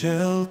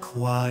angel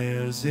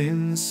choirs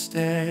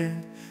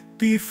instead.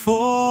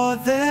 Before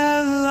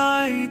their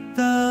light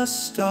the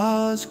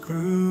stars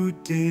grew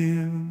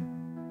dim,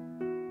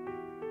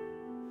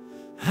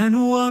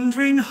 and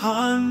wandering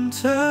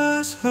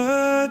hunters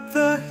heard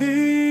the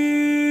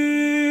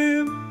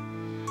hymn.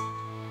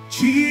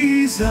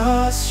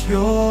 Jesus,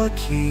 your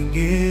King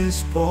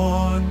is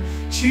born.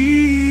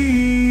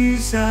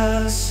 Jesus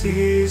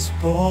is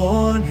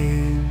born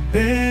in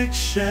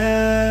excelsis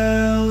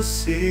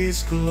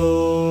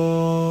Gloria.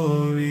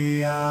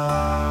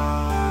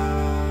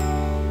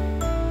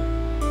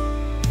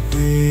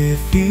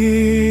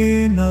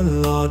 Within a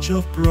lodge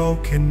of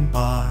broken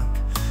bark,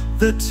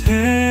 the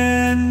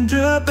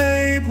tender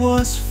babe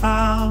was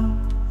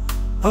found,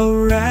 a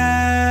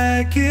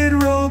ragged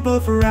robe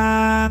of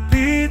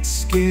rabbit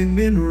skin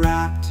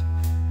enwrapped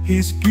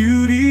his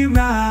beauty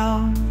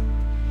round.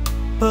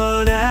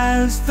 But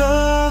as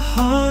the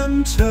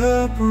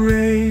hunter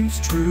braves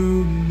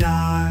drew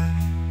nigh,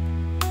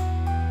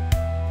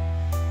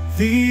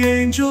 the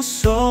angel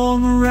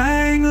song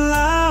rang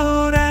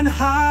loud and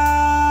high.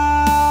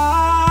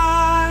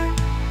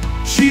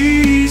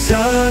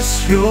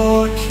 Jesus,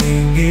 your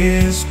King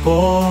is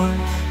born.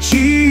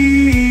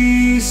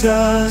 Jesus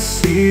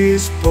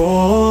is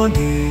born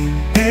in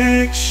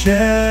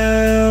excelsis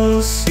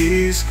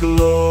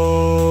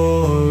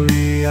Gloria.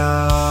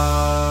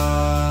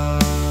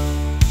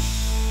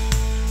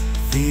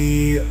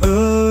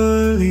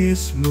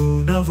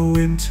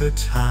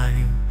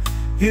 time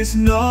is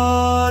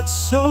not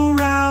so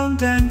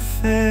round and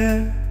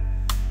fair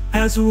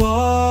as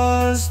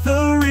was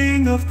the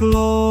ring of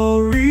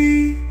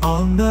glory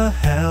on the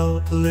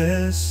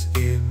helpless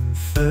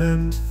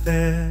infant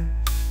there.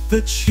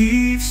 The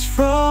chiefs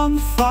from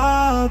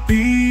far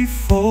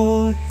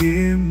before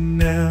him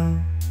knelt,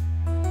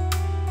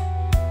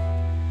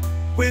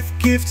 with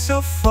gifts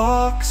of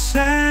fox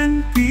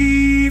and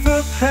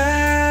beaver pelts.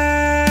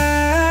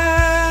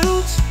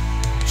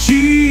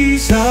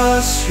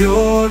 Jesus,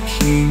 your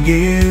King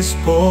is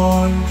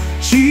born.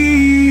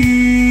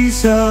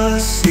 Jesus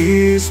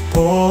is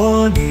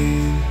born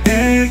in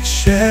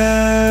excelsis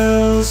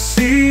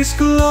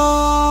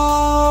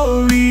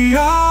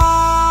Gloria.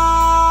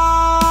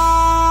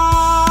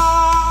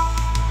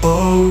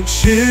 O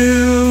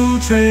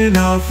children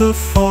of the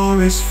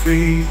forest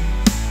free,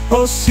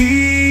 O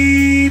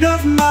seed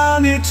of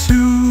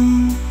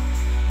Manitou,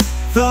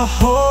 the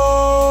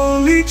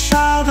holy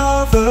child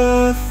of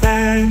earth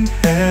and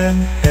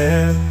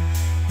heaven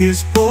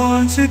is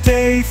born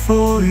today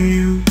for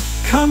you.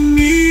 Come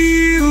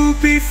kneel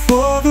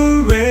before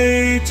the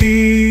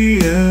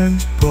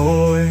radiant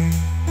boy,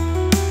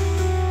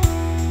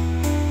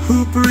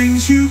 who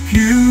brings you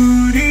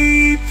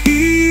beauty,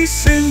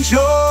 peace, and joy.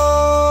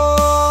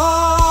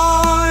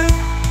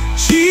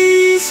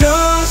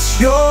 Jesus,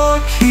 your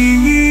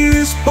King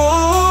is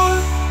born.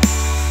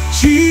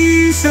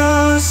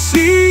 Jesus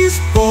is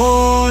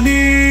born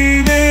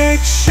in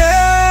excelsis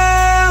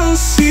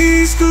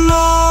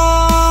Gloria.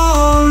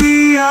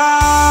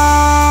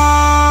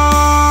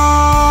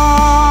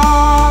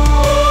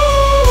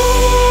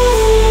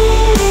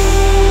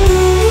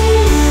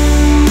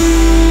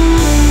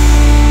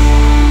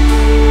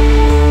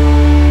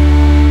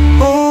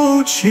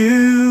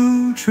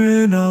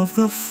 Children of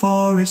the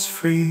forest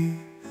free,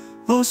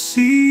 O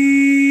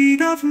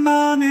seed of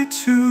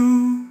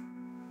Manitou,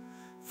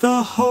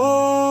 the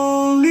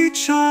holy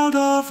child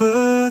of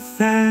earth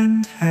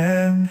and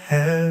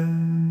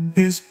heaven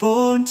is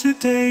born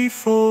today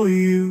for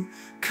you.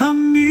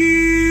 Come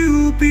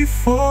kneel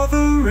before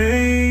the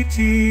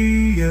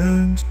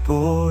radiant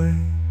boy,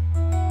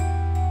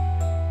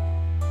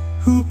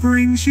 who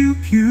brings you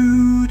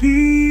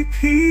beauty,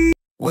 peace.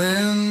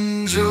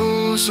 When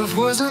Joseph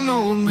was an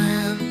old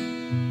man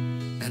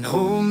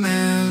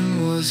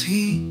was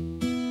he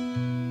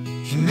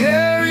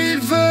married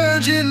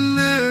Virgin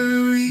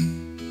Mary,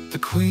 the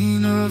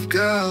Queen of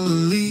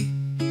Galilee.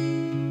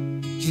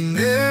 He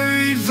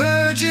married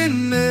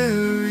Virgin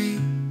Mary,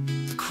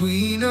 the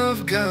Queen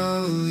of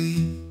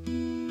Galilee.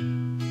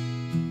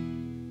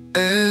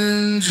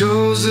 And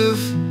Joseph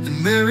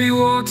and Mary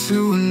walked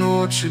through an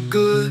orchard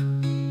good,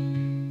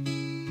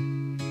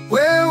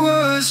 where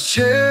was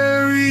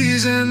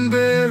cherries and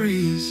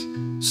berries,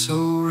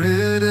 so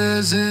red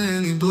as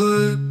any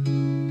blood.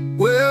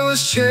 Where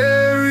was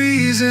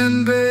cherries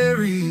and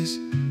berries,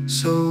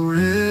 so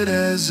red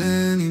as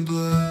any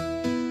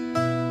blood.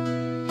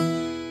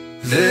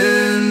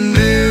 Then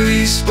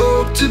Mary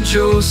spoke to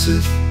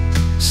Joseph,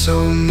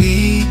 so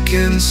meek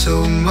and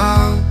so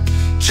mild.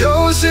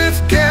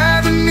 Joseph,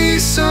 gather me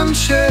some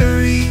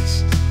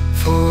cherries,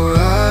 for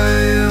I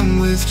am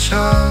with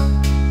child.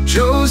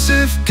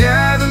 Joseph,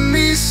 gather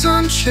me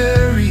some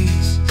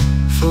cherries,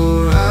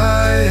 for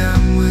I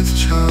am with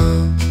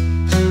child.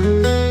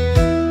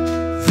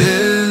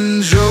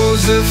 Then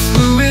Joseph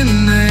flew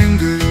in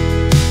anger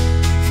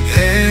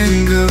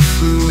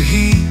flew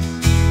he.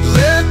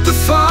 Let the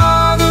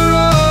father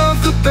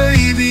of the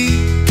baby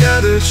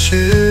gather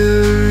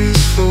cherries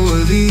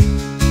for thee.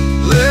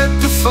 Let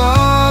the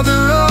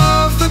father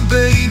of the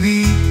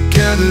baby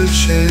gather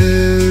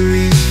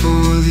cherries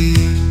for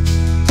thee.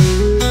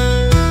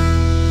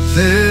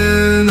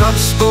 Then up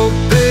spoke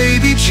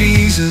baby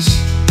Jesus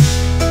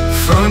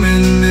from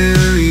in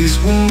Mary's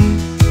womb.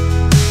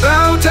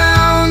 Bow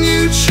down,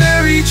 you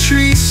cherry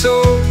tree,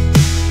 so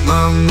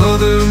my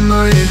mother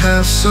might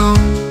have some.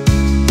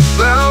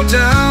 Bow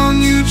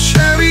down, you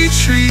cherry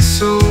tree,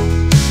 so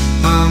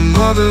my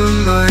mother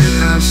might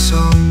have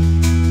some.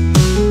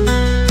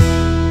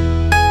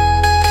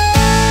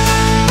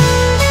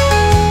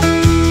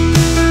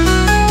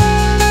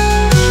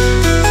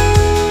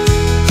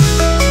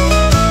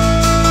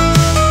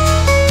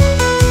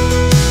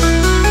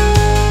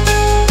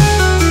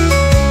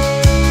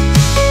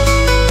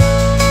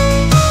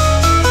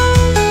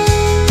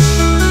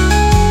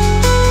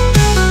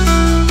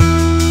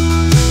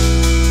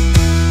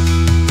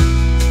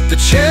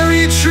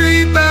 Cherry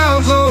tree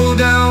bowed low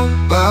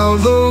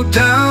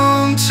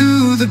down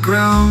to the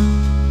ground.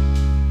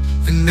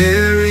 And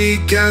Mary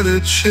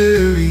gathered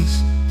cherries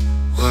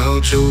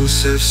while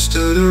Joseph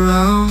stood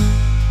around.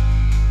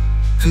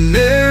 And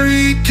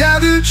Mary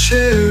gathered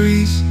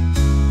cherries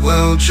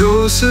while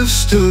Joseph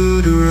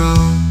stood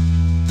around.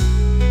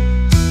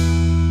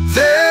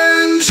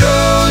 Then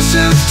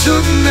Joseph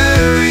took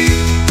Mary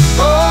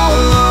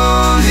all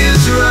on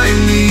his right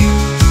knee.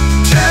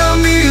 Tell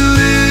me,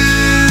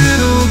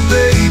 little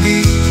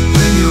baby,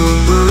 when your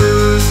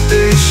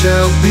birthday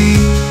shall be.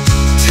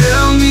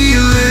 Tell me,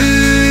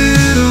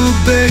 little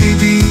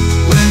baby,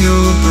 when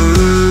your birthday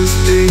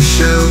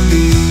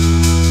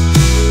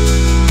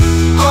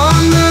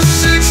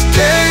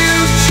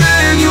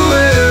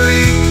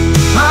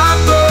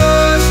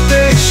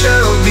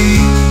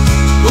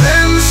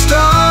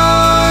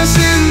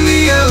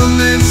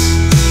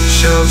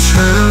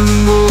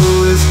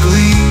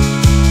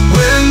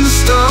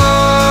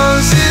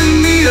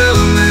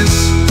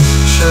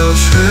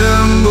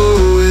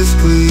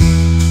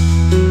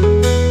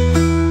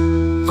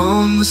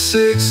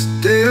 6th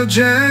day of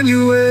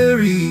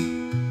January,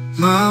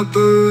 my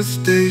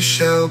birthday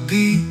shall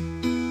be,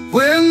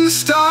 when the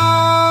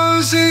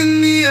stars in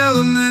the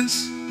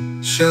elements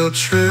shall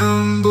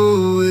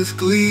tremble with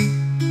glee.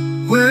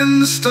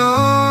 When the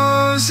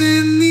stars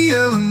in the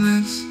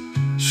elements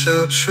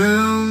shall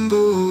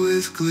tremble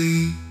with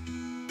glee.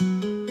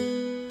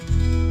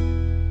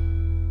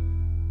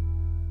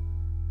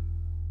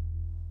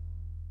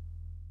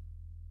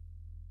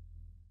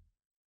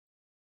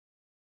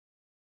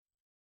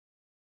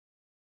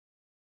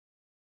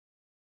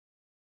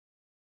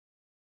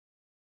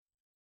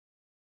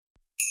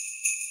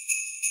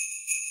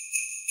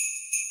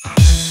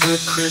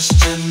 Good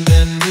Christian,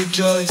 then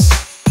rejoice,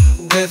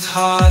 with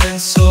heart and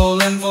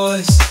soul and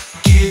voice.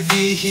 Give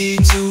ye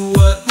heed to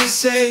what we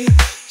say,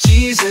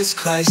 Jesus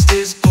Christ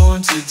is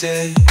born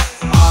today.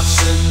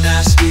 Ox and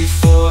ass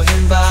before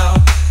him bow,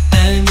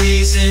 and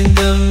he's in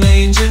the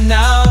manger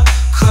now.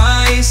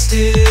 Christ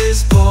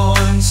is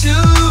born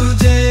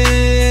today.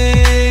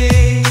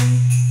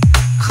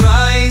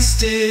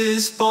 Christ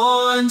is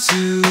born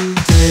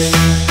today.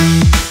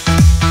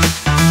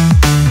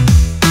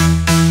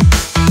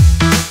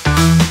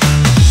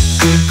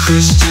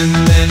 Christian,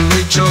 then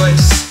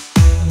rejoice,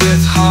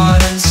 with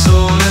heart and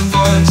soul and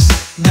voice.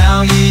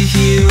 Now ye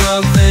hear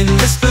of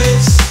endless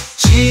bliss,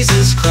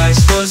 Jesus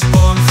Christ was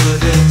born for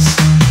this.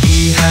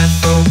 He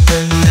hath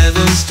opened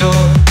heaven's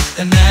door,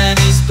 and man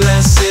is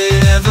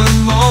blessed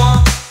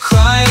evermore.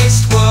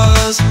 Christ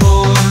was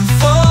born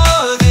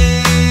for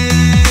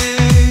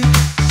this.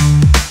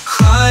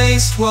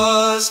 Christ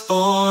was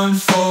born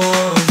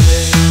for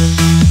this.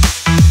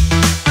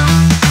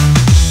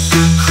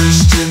 Good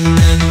Christian,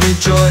 then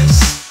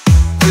rejoice,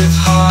 with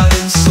heart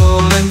and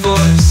soul and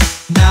voice.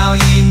 Now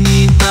ye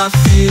need not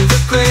fear the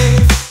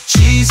grave,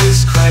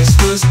 Jesus Christ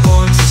was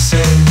born to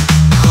save.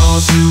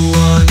 Call to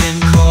one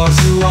and call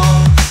to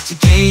all, to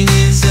gain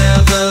his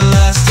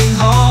everlasting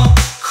hall.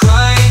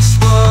 Christ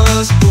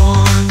was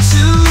born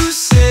to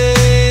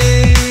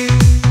save.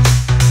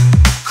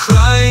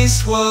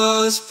 Christ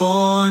was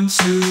born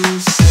to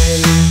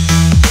save.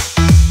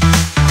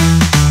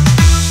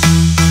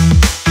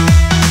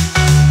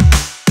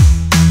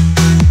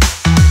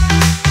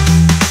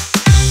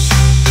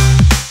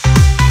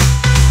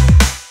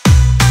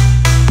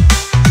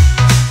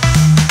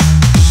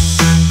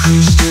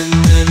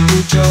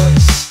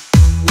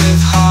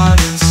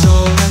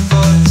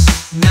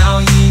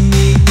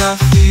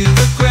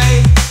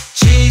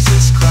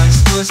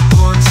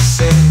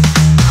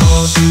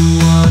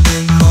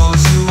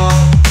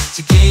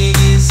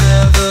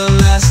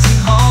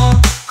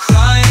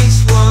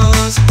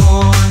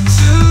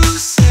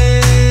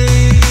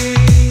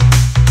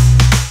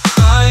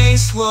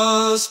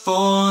 Was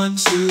born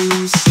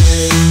to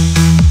save.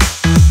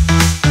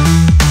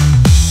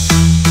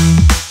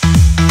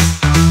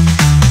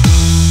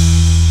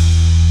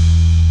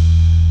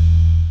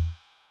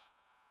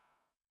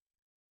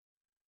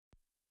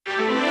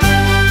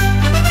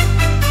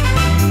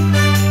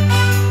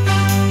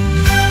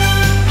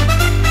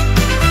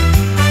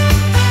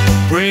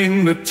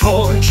 Bring the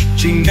torch,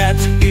 Jeanette,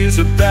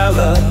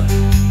 Isabella.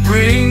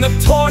 Bring the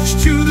torch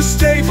to the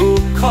stable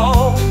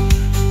call.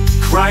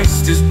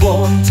 Christ is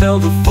born, tell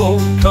the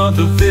folk of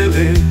the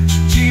village.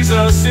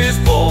 Jesus is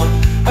born,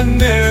 and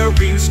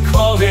Mary's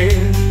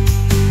calling.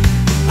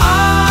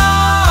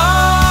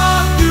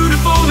 Ah,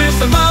 beautiful is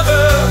the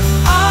mother.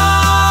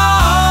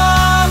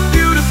 Ah,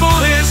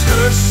 beautiful is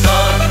her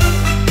son.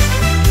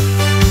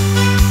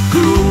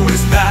 Who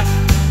is that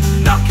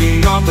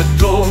knocking on the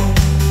door?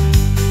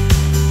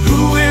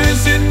 Who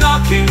is it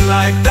knocking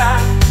like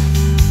that?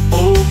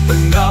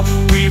 Open up,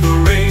 we've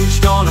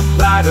arranged on a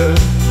platter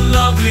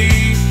lovely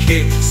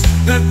cakes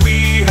that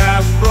we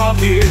have brought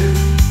here.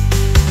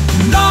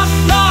 Knock,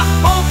 knock,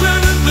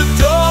 open the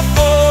door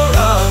for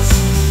us.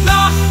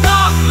 Knock,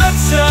 knock,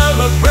 let's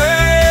celebrate.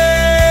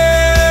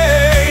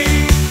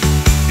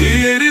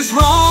 It is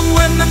wrong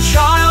when the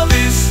child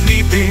is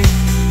sleeping.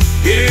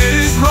 It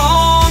is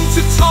wrong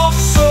to talk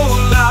so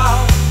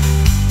loud.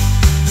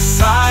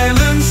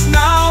 Silence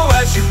now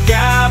as you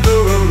gather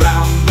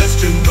around,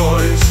 lest your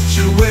noise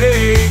should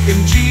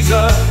waken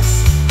Jesus.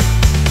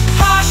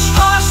 Hush,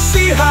 hush,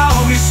 see how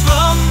he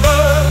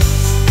slumbers.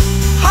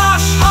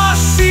 Hush, hush,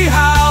 see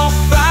how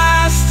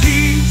fast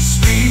he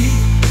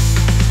sleeps.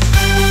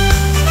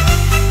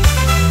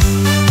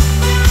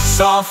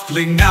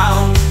 Softly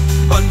now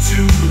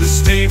unto the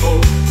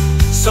stable,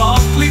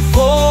 softly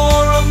for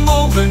a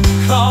moment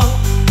come.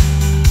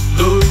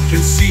 Look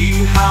and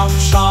see how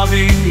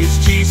charming is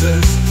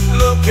Jesus.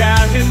 Look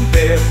at him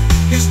there,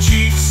 his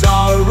cheeks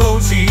are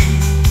rosy.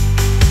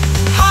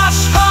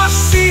 Hush, hush,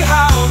 see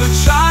how the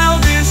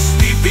child is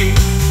sleeping.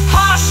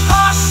 Hush,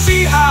 hush,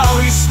 see how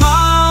he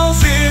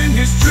smiles in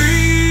his dreams.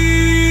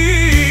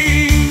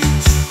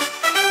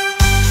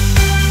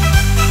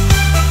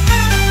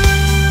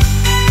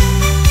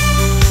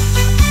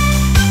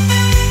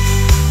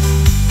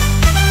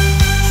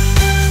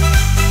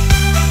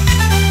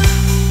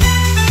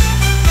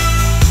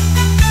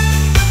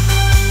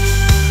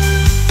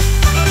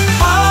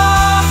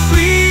 Ah,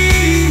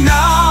 flee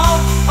now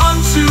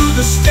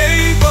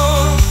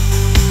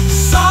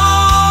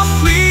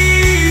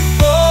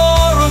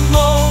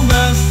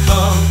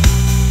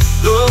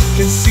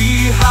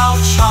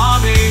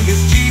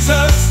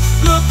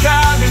Jesus, look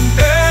out in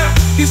there,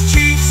 his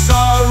cheeks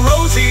are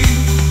rosy.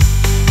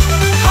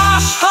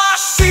 Hush, hush,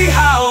 see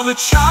how the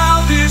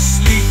child is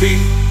sleeping.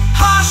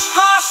 Hush,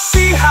 hush,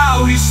 see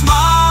how he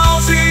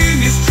smiles in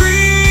his dreams.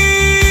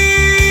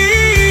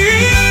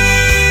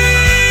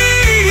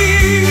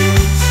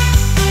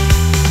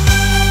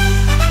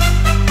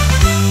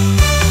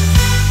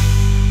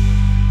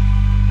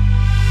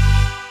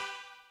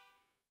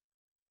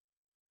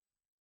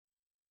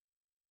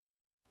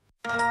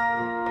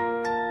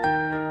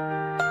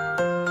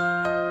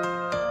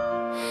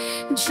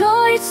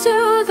 Joy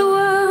to the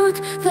world,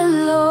 the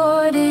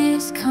Lord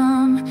is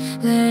come.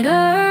 Let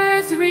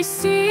earth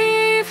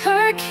receive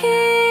her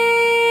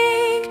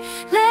King.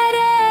 Let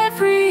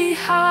every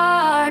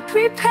heart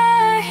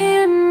prepare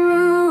him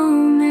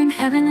room. And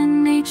heaven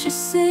and nature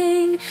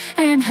sing,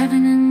 and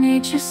heaven and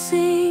nature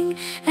sing,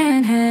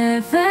 and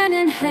heaven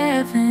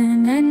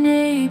and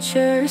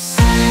nature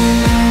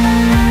sing.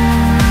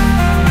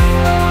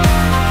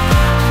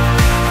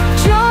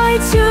 Joy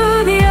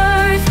to the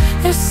earth,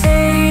 the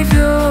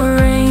Savior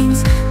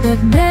reigns.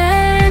 Let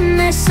men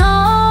their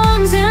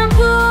songs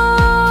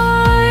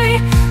employ,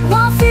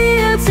 while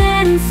fields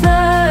and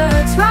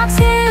floods, rocks,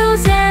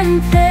 hills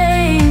and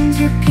plains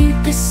repeat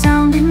the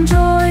sounding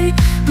joy,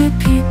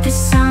 repeat the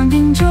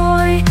sounding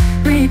joy,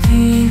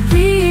 repeat,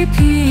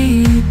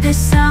 repeat the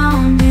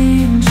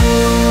sounding joy.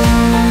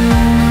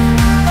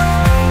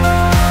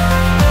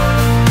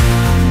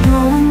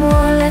 No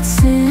more let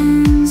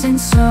sins and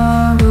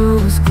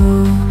sorrows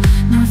grow,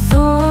 nor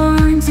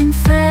thorns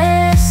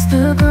infest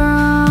the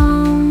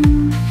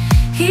ground.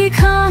 He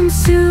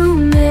comes to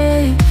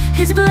make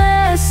his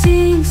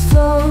blessings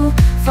flow,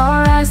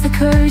 far as the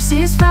curse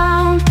is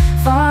found,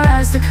 far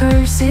as the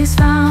curse is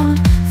found,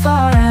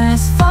 far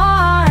as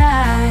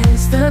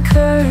the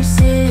curse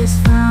is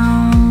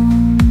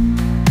found.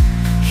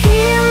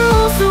 He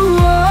rules the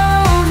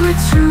world with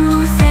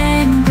truth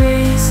and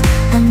grace,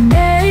 and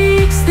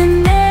makes the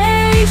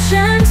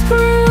nations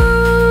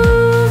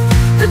prove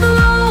the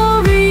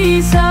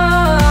glories of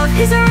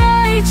his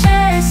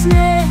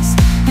righteousness,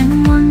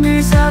 and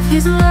wonders of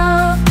his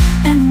love,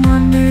 and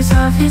wonders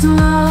of his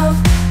love,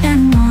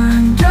 and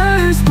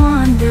wonders,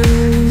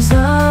 wonders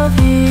of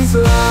his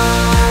love.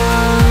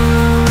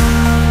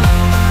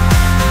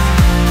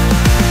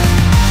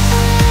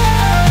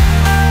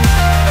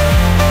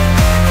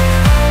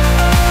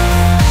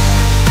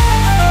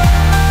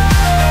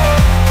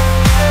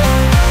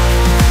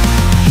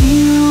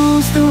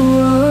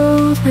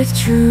 With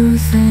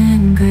truth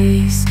and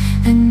grace,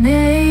 and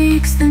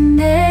makes the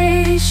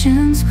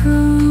nations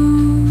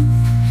prove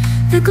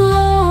the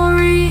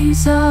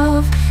glories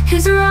of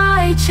his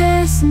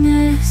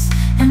righteousness,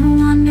 and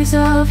wonders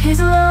of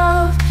his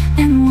love,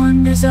 and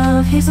wonders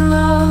of his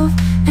love,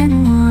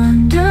 and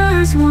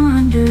wonders,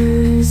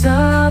 wonders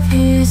of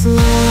his love.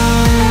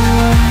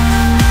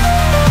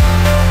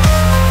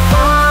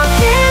 Of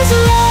his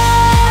love.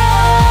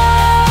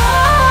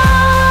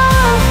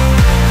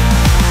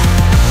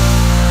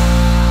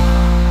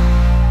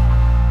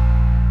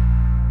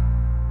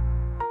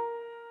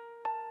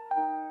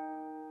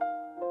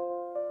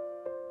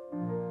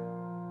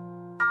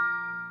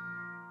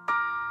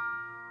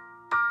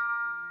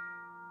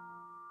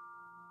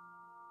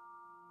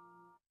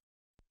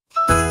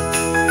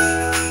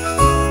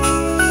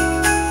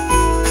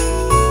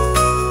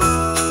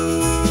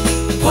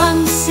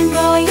 Once in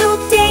royal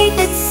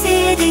David's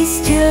city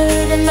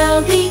stood a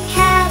lonely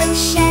cattle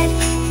shed,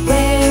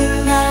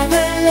 where a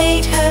mother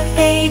laid her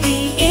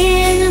baby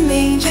in a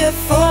manger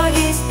for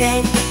his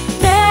bed.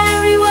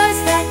 Mary was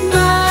that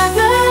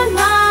mother,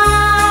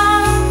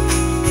 mom,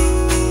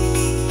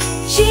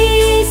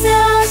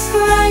 Jesus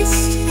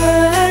Christ,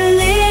 her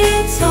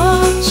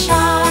little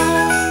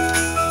child.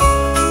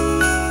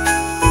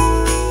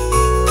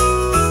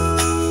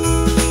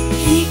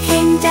 He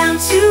came down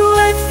to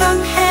earth from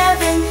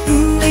heaven,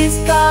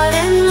 God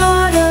and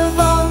Lord of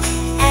all,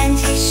 and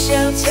his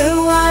shelter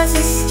was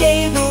a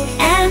stable,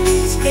 and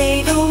his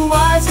cradle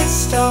was a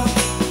stall.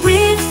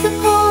 With the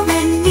poor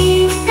and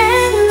meek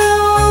and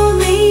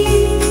lowly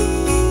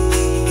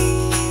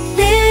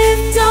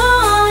lived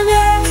on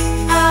earth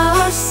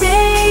our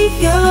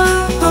Savior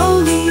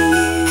holy.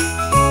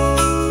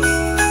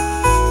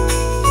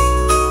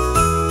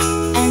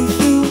 And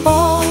through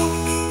all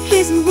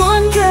his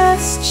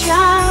wondrous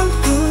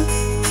childhood,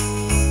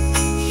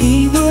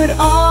 he would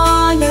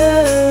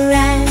honor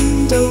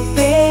and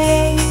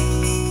obey,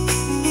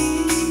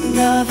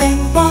 love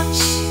and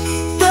watch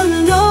the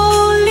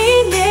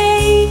lowly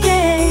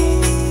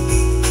maiden,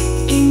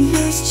 in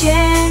whose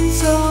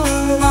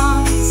gentle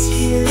arms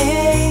he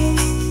lay.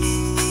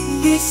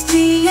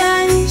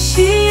 Christian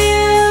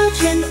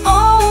children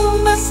all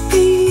must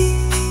be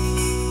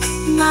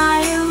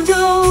mild,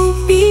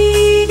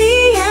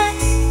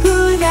 obedient,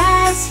 good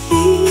as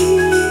he.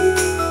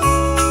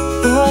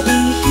 For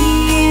he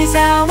is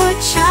our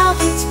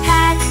childhood's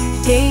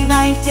pattern, day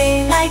by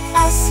day like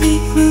us he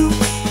grew.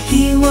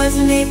 He was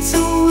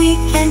little, weak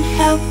and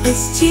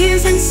helpless,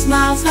 tears and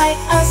smiles like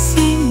us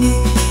he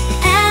knew.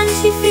 And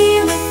he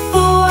feeleth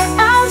for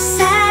our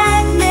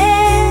sadness,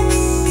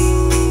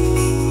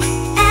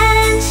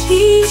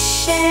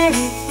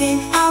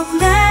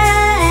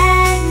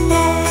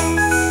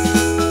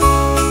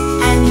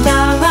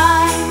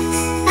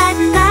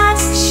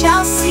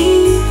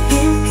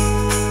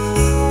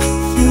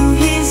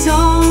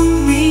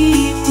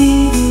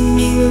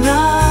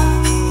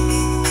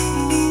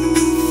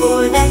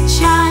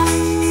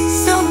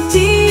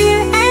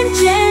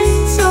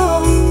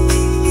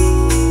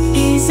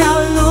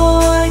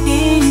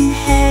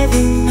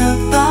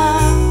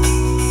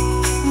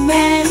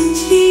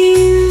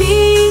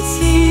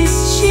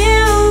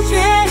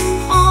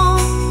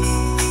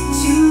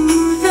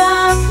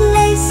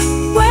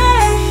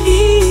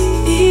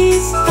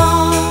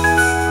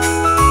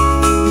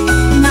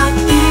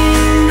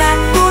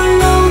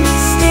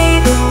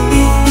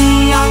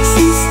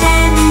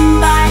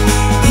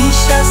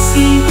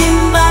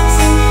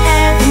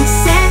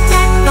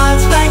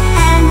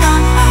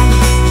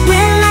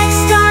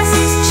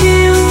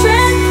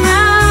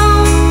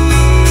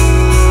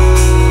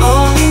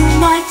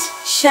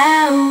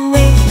 shall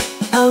wait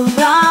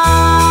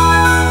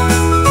around.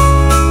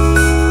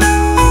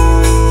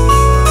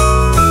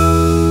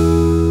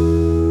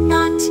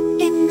 Not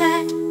in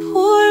that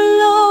poor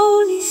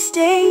lowly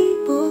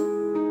stable,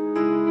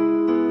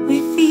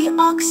 with the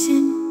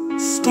oxen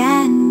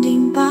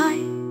standing by.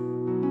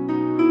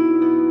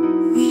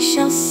 We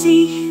shall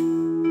see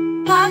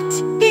him, but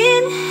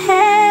in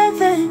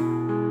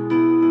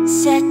heaven,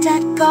 set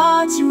at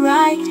God's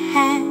right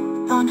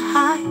hand on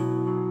high.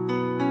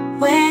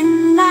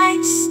 When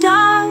like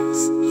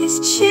stars his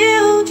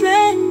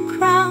children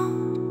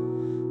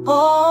crowned,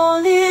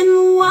 all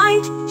in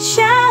white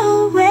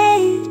shall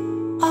wait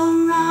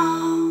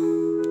around.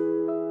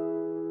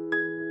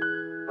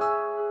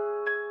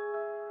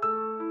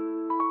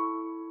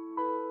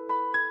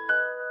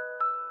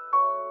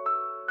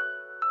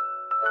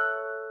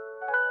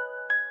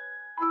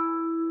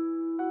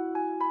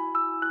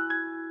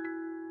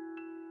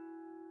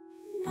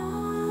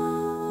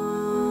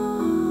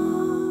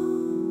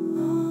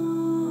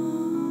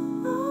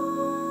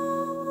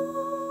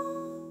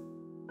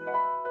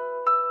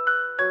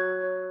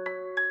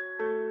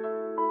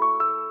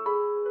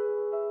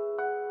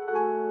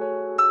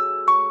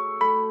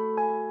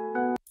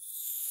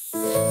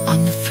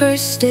 On the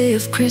first day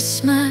of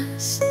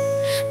Christmas,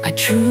 my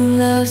true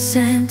love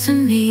sent to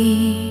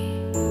me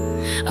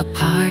a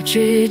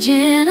partridge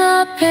in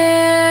a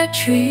pear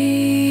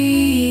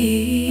tree.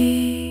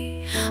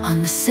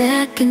 On the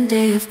second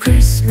day of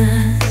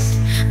Christmas,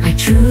 my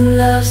true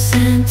love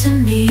sent to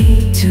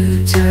me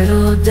 2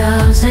 turtle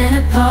doves and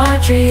a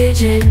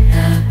partridge in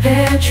a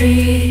pear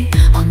tree.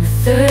 On the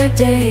third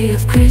day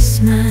of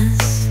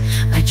Christmas,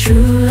 my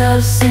true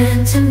love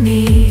sent to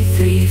me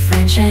 3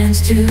 French hens,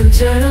 2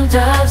 turtle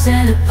doves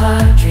and a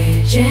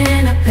partridge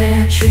in a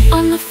pear tree.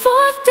 On the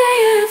fourth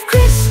day of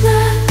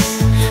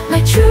Christmas,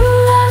 my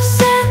true love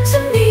sent to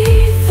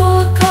me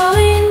 4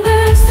 calling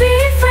birds,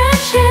 3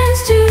 French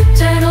hens, 2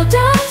 turtle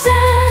doves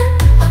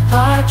and a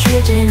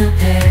partridge in a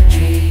pear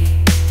tree.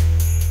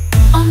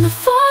 On the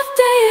fourth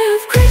day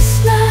of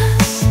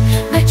Christmas,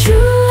 my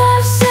true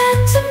love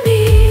sent to me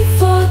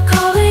 4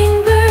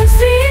 calling birds,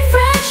 3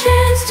 French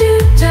hens, 2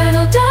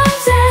 turtle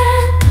doves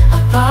and a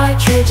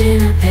partridge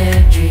in a pear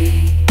tree.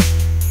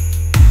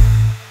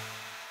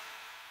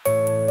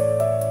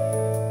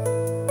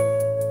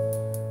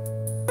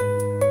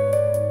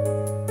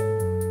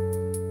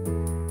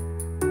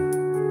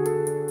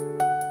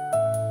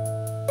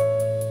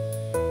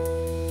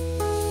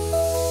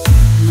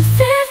 On the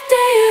fifth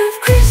day of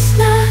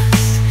Christmas,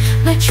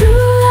 my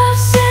true love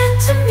sent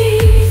to me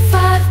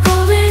 5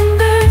 golden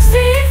birds,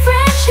 3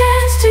 French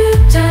hens, 2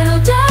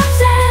 turtle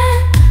doves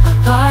and a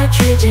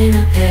partridge in a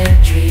pear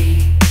tree.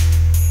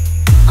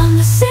 On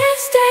the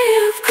sixth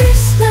day of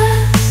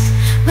Christmas,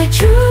 my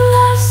true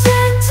love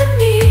sent to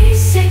me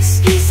 6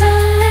 geese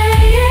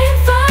a-laying,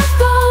 5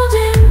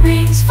 golden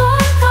rings, 4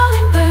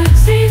 calling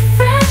birds, 3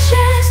 French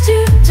hens,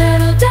 2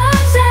 turtle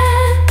doves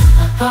and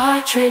a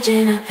partridge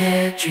in a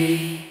pear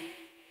tree.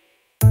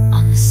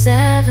 On the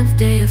seventh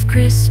day of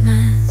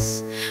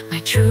Christmas, my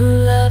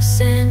true love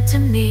sent to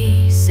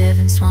me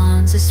 7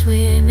 swans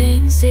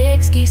a-swimming,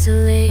 6 geese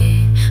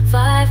a-laying,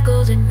 5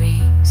 golden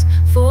rings,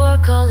 4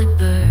 calling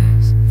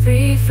birds,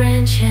 3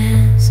 French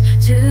hens,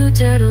 2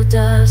 turtle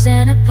doves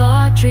and a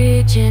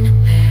partridge in a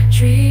pear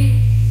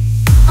tree.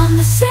 On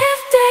the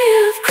seventh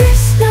day of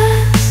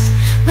Christmas,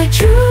 my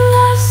true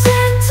love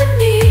sent to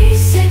me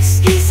 6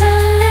 geese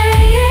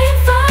a-laying,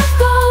 5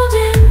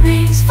 golden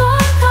rings, 4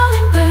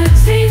 calling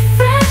birds, 3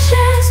 French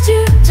hens,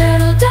 2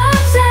 turtle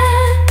doves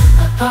and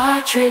a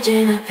partridge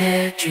in a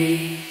pear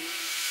tree.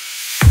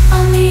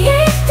 On the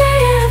eighth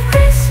day of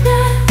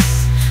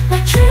Christmas, my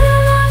true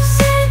love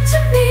sent to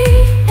me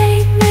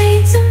 8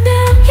 maids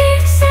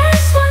a-milking,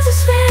 6 swans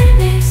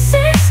a-swimming,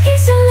 6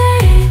 geese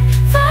a-laying,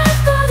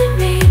 5 golden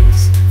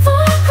rings,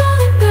 4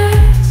 calling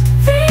birds,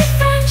 3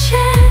 French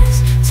hens,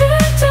 2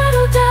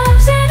 turtle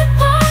doves and a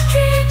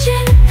partridge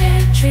in a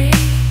pear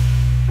tree.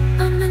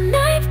 On the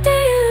ninth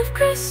day of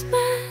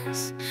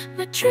Christmas,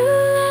 my true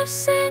love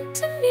sent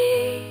to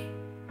me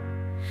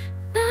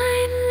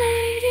 9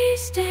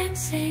 ladies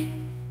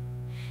dancing,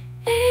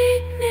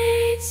 8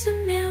 maids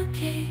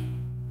a-milking,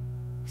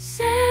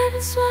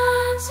 7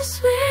 swans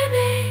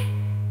a-swimming,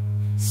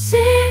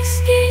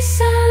 6 geese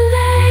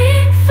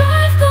a-laying,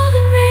 5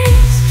 golden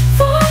rings,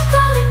 4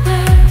 calling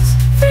birds,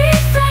 3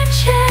 French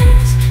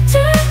hens, 2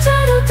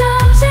 turtle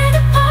doves and a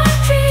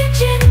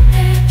partridge in a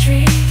pear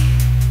tree.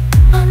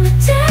 On the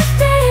 10th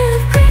day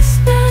of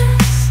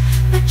Christmas,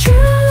 my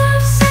true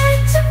love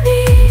sent to me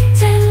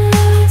 10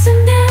 lords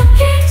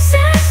a-milking,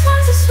 6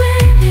 swans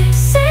a-swimming,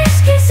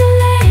 6 geese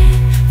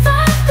a-laying,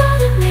 5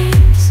 golden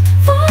rings,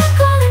 4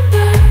 calling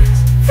birds,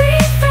 3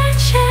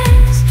 French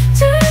hens,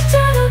 2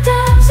 turtle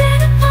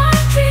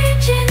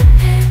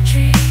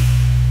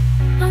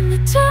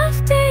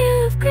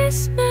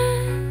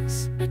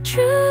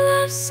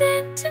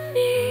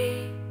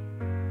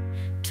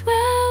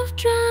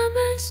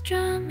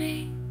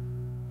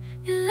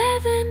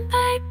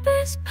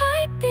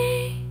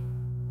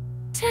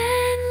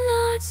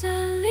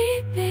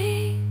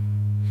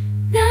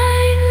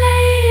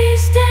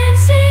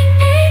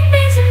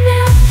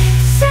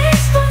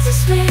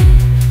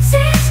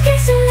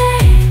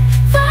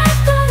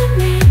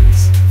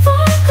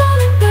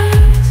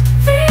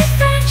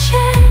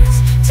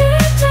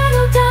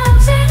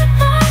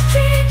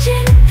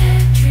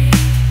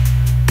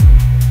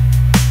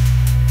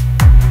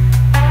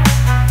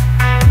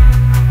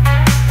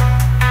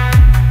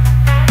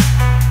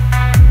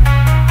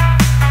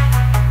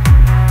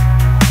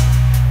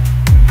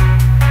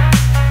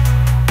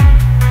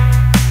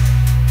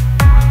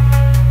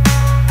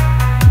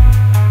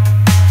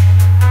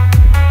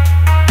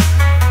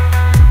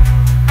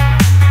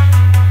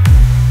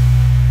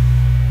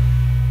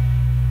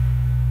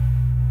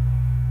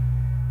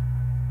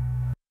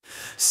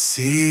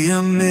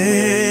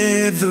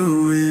amid the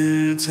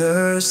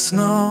winter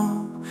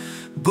snow,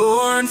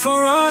 born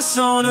for us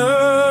on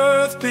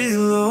earth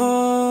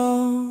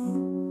below.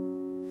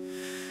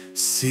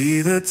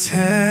 See the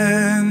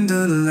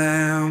tender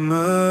Lamb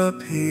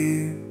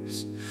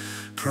appears,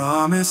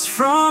 promised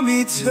from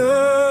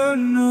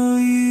eternal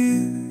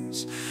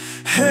years.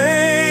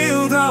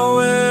 Hail thou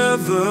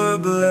ever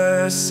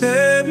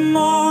blessed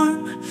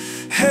morn,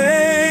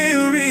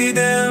 hail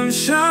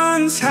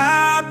redemption's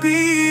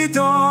happy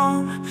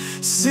dawn.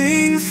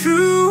 Sing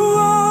through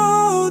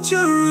all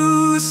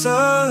Jerusalem,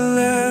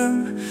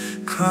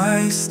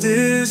 Christ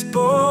is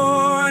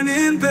born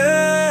in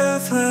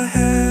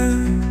Bethlehem.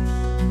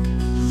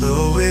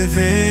 Lo,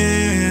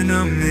 within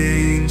a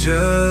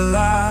manger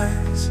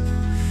lies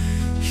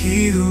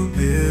He who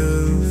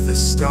built the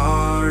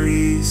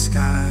starry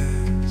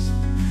skies,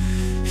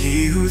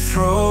 He who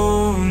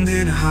throned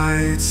in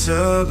heights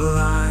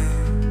sublime,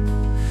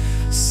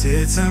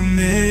 sits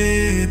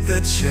amid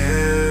the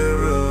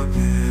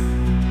cherubim.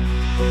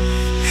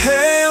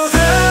 Hail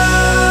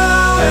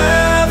thou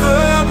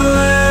ever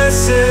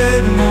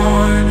blessed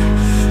morn,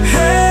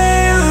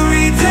 hail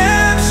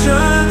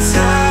redemption's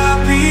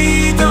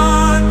happy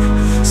dawn.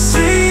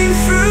 Sing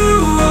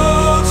through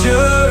all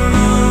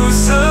Jerusalem,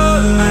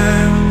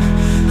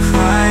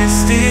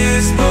 Christ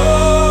is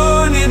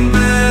born in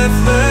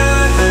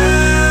Bethlehem.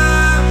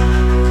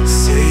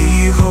 Say,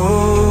 ye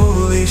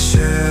holy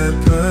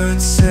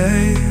shepherds,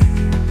 say,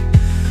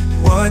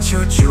 what's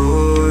your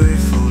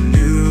joyful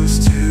news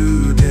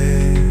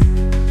today?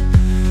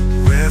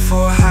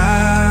 Wherefore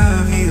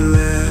have ye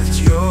left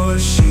your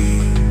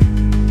sheep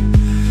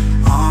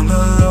on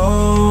the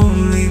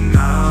lonely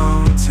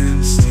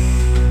mountain steep?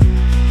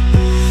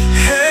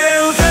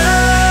 Hail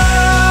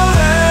thou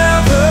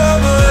ever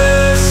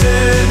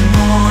blessed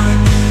morn,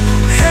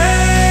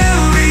 hail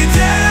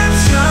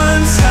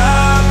redemption's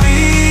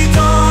happy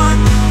dawn.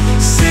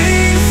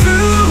 Sing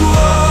through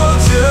all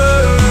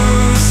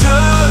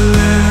Jerusalem,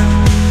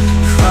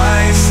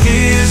 Christ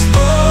is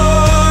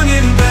born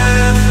in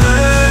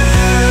Bethlehem.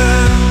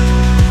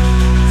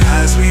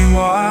 As we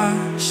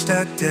watched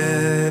at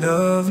dead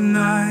of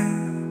night,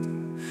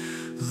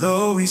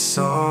 lo, we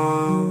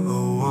saw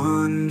a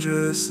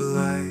wondrous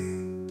light.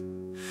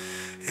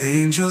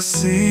 Angels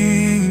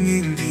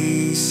singing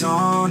peace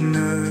on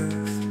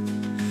earth,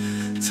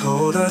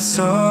 told us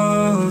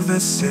of the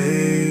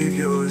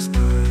Savior's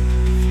birth.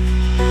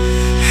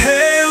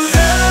 Hail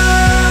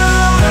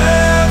thou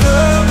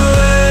ever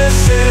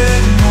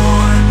blessed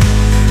morn,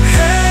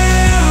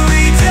 hail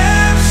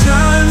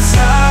redemption's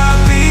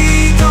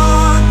happy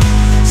dawn.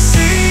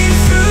 Sing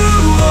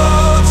through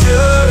all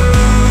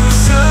Jerusalem,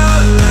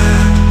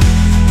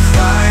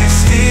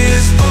 Christ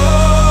is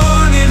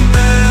born in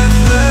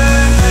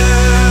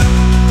Bethlehem.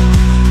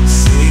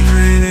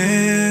 Sacred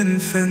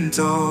infant,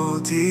 all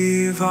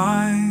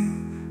divine,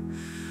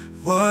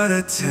 what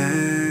a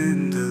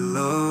tender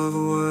love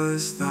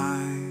was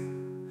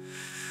thine,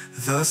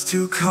 thus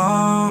to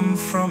come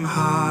from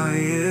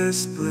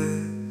highest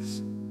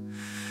bliss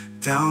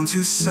down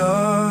to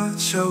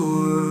such a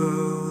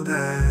world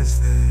as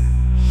this.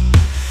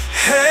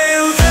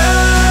 Hail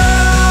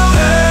thou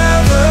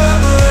ever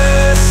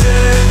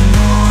blessed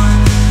morn,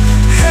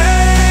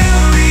 hail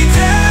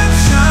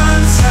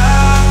redemption's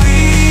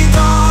happy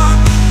dawn.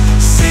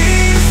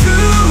 Sing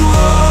through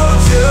all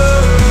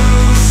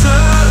Jerusalem,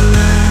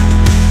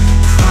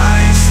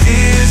 Christ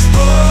is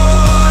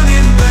born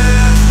in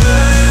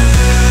Bethlehem.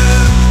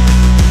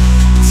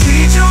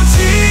 Teach, oh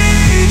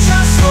teach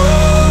us,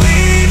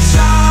 holy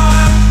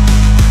child,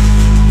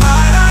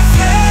 by thy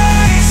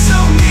face so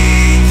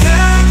meek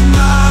and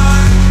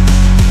mild.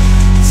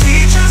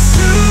 Teach us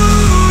to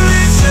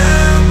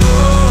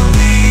resemble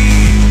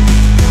thee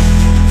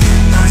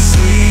in thy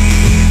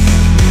sweet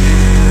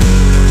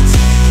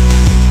humility.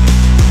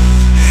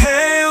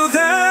 Hail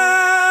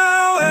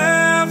thou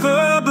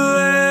ever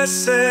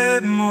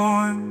blessed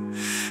morn,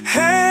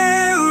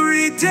 hail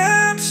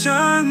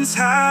redemption's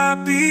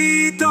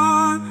happy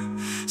dawn.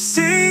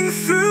 Sing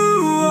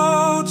through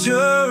all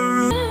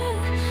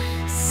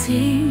Jerusalem.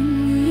 Sing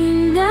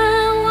we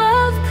now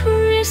of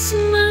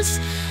Christmas,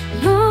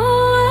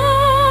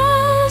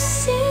 Noel,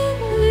 sing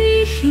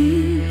we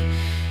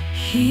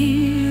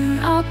hear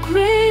our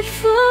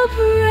grateful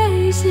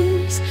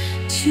praises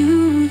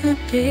to the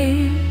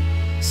babe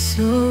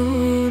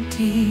so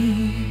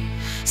dear.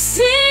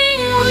 Sing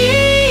we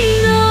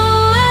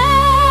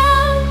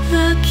Noel,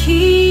 the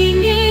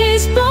King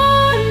is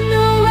born,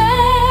 Noel.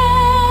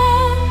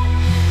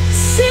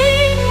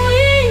 Sing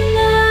we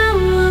now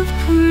of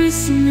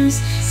Christmas,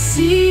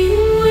 sing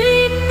we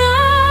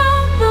now,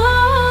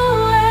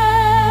 Noel.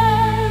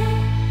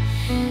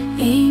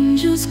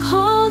 Angels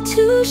call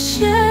to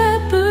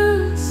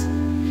shepherds,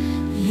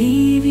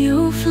 leave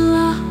your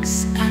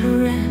flocks at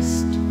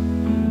rest.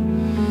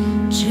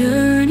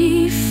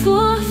 Journey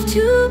forth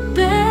to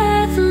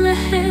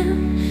Bethlehem,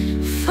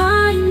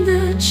 find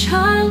the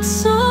child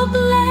so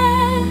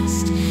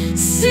blessed.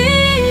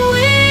 Sing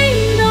we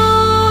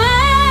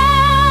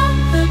Noel,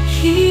 the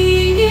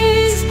King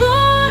is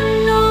born,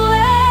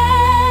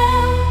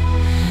 Noel.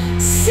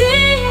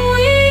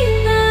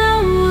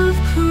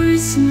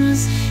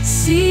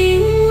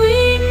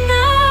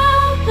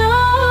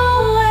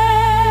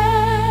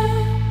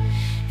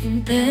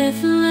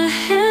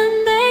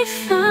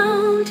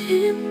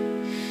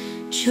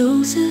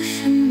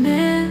 Joseph and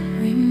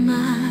Mary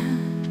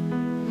mild,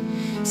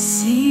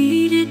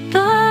 seated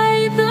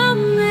by the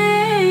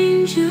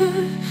manger,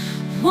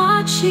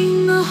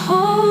 watching the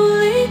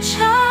Holy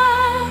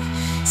Child.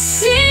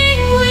 Sing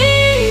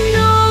we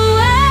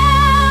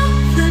Noel,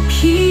 the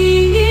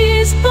King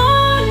is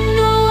born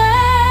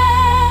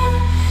Noel.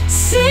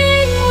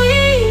 Sing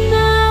we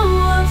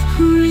now of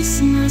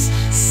Christmas,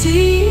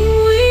 sing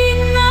we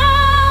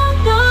now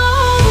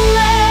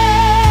Noel.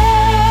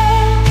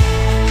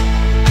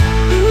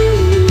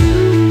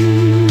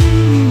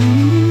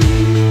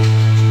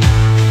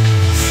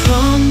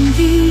 From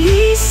the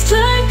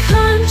eastern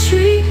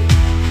country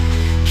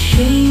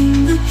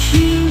came the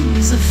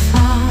kings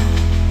afar,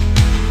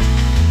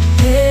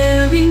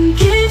 bearing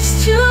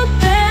gifts to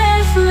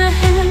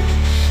Bethlehem,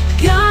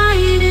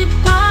 guided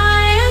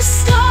by a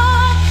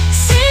star.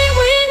 Sing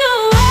we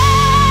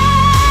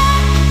Noel,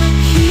 the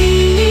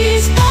King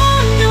is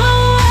born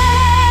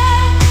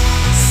Noel.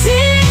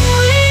 Sing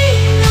we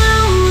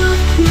now of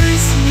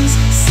Christmas,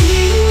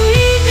 sing we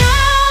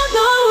now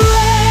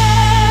Noel.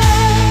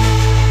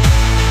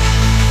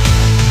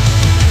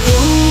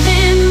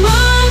 Golden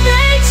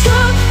Monday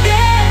took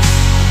their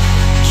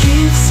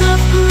gifts of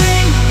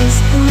praise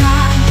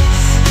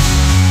prize.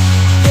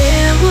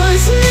 There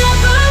was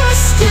never a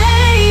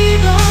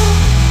stable,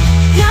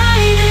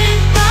 guided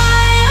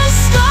by a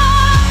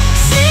star.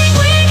 Sing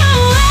we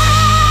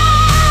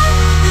Noel,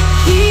 the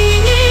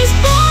King is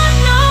born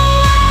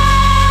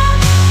Noel.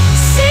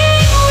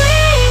 Sing we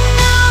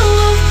now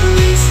of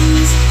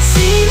Christmas,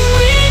 sing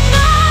we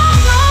now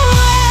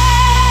Noel.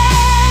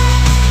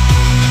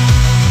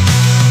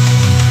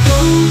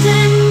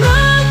 Golden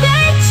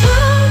Monday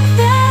took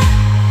their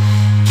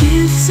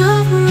gifts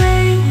of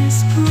praise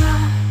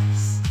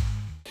prize.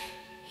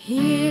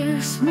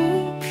 Here's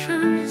smoke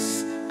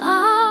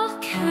of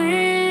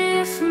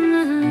Christmas,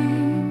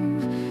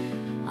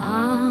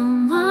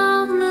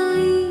 among the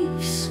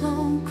leaves so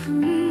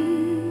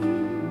green.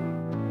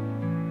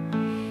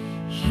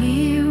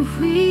 Here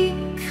we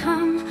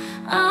come,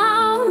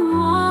 our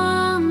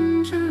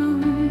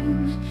wandering,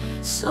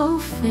 so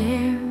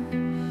fair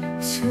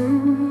to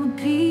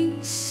be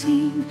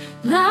seen.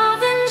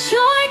 Love and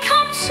joy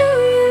come to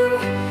you,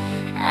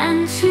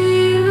 and to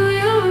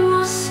you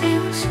will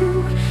sail too.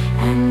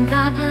 And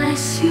God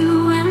bless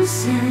you and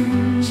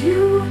send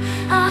you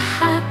a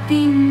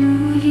happy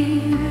new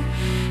year.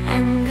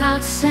 And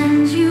God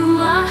send you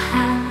a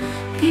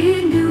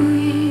happy new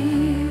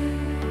year.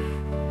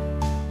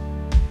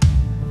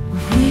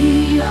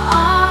 We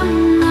are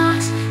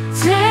not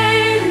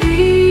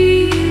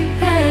daily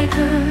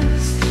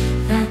beggars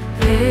that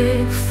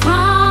beg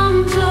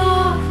from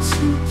door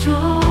to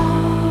door,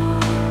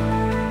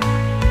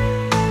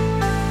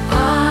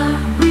 but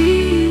we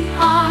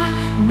are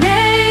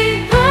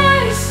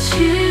neighbors'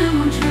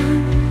 children,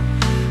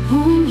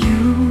 whom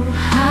you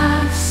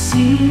have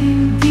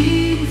seen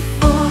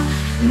before.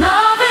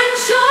 Love and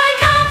joy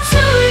come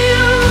to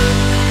you,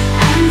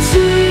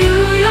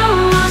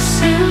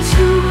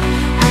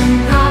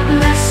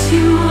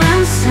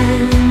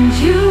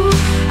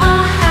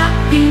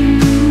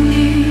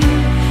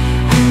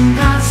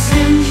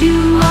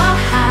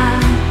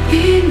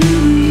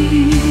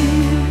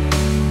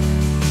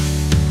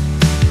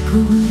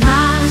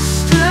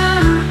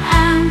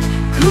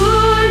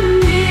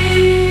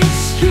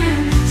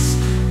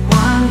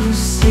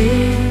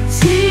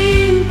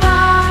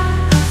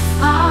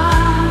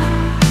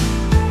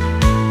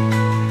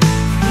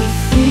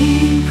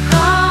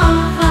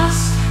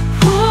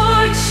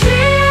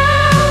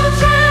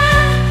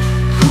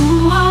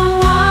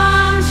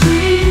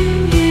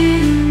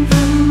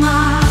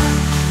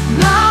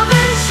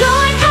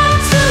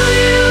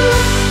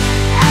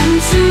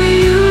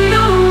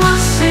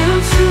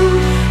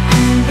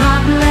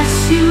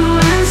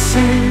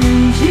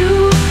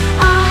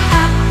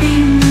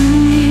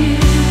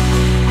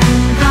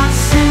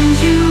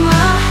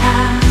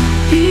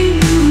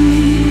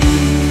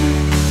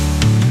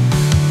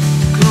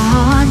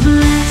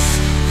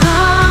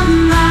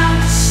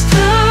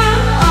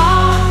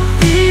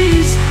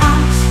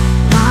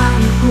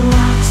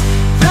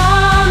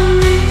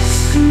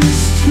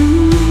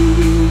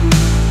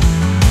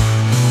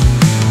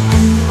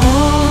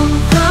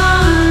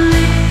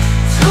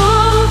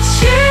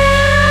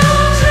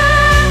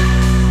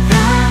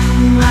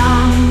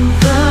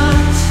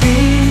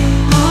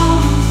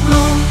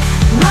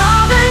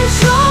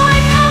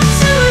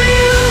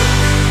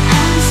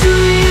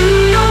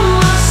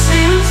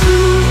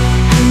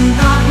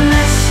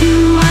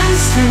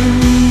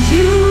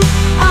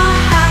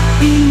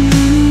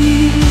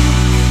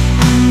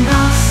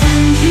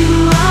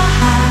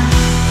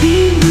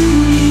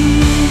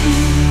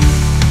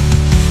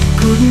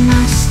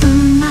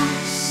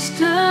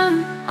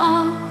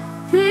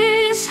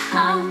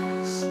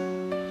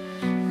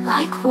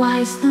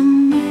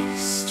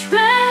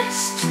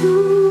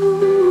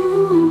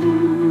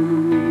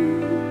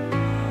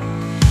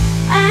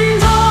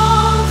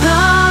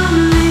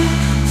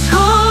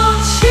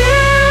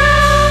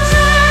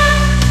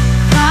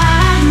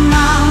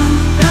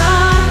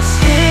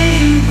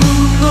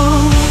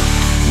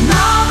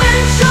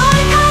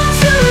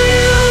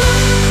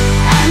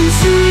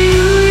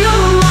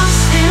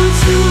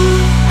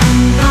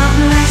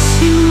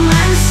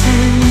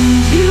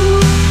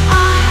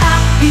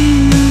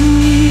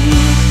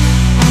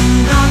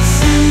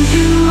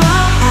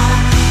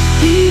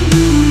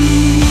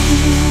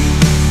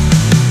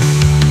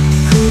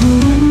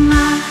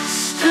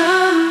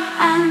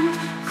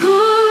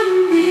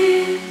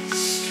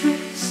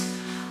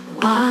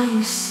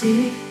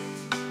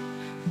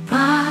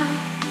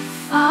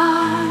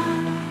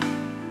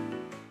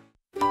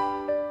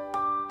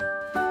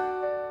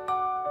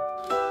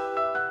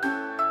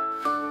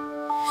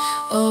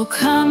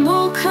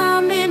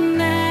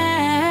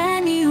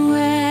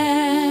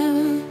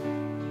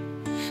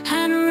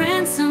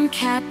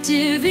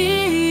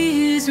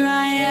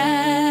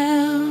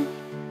 Israel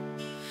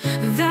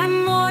that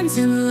mourns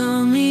in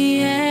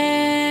lonely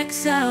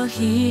exile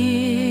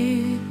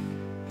here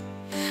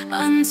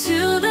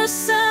until the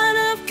Son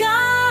of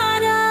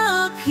God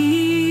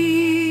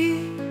appear.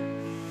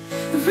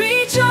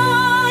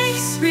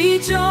 Rejoice,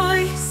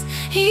 rejoice,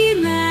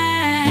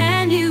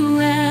 Emmanuel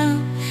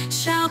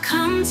shall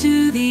come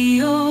to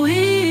thee, O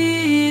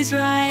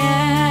Israel.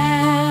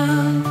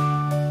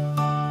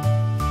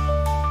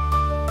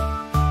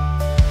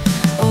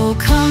 O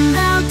come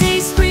thou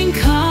dayspring,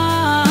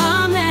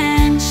 come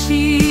and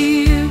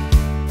cheer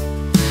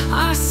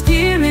our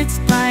spirits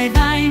by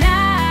thine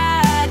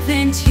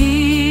advent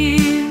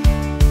here.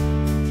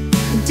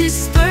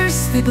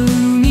 Disperse the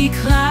gloomy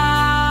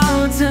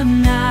clouds of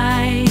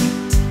night,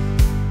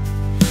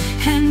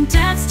 and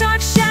death's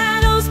dark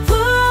shadows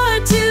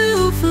put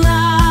to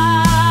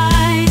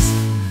flight.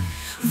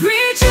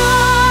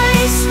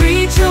 Rejoice,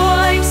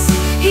 rejoice,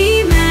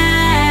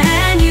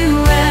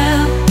 Emmanuel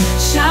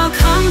shall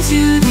come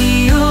to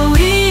thee, O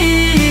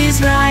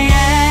Israel.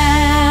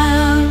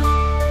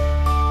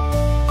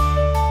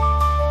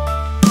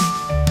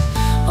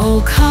 O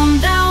come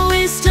thou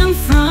wisdom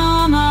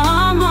from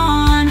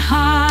on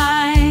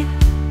high,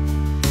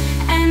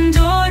 and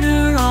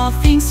order all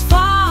things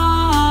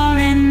far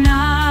and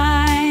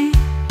nigh.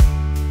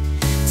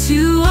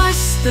 To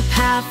us the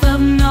path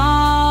of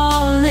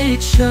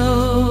knowledge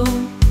show,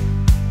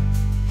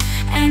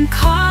 and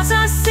cause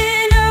us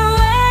in her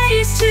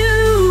ways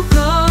to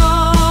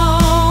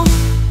go.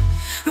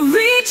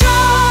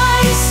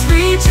 Rejoice,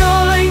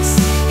 rejoice,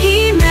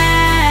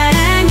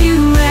 Emmanuel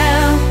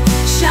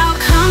shall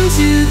come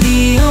to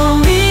thee, O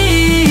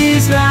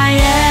Israel.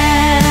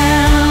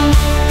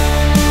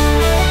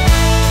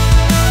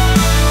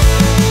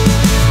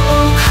 O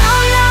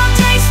come thou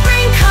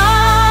dayspring,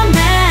 come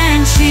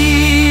and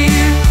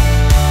cheer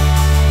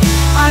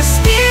our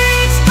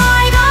spirits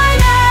by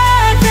thine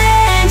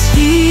advent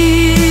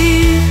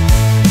here.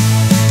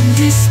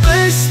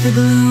 Disperse the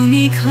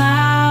gloomy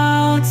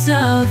clouds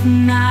of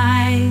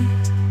night,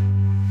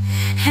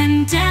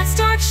 and death's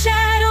dark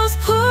shadows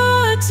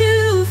put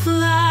to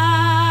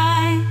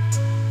flight.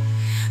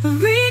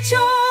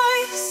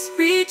 Rejoice,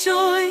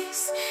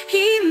 rejoice,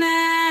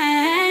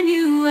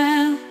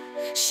 Emmanuel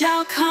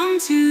shall come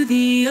to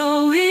thee,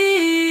 O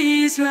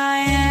Israel.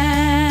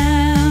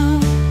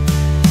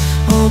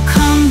 O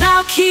come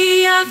thou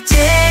Key of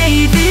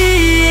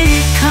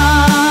David,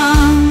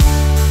 come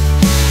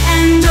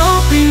and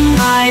open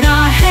wide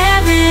our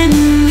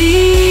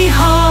heavenly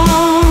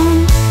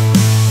home.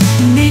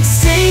 Make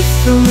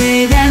safe the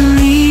way that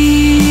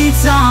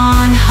leads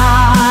on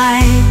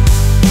high,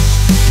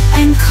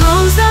 and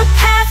close the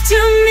path to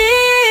misery.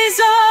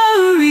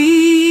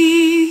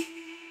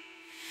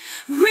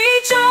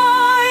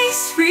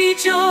 Rejoice,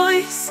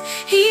 rejoice,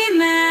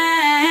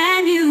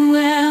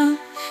 Emmanuel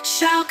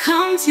shall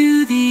come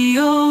to thee,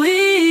 O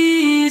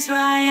Israel.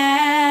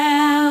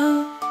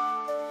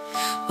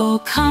 O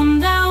come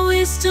thou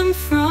wisdom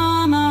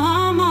from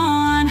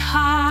on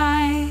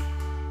high,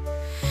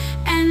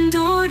 and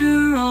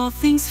order all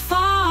things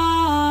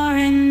far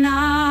and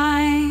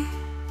nigh.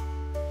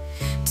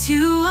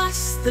 To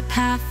us the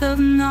path of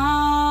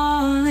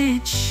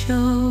knowledge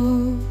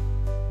show,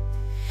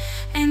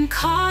 and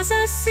cause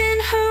us in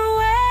her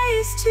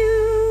ways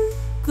to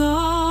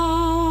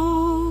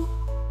go.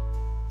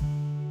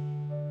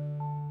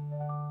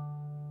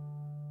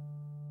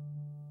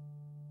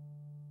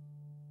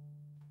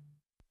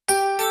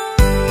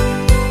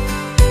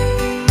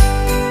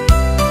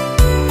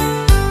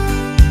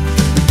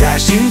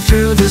 Dashing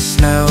through the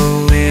snow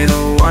in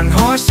a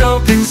one-horse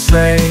open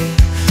sleigh,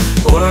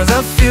 o'er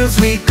the fields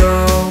we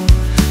go,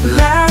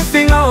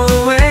 laughing all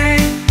the way.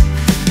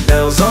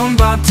 Bells on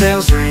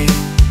bobtails ring,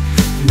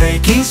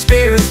 making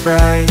spirits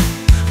bright.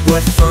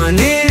 What fun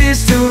it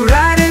is to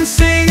ride and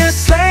sing a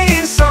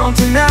sleighing song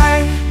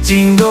tonight.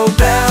 Jingle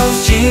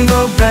bells,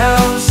 jingle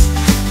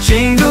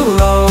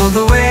all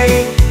the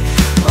way.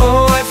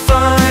 Oh, what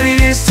fun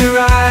it is to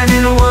ride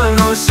in a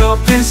one-horse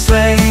open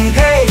sleigh.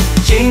 Hey,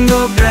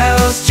 jingle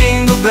bells,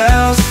 jingle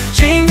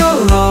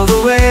all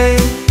the way.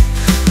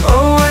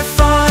 Oh, what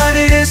fun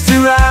it is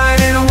to ride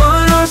in a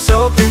one-horse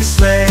open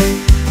sleigh.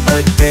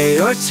 A day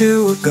or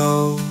two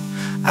ago,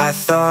 I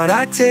thought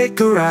I'd take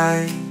a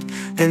ride,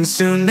 and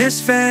soon Miss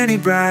Fanny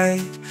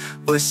Bright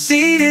was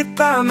seated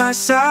by my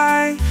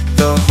side.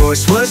 The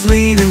horse was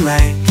lean and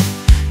lank,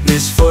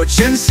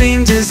 misfortune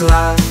seemed his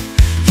lot.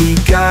 He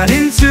got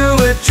into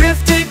a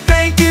drifted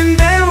bank, and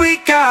then we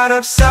got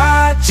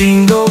upside.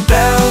 Jingle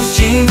bells,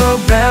 jingle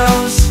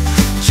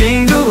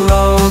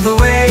all the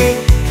way.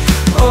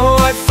 Oh,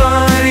 what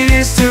fun it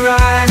is to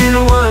ride in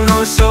a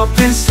one-horse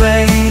open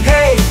sleigh.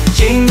 Hey,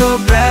 jingle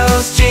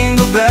bells,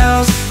 jingle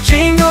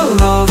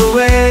all the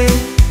way.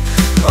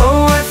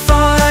 Oh, what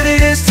fun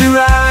it is to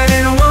ride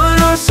in a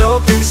one-horse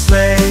open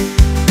sleigh.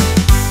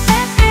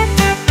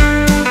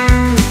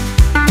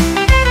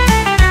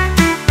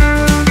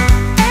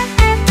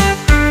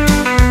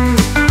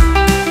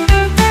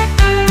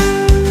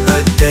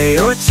 A day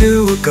or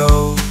two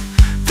ago,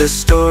 the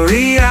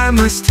story I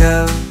must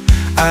tell.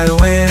 I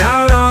went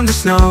out on the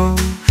snow,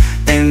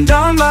 and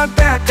on my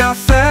back I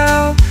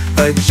fell.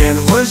 A gent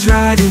was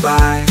riding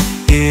by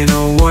in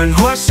a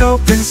one-horse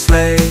open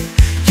sleigh.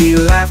 He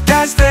laughed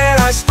as there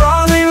I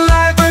sprawling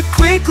light, but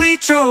quickly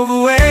drove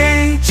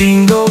away.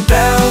 Jingle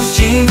bells,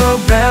 jingle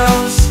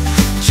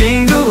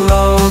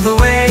all the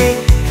way.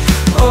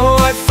 Oh,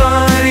 what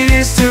fun it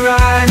is to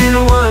ride in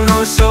a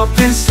one-horse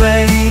open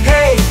sleigh.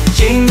 Hey,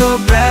 jingle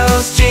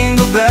bells,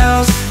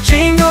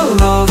 jingle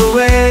all the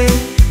way.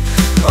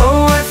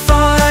 Oh, what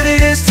fun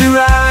it is to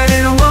ride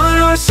in a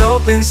one-horse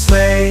open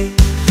sleigh.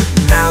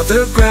 Now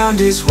the ground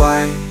is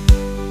white,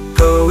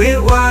 go it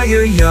while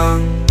you're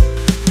young.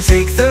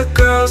 Take the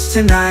girls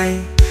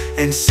tonight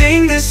and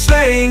sing this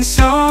sleighing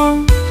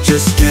song.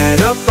 Just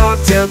get up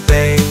Bobtail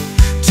Bay,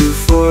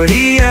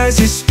 240 as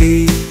you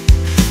speed.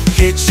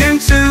 Hitch him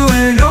to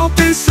an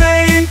open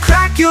sleigh and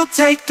crack, you'll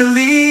take the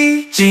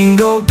lead.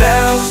 Jingle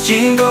bells,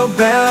 jingle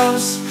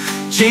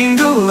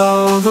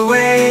all the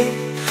way.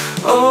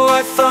 Oh,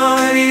 what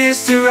fun it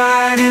is to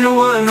ride in a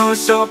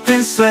one-horse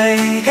open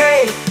sleigh.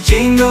 Hey,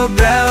 jingle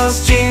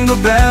bells, jingle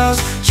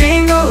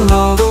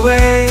all the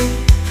way.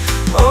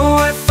 Oh,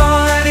 what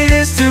fun it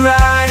is to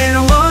ride in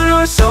a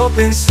one-horse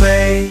open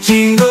sleigh.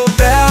 Jingle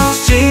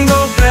bells,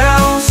 jingle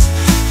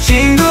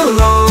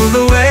all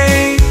the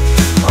way.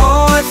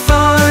 Oh, what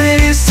fun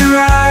it is to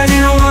ride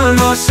in a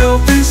one-horse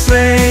open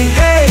sleigh.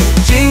 Hey,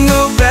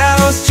 jingle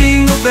bells,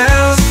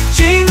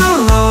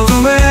 jingle all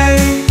the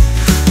way.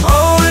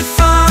 Oh, what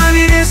fun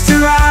it is to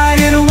ride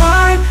in a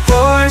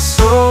one-horse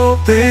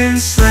open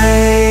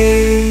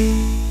sleigh.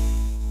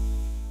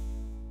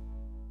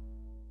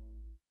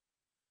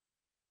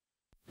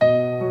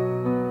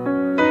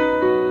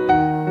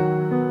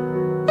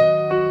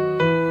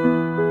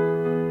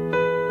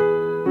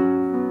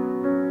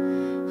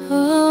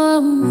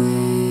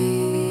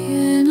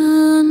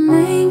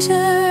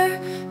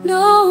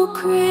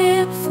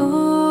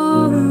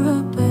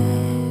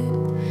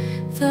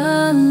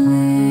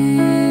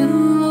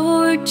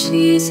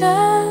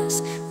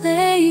 Jesus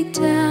laid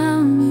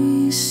down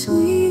his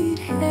sweet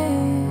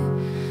hair.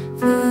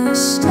 The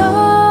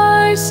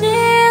stars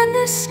in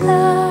the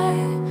sky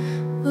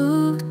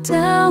looked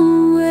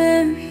down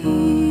where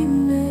he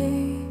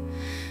lay.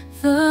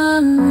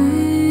 The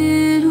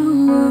little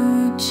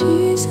Lord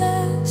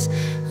Jesus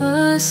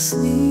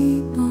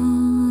asleep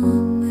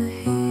on the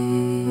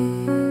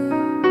hay.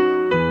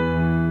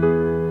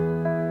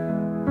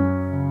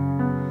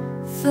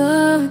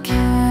 The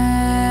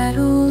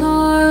cattle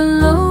are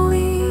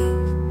lowing,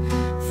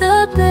 the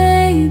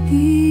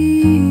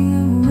baby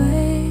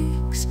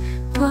awakes,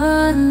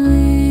 but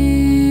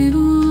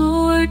little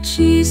Lord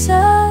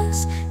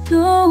Jesus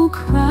no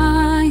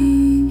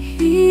crying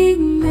he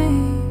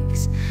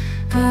makes.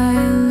 I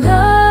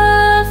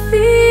love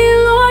thee,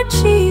 Lord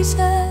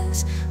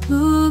Jesus,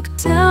 look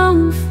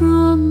down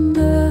from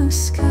the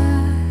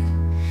sky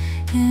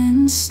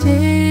and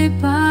stay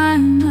by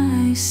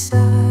my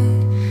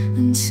side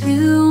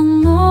until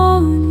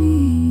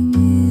morning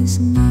is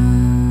nigh.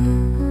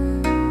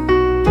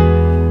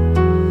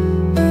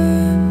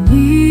 Be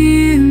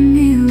near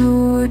me,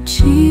 Lord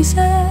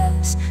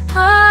Jesus,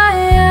 I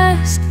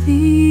ask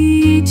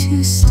thee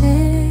to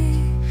stay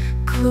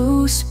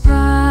close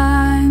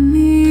by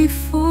me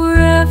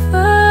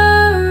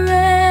forever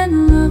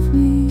and love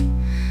me,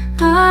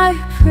 I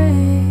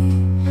pray.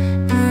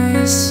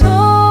 Bless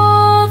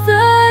all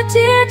the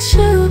dear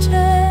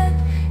children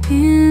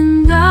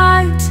in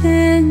thy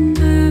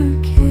tender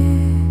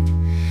care,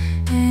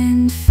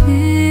 and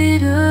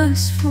fit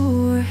us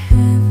for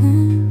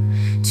heaven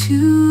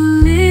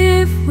to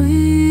live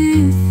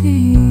with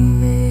thee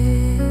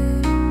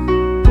there.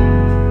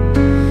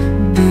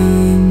 Be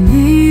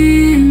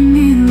near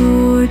me,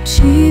 Lord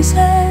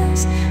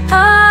Jesus,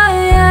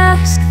 I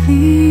ask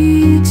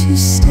thee to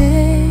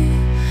stay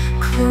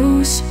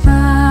close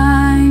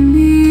by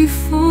me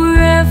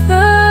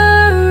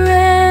forever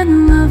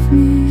and love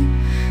me,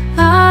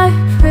 I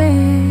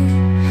pray.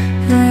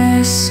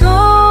 Bless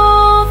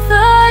all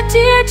the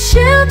dear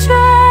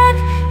children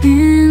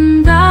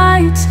in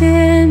thy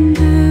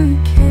tender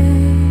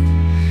care,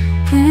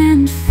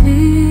 and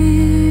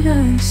fit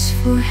us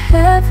for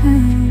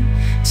heaven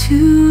to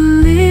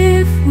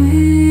live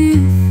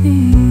with